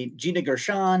for, Gina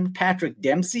Gershon, Patrick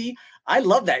Dempsey. I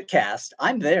love that cast.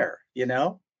 I'm there,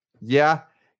 Yeah.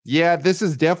 This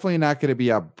is definitely not going to be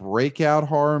a breakout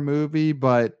horror movie,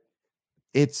 but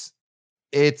it's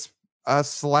a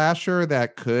slasher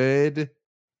that could,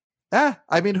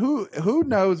 who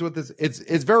knows what this,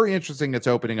 it's very interesting. It's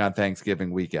opening on Thanksgiving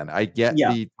weekend. I get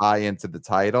the tie into the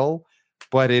title,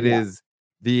 but it is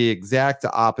the exact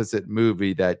opposite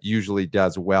movie that usually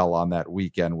does well on that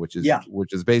weekend, which is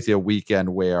basically a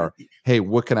weekend where, hey,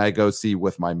 what can I go see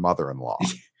with my mother-in-law?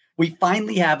 We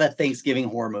finally have a Thanksgiving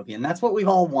horror movie, and that's what we've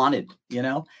all wanted,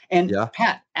 And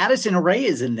Pat, Addison Rae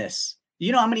is in this.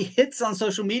 You know how many hits on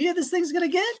social media this thing's going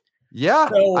to get? Yeah.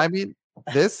 So,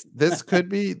 this could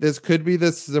be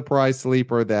the surprise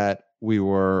sleeper that we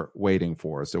were waiting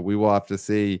for. So we will have to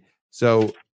see.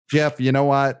 So Jeff, you know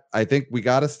what? I think we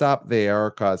got to stop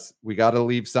there because we got to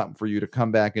leave something for you to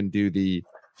come back and do the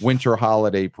winter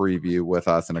holiday preview with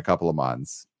us in a couple of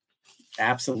months.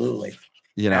 Absolutely.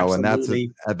 And that's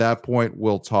at that point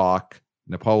we'll talk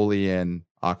Napoleon,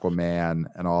 Aquaman,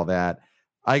 and all that.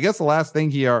 I guess the last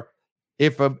thing here,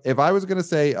 if I was going to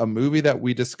say a movie that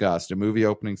we discussed, a movie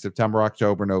opening September,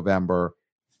 October, November,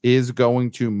 is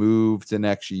going to move to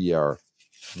next year,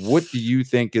 what do you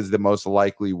think is the most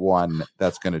likely one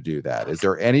that's going to do that? Is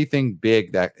there anything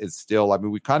big that is still,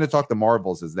 we kind of talked the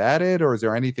Marvels. Is that it? Or is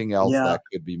there anything else that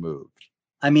could be moved?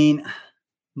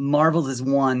 Marvels is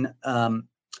one.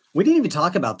 We didn't even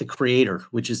talk about The Creator,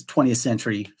 which is 20th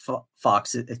Century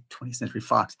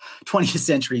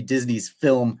Disney's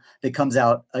film that comes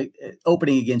out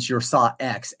opening against Your Saw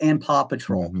X and Paw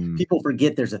Patrol. Mm-hmm. People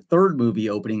forget there's a third movie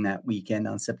opening that weekend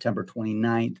on September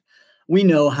 29th. We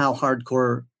know how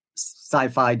hardcore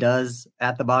sci-fi does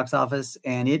at the box office,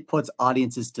 and it puts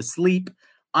audiences to sleep.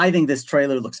 I think this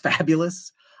trailer looks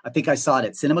fabulous. I think I saw it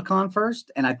at CinemaCon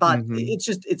first, and I thought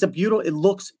it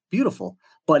looks beautiful.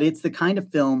 But it's the kind of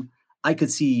film I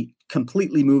could see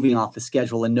completely moving off the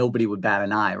schedule and nobody would bat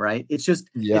an eye, right? It's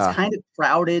just, it's kind of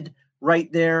crowded right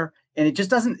there. And it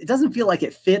doesn't feel like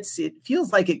it fits. It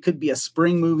feels like it could be a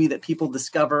spring movie that people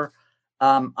discover.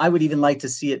 I would even like to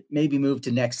see it maybe move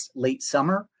to next late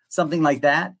summer, something like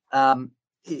that.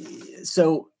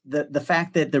 So the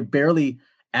fact that they're barely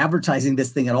advertising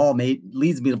this thing at all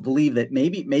leads me to believe that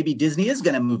maybe Disney is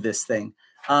going to move this thing.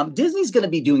 Disney's going to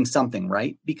be doing something,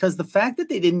 right? Because the fact that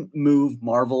they didn't move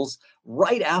Marvels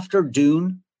right after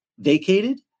Dune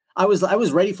vacated, I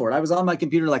was ready for it. I was on my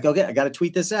computer like, okay, I got to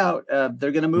tweet this out.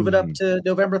 They're going to move it up to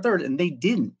November 3rd, and they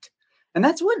didn't. And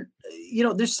that's what,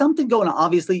 there's something going on.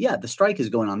 Obviously, the strike is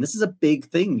going on. This is a big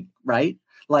thing, right?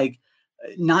 Like,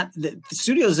 the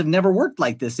studios have never worked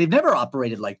like this. They've never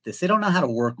operated like this. They don't know how to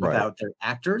work without their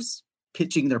actors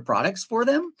pitching their products for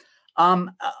them.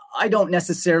 I don't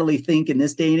necessarily think in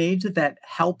this day and age that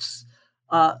helps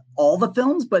all the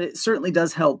films, but it certainly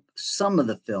does help some of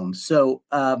the films. So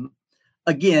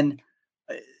again,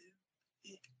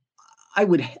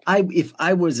 if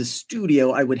I was a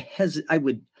studio, I would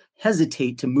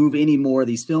hesitate to move any more of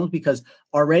these films because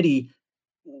already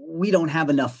we don't have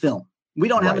enough film. We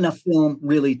don't have enough film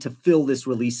really to fill this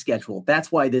release schedule.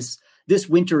 That's why this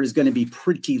winter is going to be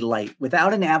pretty light.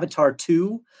 Without an Avatar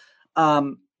 2,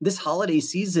 this holiday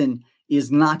season is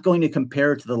not going to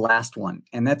compare to the last one.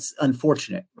 And that's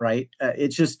unfortunate, right?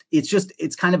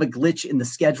 It's kind of a glitch in the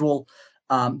schedule.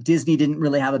 Disney didn't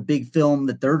really have a big film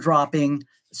that they're dropping.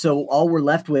 So all we're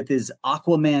left with is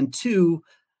Aquaman 2,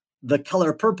 The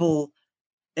Color Purple,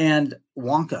 and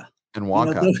Wonka.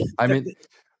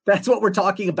 That's what we're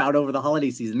talking about over the holiday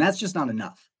season. That's just not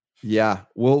enough. Yeah.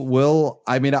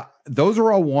 Those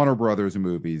are all Warner Brothers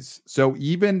movies. So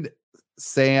even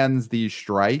sans these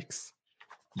strikes,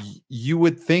 you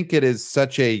would think it is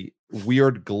such a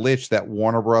weird glitch that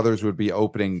Warner Brothers would be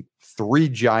opening 3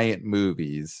 giant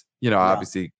movies,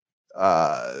 obviously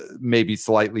maybe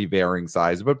slightly varying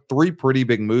size, but 3 pretty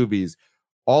big movies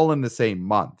all in the same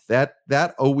month. That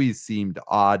always seemed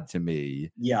odd to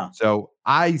me. Yeah. So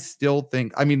I still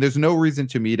think, there's no reason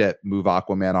to me to move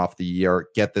Aquaman off the year,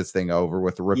 get this thing over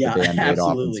with, rip the Band-Aid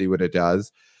off and see what it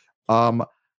does.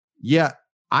 Yeah,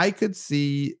 I could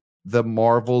see the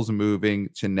Marvels moving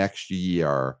to next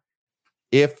year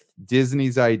if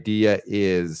Disney's idea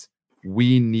is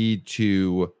we need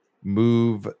to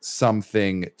move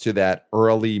something to that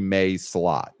early May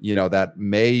slot.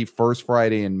 That first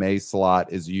Friday in May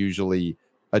slot is usually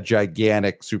a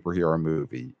gigantic superhero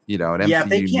movie, an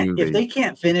MCU movie. If they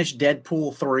can't finish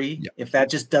Deadpool 3, if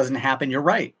that just doesn't happen, you're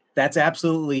right. That's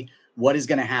absolutely what is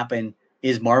going to happen.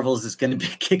 Is Marvel's is going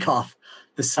to kick off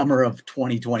the summer of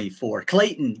 2024.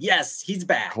 Clayton, yes, he's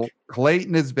back.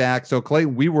 Clayton is back. So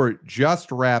Clayton, we were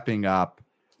just wrapping up.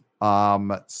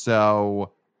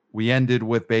 So we ended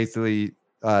with basically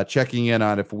checking in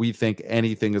on if we think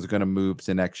anything is going to move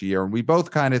to next year. And we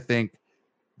both kind of think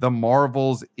the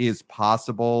Marvels is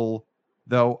possible,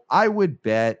 though I would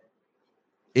bet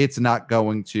it's not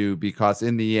going to, because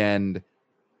in the end,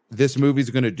 this movie's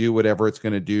going to do whatever it's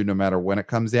going to do no matter when it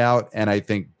comes out. And I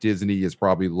think Disney is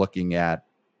probably looking at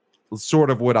sort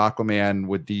of what Aquaman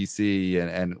with DC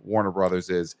and Warner Brothers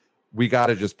is. We got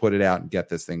to just put it out and get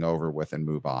this thing over with and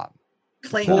move on.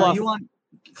 Clayton,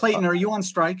 are you on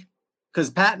strike? Because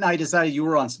Pat and I decided you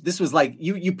were on. This was like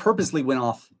you purposely went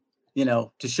off,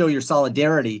 to show your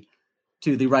solidarity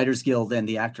to the Writers Guild and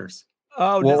the actors.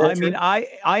 Oh, well, no, I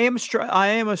am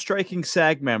a striking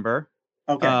SAG member.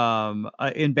 Okay.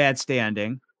 In bad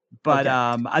standing, but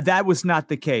that was not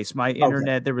the case. My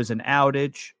internet, there was an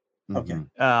outage. Okay.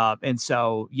 And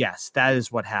so, yes, that is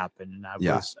what happened. And I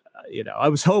was, I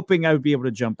was hoping I would be able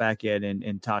to jump back in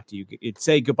and talk to you,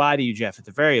 say goodbye to you, Jeff, at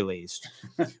the very least.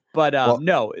 But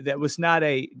no, that was not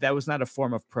a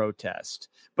form of protest.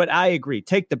 But I agree.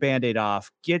 Take the Band-Aid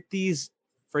off. Get these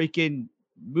freaking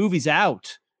movies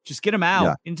out. Just get them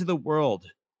out into the world.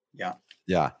 Yeah.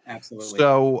 Yeah, absolutely.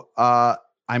 So,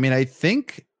 I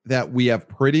think that we have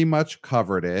pretty much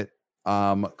covered it.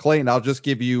 Clayton, I'll just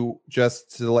give you,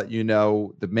 just to let you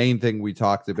know, the main thing we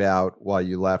talked about while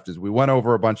you left is we went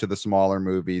over a bunch of the smaller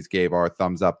movies, gave our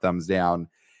thumbs up, thumbs down.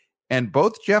 And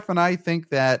both Jeff and I think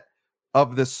that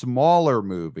of the smaller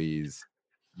movies,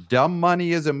 Dumb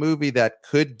Money is a movie that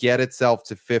could get itself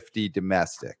to 50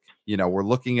 domestic. We're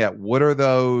looking at what are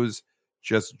those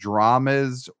just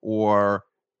dramas or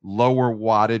lower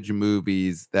wattage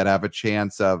movies that have a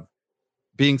chance of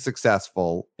being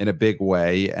successful in a big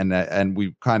way. And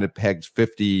we kind of pegged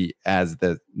 50 as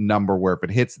the number where if it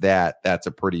hits that, that's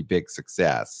a pretty big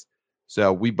success.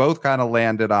 So we both kind of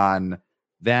landed on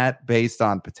that based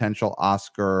on potential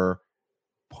Oscar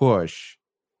push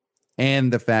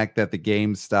and the fact that the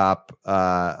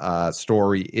GameStop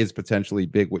story is potentially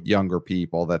big with younger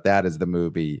people, that is the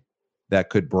movie that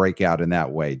could break out in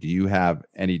that way. Do you have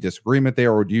any disagreement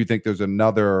there, or do you think there's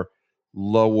another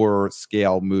lower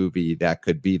scale movie that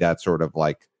could be that sort of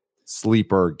like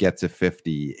sleeper get to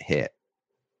 50 hit?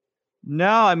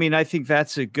 No, I think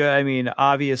that's a good,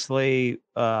 obviously,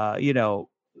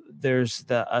 there's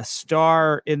a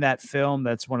star in that film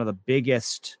that's one of the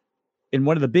biggest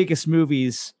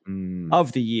movies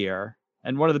of the year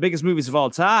and one of the biggest movies of all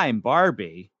time,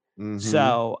 Barbie. Mm-hmm.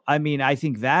 So, I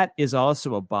think that is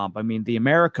also a bump. The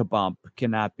America bump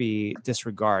cannot be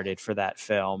disregarded for that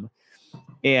film.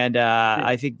 And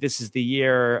I think this is the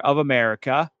year of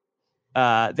America,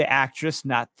 the actress,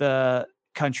 not the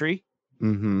country.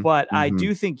 Mm-hmm. But I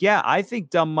do think, I think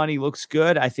Dumb Money looks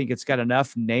good. I think it's got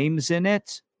enough names in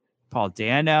it. Paul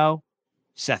Dano,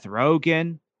 Seth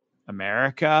Rogen,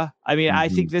 America. I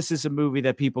think this is a movie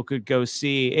that people could go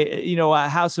see, a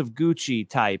House of Gucci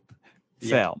type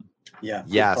film. Yeah.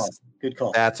 Yes. Good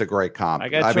call. That's a great comp. I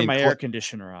got to turn my air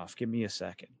conditioner off. Give me a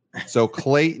second. So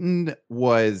Clayton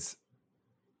was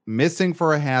missing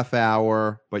for a half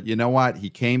hour, but you know what?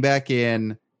 He came back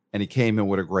in and he came in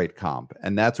with a great comp.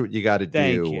 And that's what you got to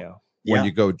do when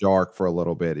you go dark for a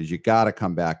little bit, is you got to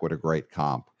come back with a great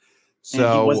comp.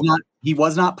 So he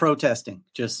was not protesting,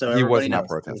 just so he was not knows.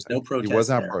 protesting. No protest. He was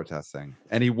not protesting,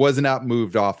 and he was not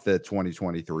moved off the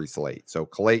 2023 slate. So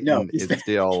Clayton is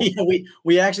still.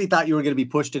 We actually thought you were going to be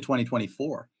pushed to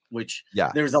 2024, which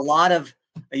there's a lot of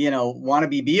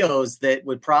wannabe BOs that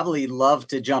would probably love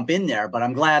to jump in there, but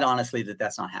I'm glad, honestly, that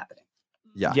that's not happening.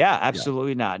 Yeah,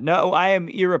 absolutely not. No, I am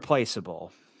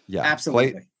irreplaceable. Yeah,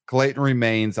 absolutely. Clayton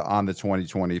remains on the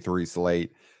 2023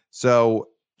 slate. So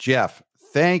Jeff,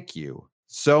 thank you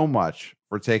so much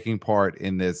for taking part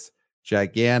in this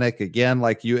gigantic, again,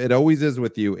 like it always is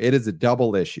with you. It is a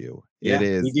double issue. Yeah, it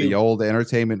is the old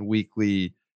Entertainment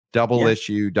Weekly double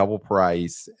issue, double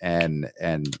price, and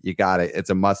you got it.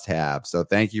 It's a must have. So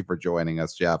thank you for joining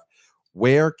us, Jeff.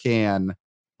 Where can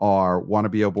our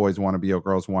wannabe boys, wannabe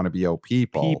girls, wannabe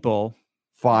people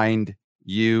find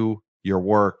you, your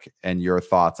work, and your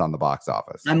thoughts on the box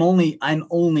office? I'm only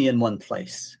in one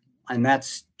place, and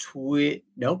that's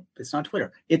Nope, it's not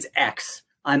Twitter. It's X.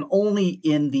 I'm only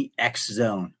in the X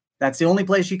zone. That's the only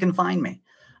place you can find me.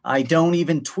 I don't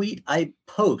even tweet. I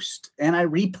post and I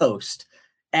repost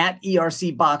at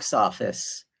ERC Box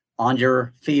Office on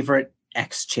your favorite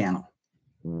X channel.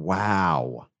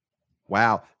 Wow.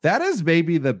 That is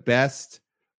maybe the best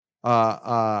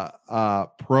promo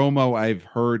I've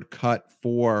heard cut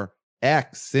for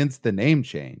X since the name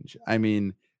change. I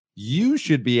mean, you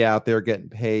should be out there getting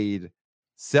paid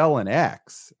selling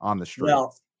X on the streets.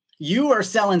 Well, you are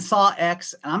selling Saw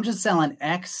X, and I'm just selling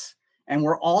X, and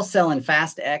we're all selling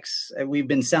Fast X. We've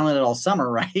been selling it all summer,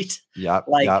 right? Yep.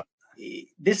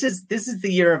 This is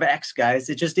the year of X, guys.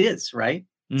 It just is, right?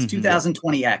 It's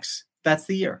 2020 X. That's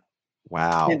the year.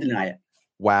 Wow. Can't deny it.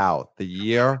 Wow. The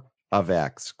year of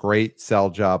X. Great sell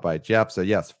job by Jeff. So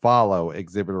yes, follow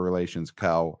Exhibitor Relations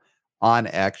Co. on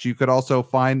X. You could also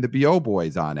find the BO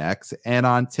Boys on X and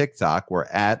on TikTok. We're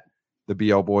at the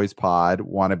BO Boys Pod.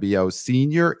 Wannabe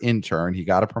senior intern. He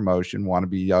got a promotion.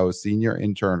 Wannabe senior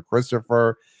intern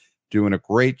Christopher doing a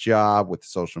great job with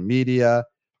social media.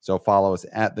 So follow us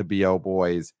at the BO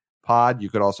Boys Pod. You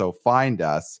could also find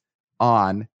us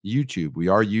on YouTube. We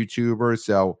are YouTubers.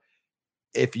 So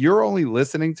if you're only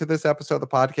listening to this episode of the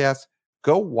podcast,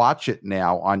 go watch it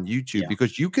now on YouTube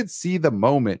because you could see the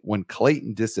moment when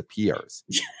Clayton disappears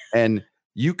and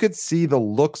you could see the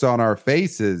looks on our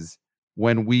faces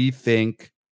when we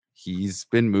think he's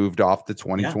been moved off the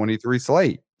 2023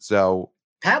 slate. So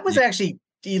Pat was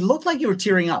you looked like you were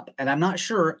tearing up, and I'm not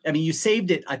sure. I mean, you saved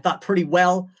it, I thought, pretty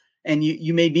well, and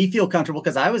you made me feel comfortable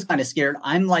because I was kind of scared.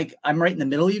 I'm right in the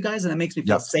middle of you guys, and that makes me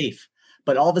feel safe.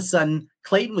 But all of a sudden,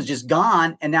 Clayton was just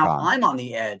gone, and now I'm on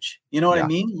the edge. You know what I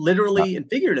mean? Literally and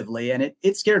figuratively, and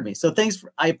it scared me. So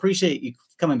I appreciate you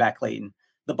coming back, Clayton.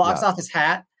 The box office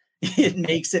hat, it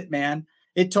makes it, man.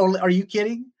 It totally. Are you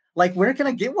kidding? Like, where can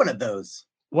I get one of those?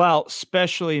 Well,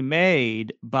 specially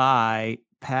made by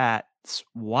Pat's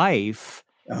wife.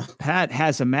 Pat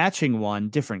has a matching one,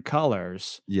 different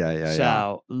colors.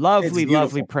 So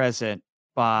lovely present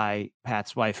by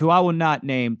Pat's wife, who I will not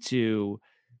name to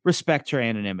respect her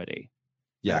anonymity.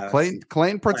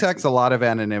 Clayton protects a lot of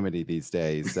anonymity these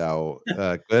days. So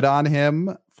good on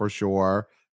him for sure.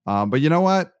 But you know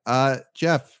what,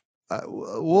 Jeff,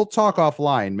 we'll talk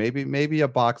offline. Maybe a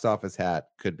box office hat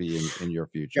could be in your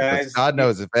future. Guys, God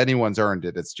knows if anyone's earned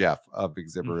it, it's Jeff of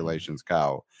Exhibitor Relations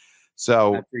Co.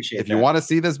 So if you want to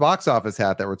see this box office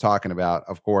hat that we're talking about,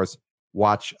 of course,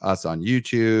 watch us on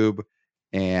YouTube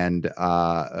and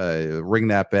ring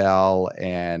that bell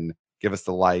and give us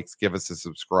the likes, give us the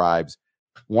subscribes.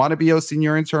 Wannabe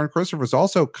senior intern Christopher is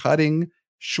also cutting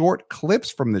short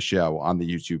clips from the show on the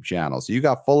YouTube channel. So you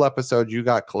got full episodes, you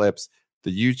got clips.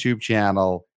 The YouTube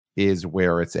channel is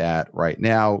where it's at right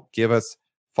now. Give us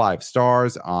 5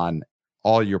 stars on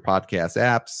all your podcast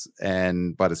apps,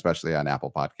 but especially on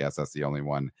Apple Podcasts. That's the only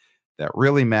one that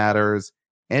really matters.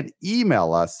 And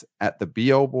email us at the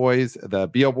BO Boys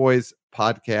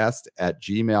podcast at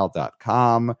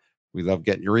gmail.com. We love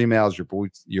getting your emails,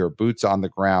 your boots on the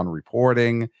ground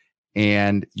reporting,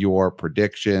 and your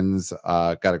predictions.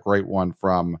 Got a great one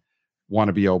from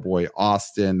wannabe boy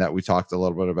Austin that we talked a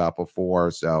little bit about before.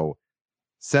 So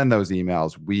send those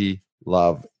emails. We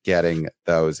love getting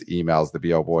those emails. The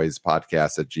BO Boys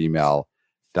podcast at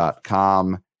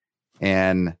gmail.com.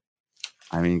 And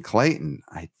I mean, Clayton,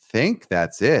 I think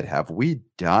that's it. Have we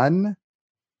done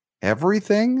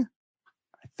everything?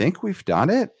 I think we've done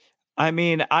it. I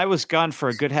mean, I was gone for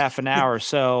a good half an hour,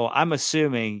 so I'm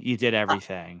assuming you did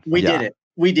everything. We did it.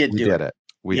 We did it.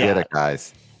 We did it,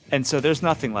 guys. And so there's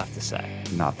nothing left to say.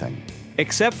 Nothing.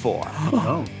 Except for,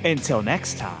 until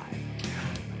next time,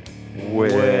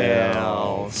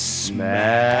 we'll smell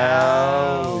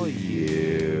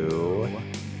you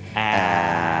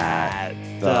at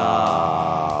the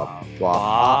box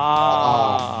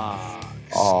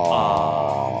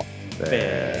office.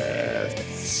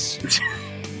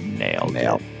 Nailed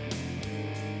it.